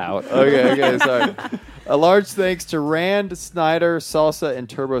that out. Okay, sorry. A large thanks to Rand, Snyder, Salsa, and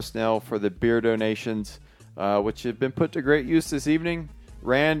Turbo Snell for the beer donations, which have been put to great use this evening.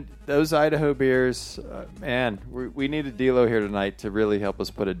 Rand, those Idaho beers, man, we need a D'Lo here tonight to really help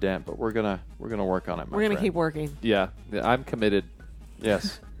us put a dent, but we're gonna work on it. We're going to keep working. Yeah, I'm committed.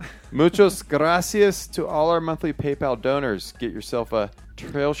 Yes. Muchos gracias to all our monthly PayPal donors. Get yourself a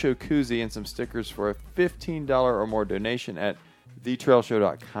Trail Show koozie and some stickers for a $15 or more donation at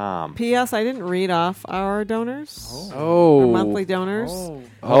thetrailshow.com. P.S. I didn't read off our donors. Oh, Our monthly donors.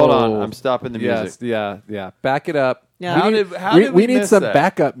 Hold on, I'm stopping the music. Yes, yeah. Back it up. Yeah. How did we need miss some that?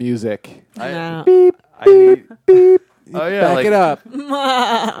 backup music. No. Beep. I need, oh yeah, Back like, it up.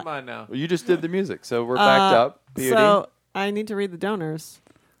 Come on now. Well, you just did the music, so we're backed up. POD. So I need to read the donors.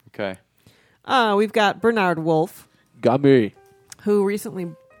 Okay. We've got Bernard Wolf, Gummy. who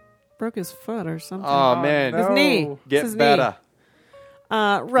recently broke his foot or something. Oh man, His knee. It's get his better,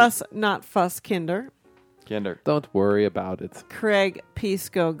 knee. Russ Not Fuss Kinder, Kinder. Don't worry about it. Craig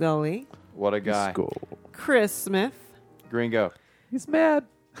Pisco Gully, What a guy, Go. Chris Smith, Gringo. He's mad.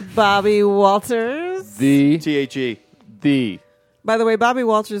 Bobby Walters. THE. By the way, Bobby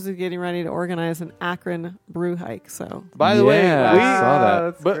Walters is getting ready to organize an Akron brew hike. So By the way, Yeah, we I saw that.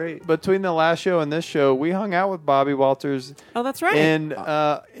 That's but great. between the last show and this show, we hung out with Bobby Walters oh, that's right.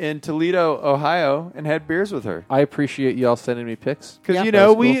 in Toledo, Ohio, and had beers with her. I appreciate y'all sending me pics. Because Yeah. you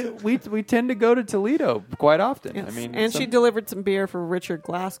know That's we tend to go to Toledo quite often. Yes. I mean, and she delivered some beer for Richard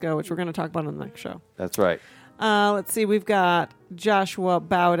Glasgow, which we're going to talk about on the next show. that's right. Let's see. We've got Joshua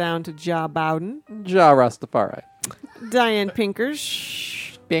Bow Down to Ja Bowden, Ja Rastafari. Diane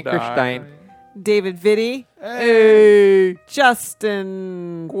Pinkers, Bankerstein. David Vitti, Hey.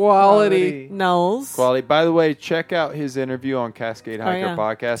 Justin Quality. Knowles. Quality. By the way, check out his interview on Cascade Oh, Hiker yeah.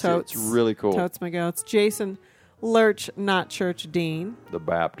 Podcast. Totes. It's really cool. Totes my goats. Jason Lurch, not Church Dean. The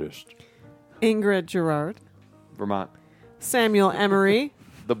Baptist, Ingrid Gerard. Vermont. Samuel Emery.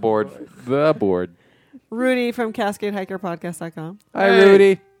 The board. The board. Rudy from CascadeHikerPodcast.com. Hi,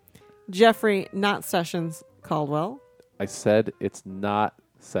 Rudy. Jeffrey Not Sessions Caldwell. I said it's not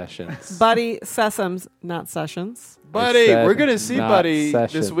Sessions. Buddy Sessoms Not Sessions. Buddy, said we're going to see not Buddy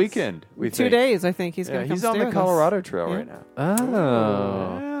Sessions. this weekend. We 2 think. days, I think he's Yeah, going to come he's on stay the with Colorado us. Trail Yeah. right now.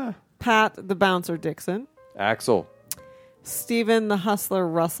 Oh. Yeah. Pat the Bouncer Dixon. Axel. Stephen the Hustler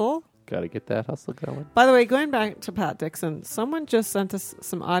Russell. Got to get that hustle going. By the way, going back to Pat Dixon, someone just sent us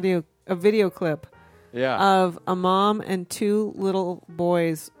a video clip Yeah. of a mom and two little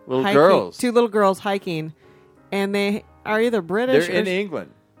boys, Little hiking, girls. two little girls hiking, and they are either British They're or in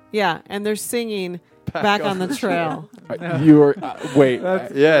England. yeah, and they're singing back on the trail. You were wait.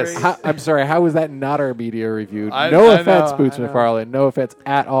 Yes. I'm sorry. How was that not our media review? I No offense, know, Boots I know. McFarlane. No offense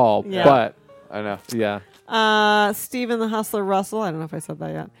at all. Yeah. But I know. Yeah. Stephen the Hustler Russell. I don't know if I said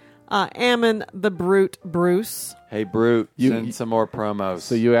that yet. Ammon the Brute Bruce. Hey, Brute, send some more promos.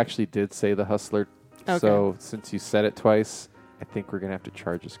 So you actually did say the Hustler. Okay. So since you said it twice, I think we're gonna have to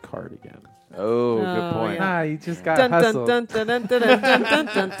charge his card again. Oh, good point. Yeah. Nah, you just got hustled.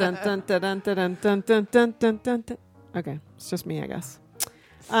 Okay, it's just me, I guess.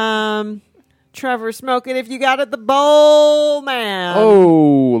 Trevor Smoking, if you got it, the Bowl Man.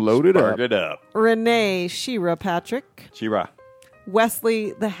 Oh, load it up. Spark it up. Renee Shira Patrick. Shira.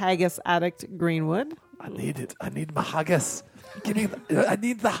 Wesley the Haggis Addict Greenwood. I need it. I need my haggis. I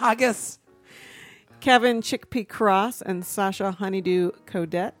need the haggis. Kevin Chickpea Cross and Sasha Honeydew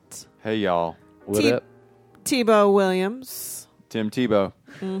Codette. Hey, y'all. What up? Tebow Williams. Tim Tebow.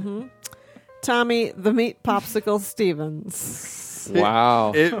 Mm-hmm. Tommy the Meat Popsicle Stevens.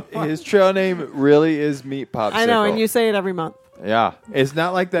 Wow. His trail name really is Meat Popsicle. I know, and you say it every month. Yeah. It's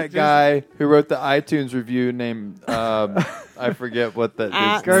not like that guy who wrote the iTunes review named, I forget what that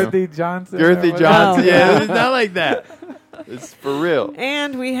is. Girthy Johnson. Girthy Johnson. Yeah, it's not like that. It's for real.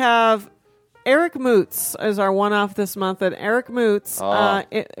 And we have Eric Moots as our one-off this month. And Eric Moots,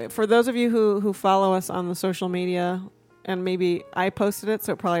 for those of you who follow us on the social media, and maybe I posted it,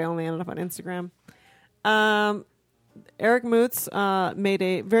 so it probably only ended up on Instagram. Eric Moots made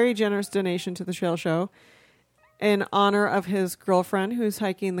a very generous donation to the Trail Show in honor of his girlfriend who's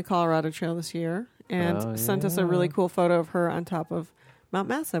hiking the Colorado Trail this year, and sent us a really cool photo of her on top of Mount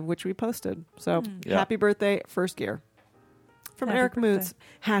Massive, which we posted. So happy birthday, first gear. From Happy Eric birthday. Moots.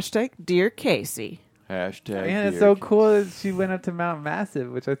 Hashtag Dear Casey. Hashtag. And it's so cool that she went up to Mount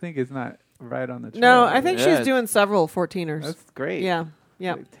Massive, which I think is not right on the trail. No, I think she's doing several 14ers. That's great. Yeah.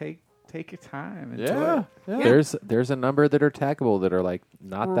 Yeah. Take your time. Enjoy Yeah. it. There's a number that are taggable that are like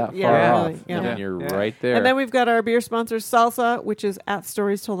not that Yeah, far really. off, Yeah. and then you're right there. And then we've got our beer sponsors, Salsa, which is at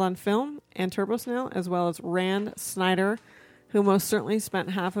Stories Told on Film, and Turbo Snail, as well as Rand Snyder, who most certainly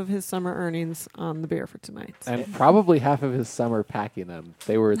spent half of his summer earnings on the beer for tonight. And probably half of his summer packing them.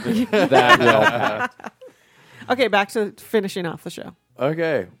 They were that well packed. Okay, back to finishing off the show.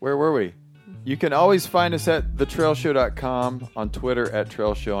 Okay, where were we? You can always find us at thetrailshow.com, on Twitter at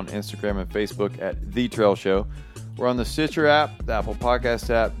Trail Show, on Instagram and Facebook at The Trail Show. We're on the Stitcher app, the Apple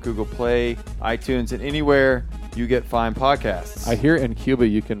Podcast app, Google Play, iTunes, and anywhere you get fine podcasts. I hear in Cuba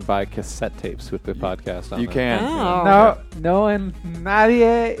you can buy cassette tapes with the podcast on You them. can. Oh. No one,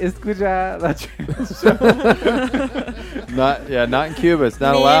 nadie escucha la Trail Show. Not in Cuba. It's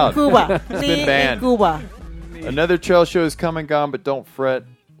not Ni allowed. in Cuba. It's Ni been banned. in Cuba. Another Trail Show is come and gone, but don't fret.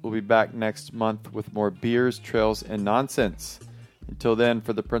 We'll be back next month with more beers, trails, and nonsense. Until then,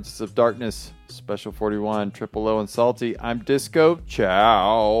 for the Princess of Darkness, Special 41, Triple O, and Salty, I'm Disco.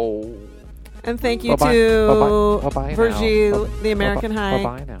 Ciao. And thank you Bye-bye. to Bye-bye Virgil, now. the American High,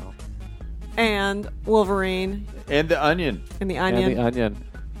 Bye-bye now. and Wolverine, And the Onion. and the Onion. And the Onion.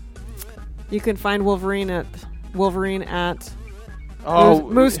 You can find Wolverine at Oh.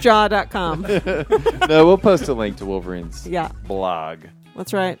 moosejaw.com. No, we'll post a link to Wolverine's Yeah. blog.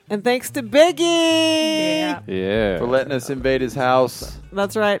 That's right. And thanks to Biggie. Yeah. For letting us invade his house.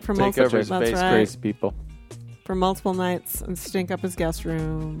 That's right. For Take multiple, over his that's space, right. Grace people. For multiple nights and stink up his guest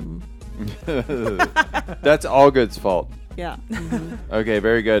room. That's Allgood's fault. Yeah. Okay,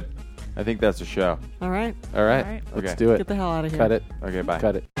 very good. I think that's a show. All right. All right. All right. Let's Okay. do it. Get the hell out of here. Cut it. Okay, bye.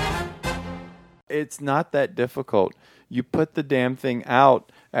 Cut it. It's not that difficult. You put the damn thing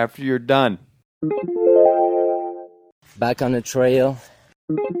out after you're done. Back on the trail.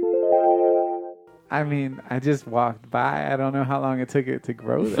 I mean, I just walked by. I don't know how long it took it to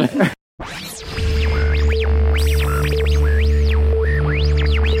grow there.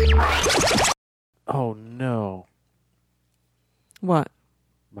 Oh, no. What?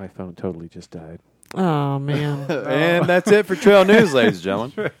 My phone totally just died. Oh, man. And that's it for Trail News, ladies and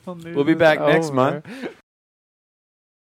gentlemen. Trail News We'll be is back next over. month.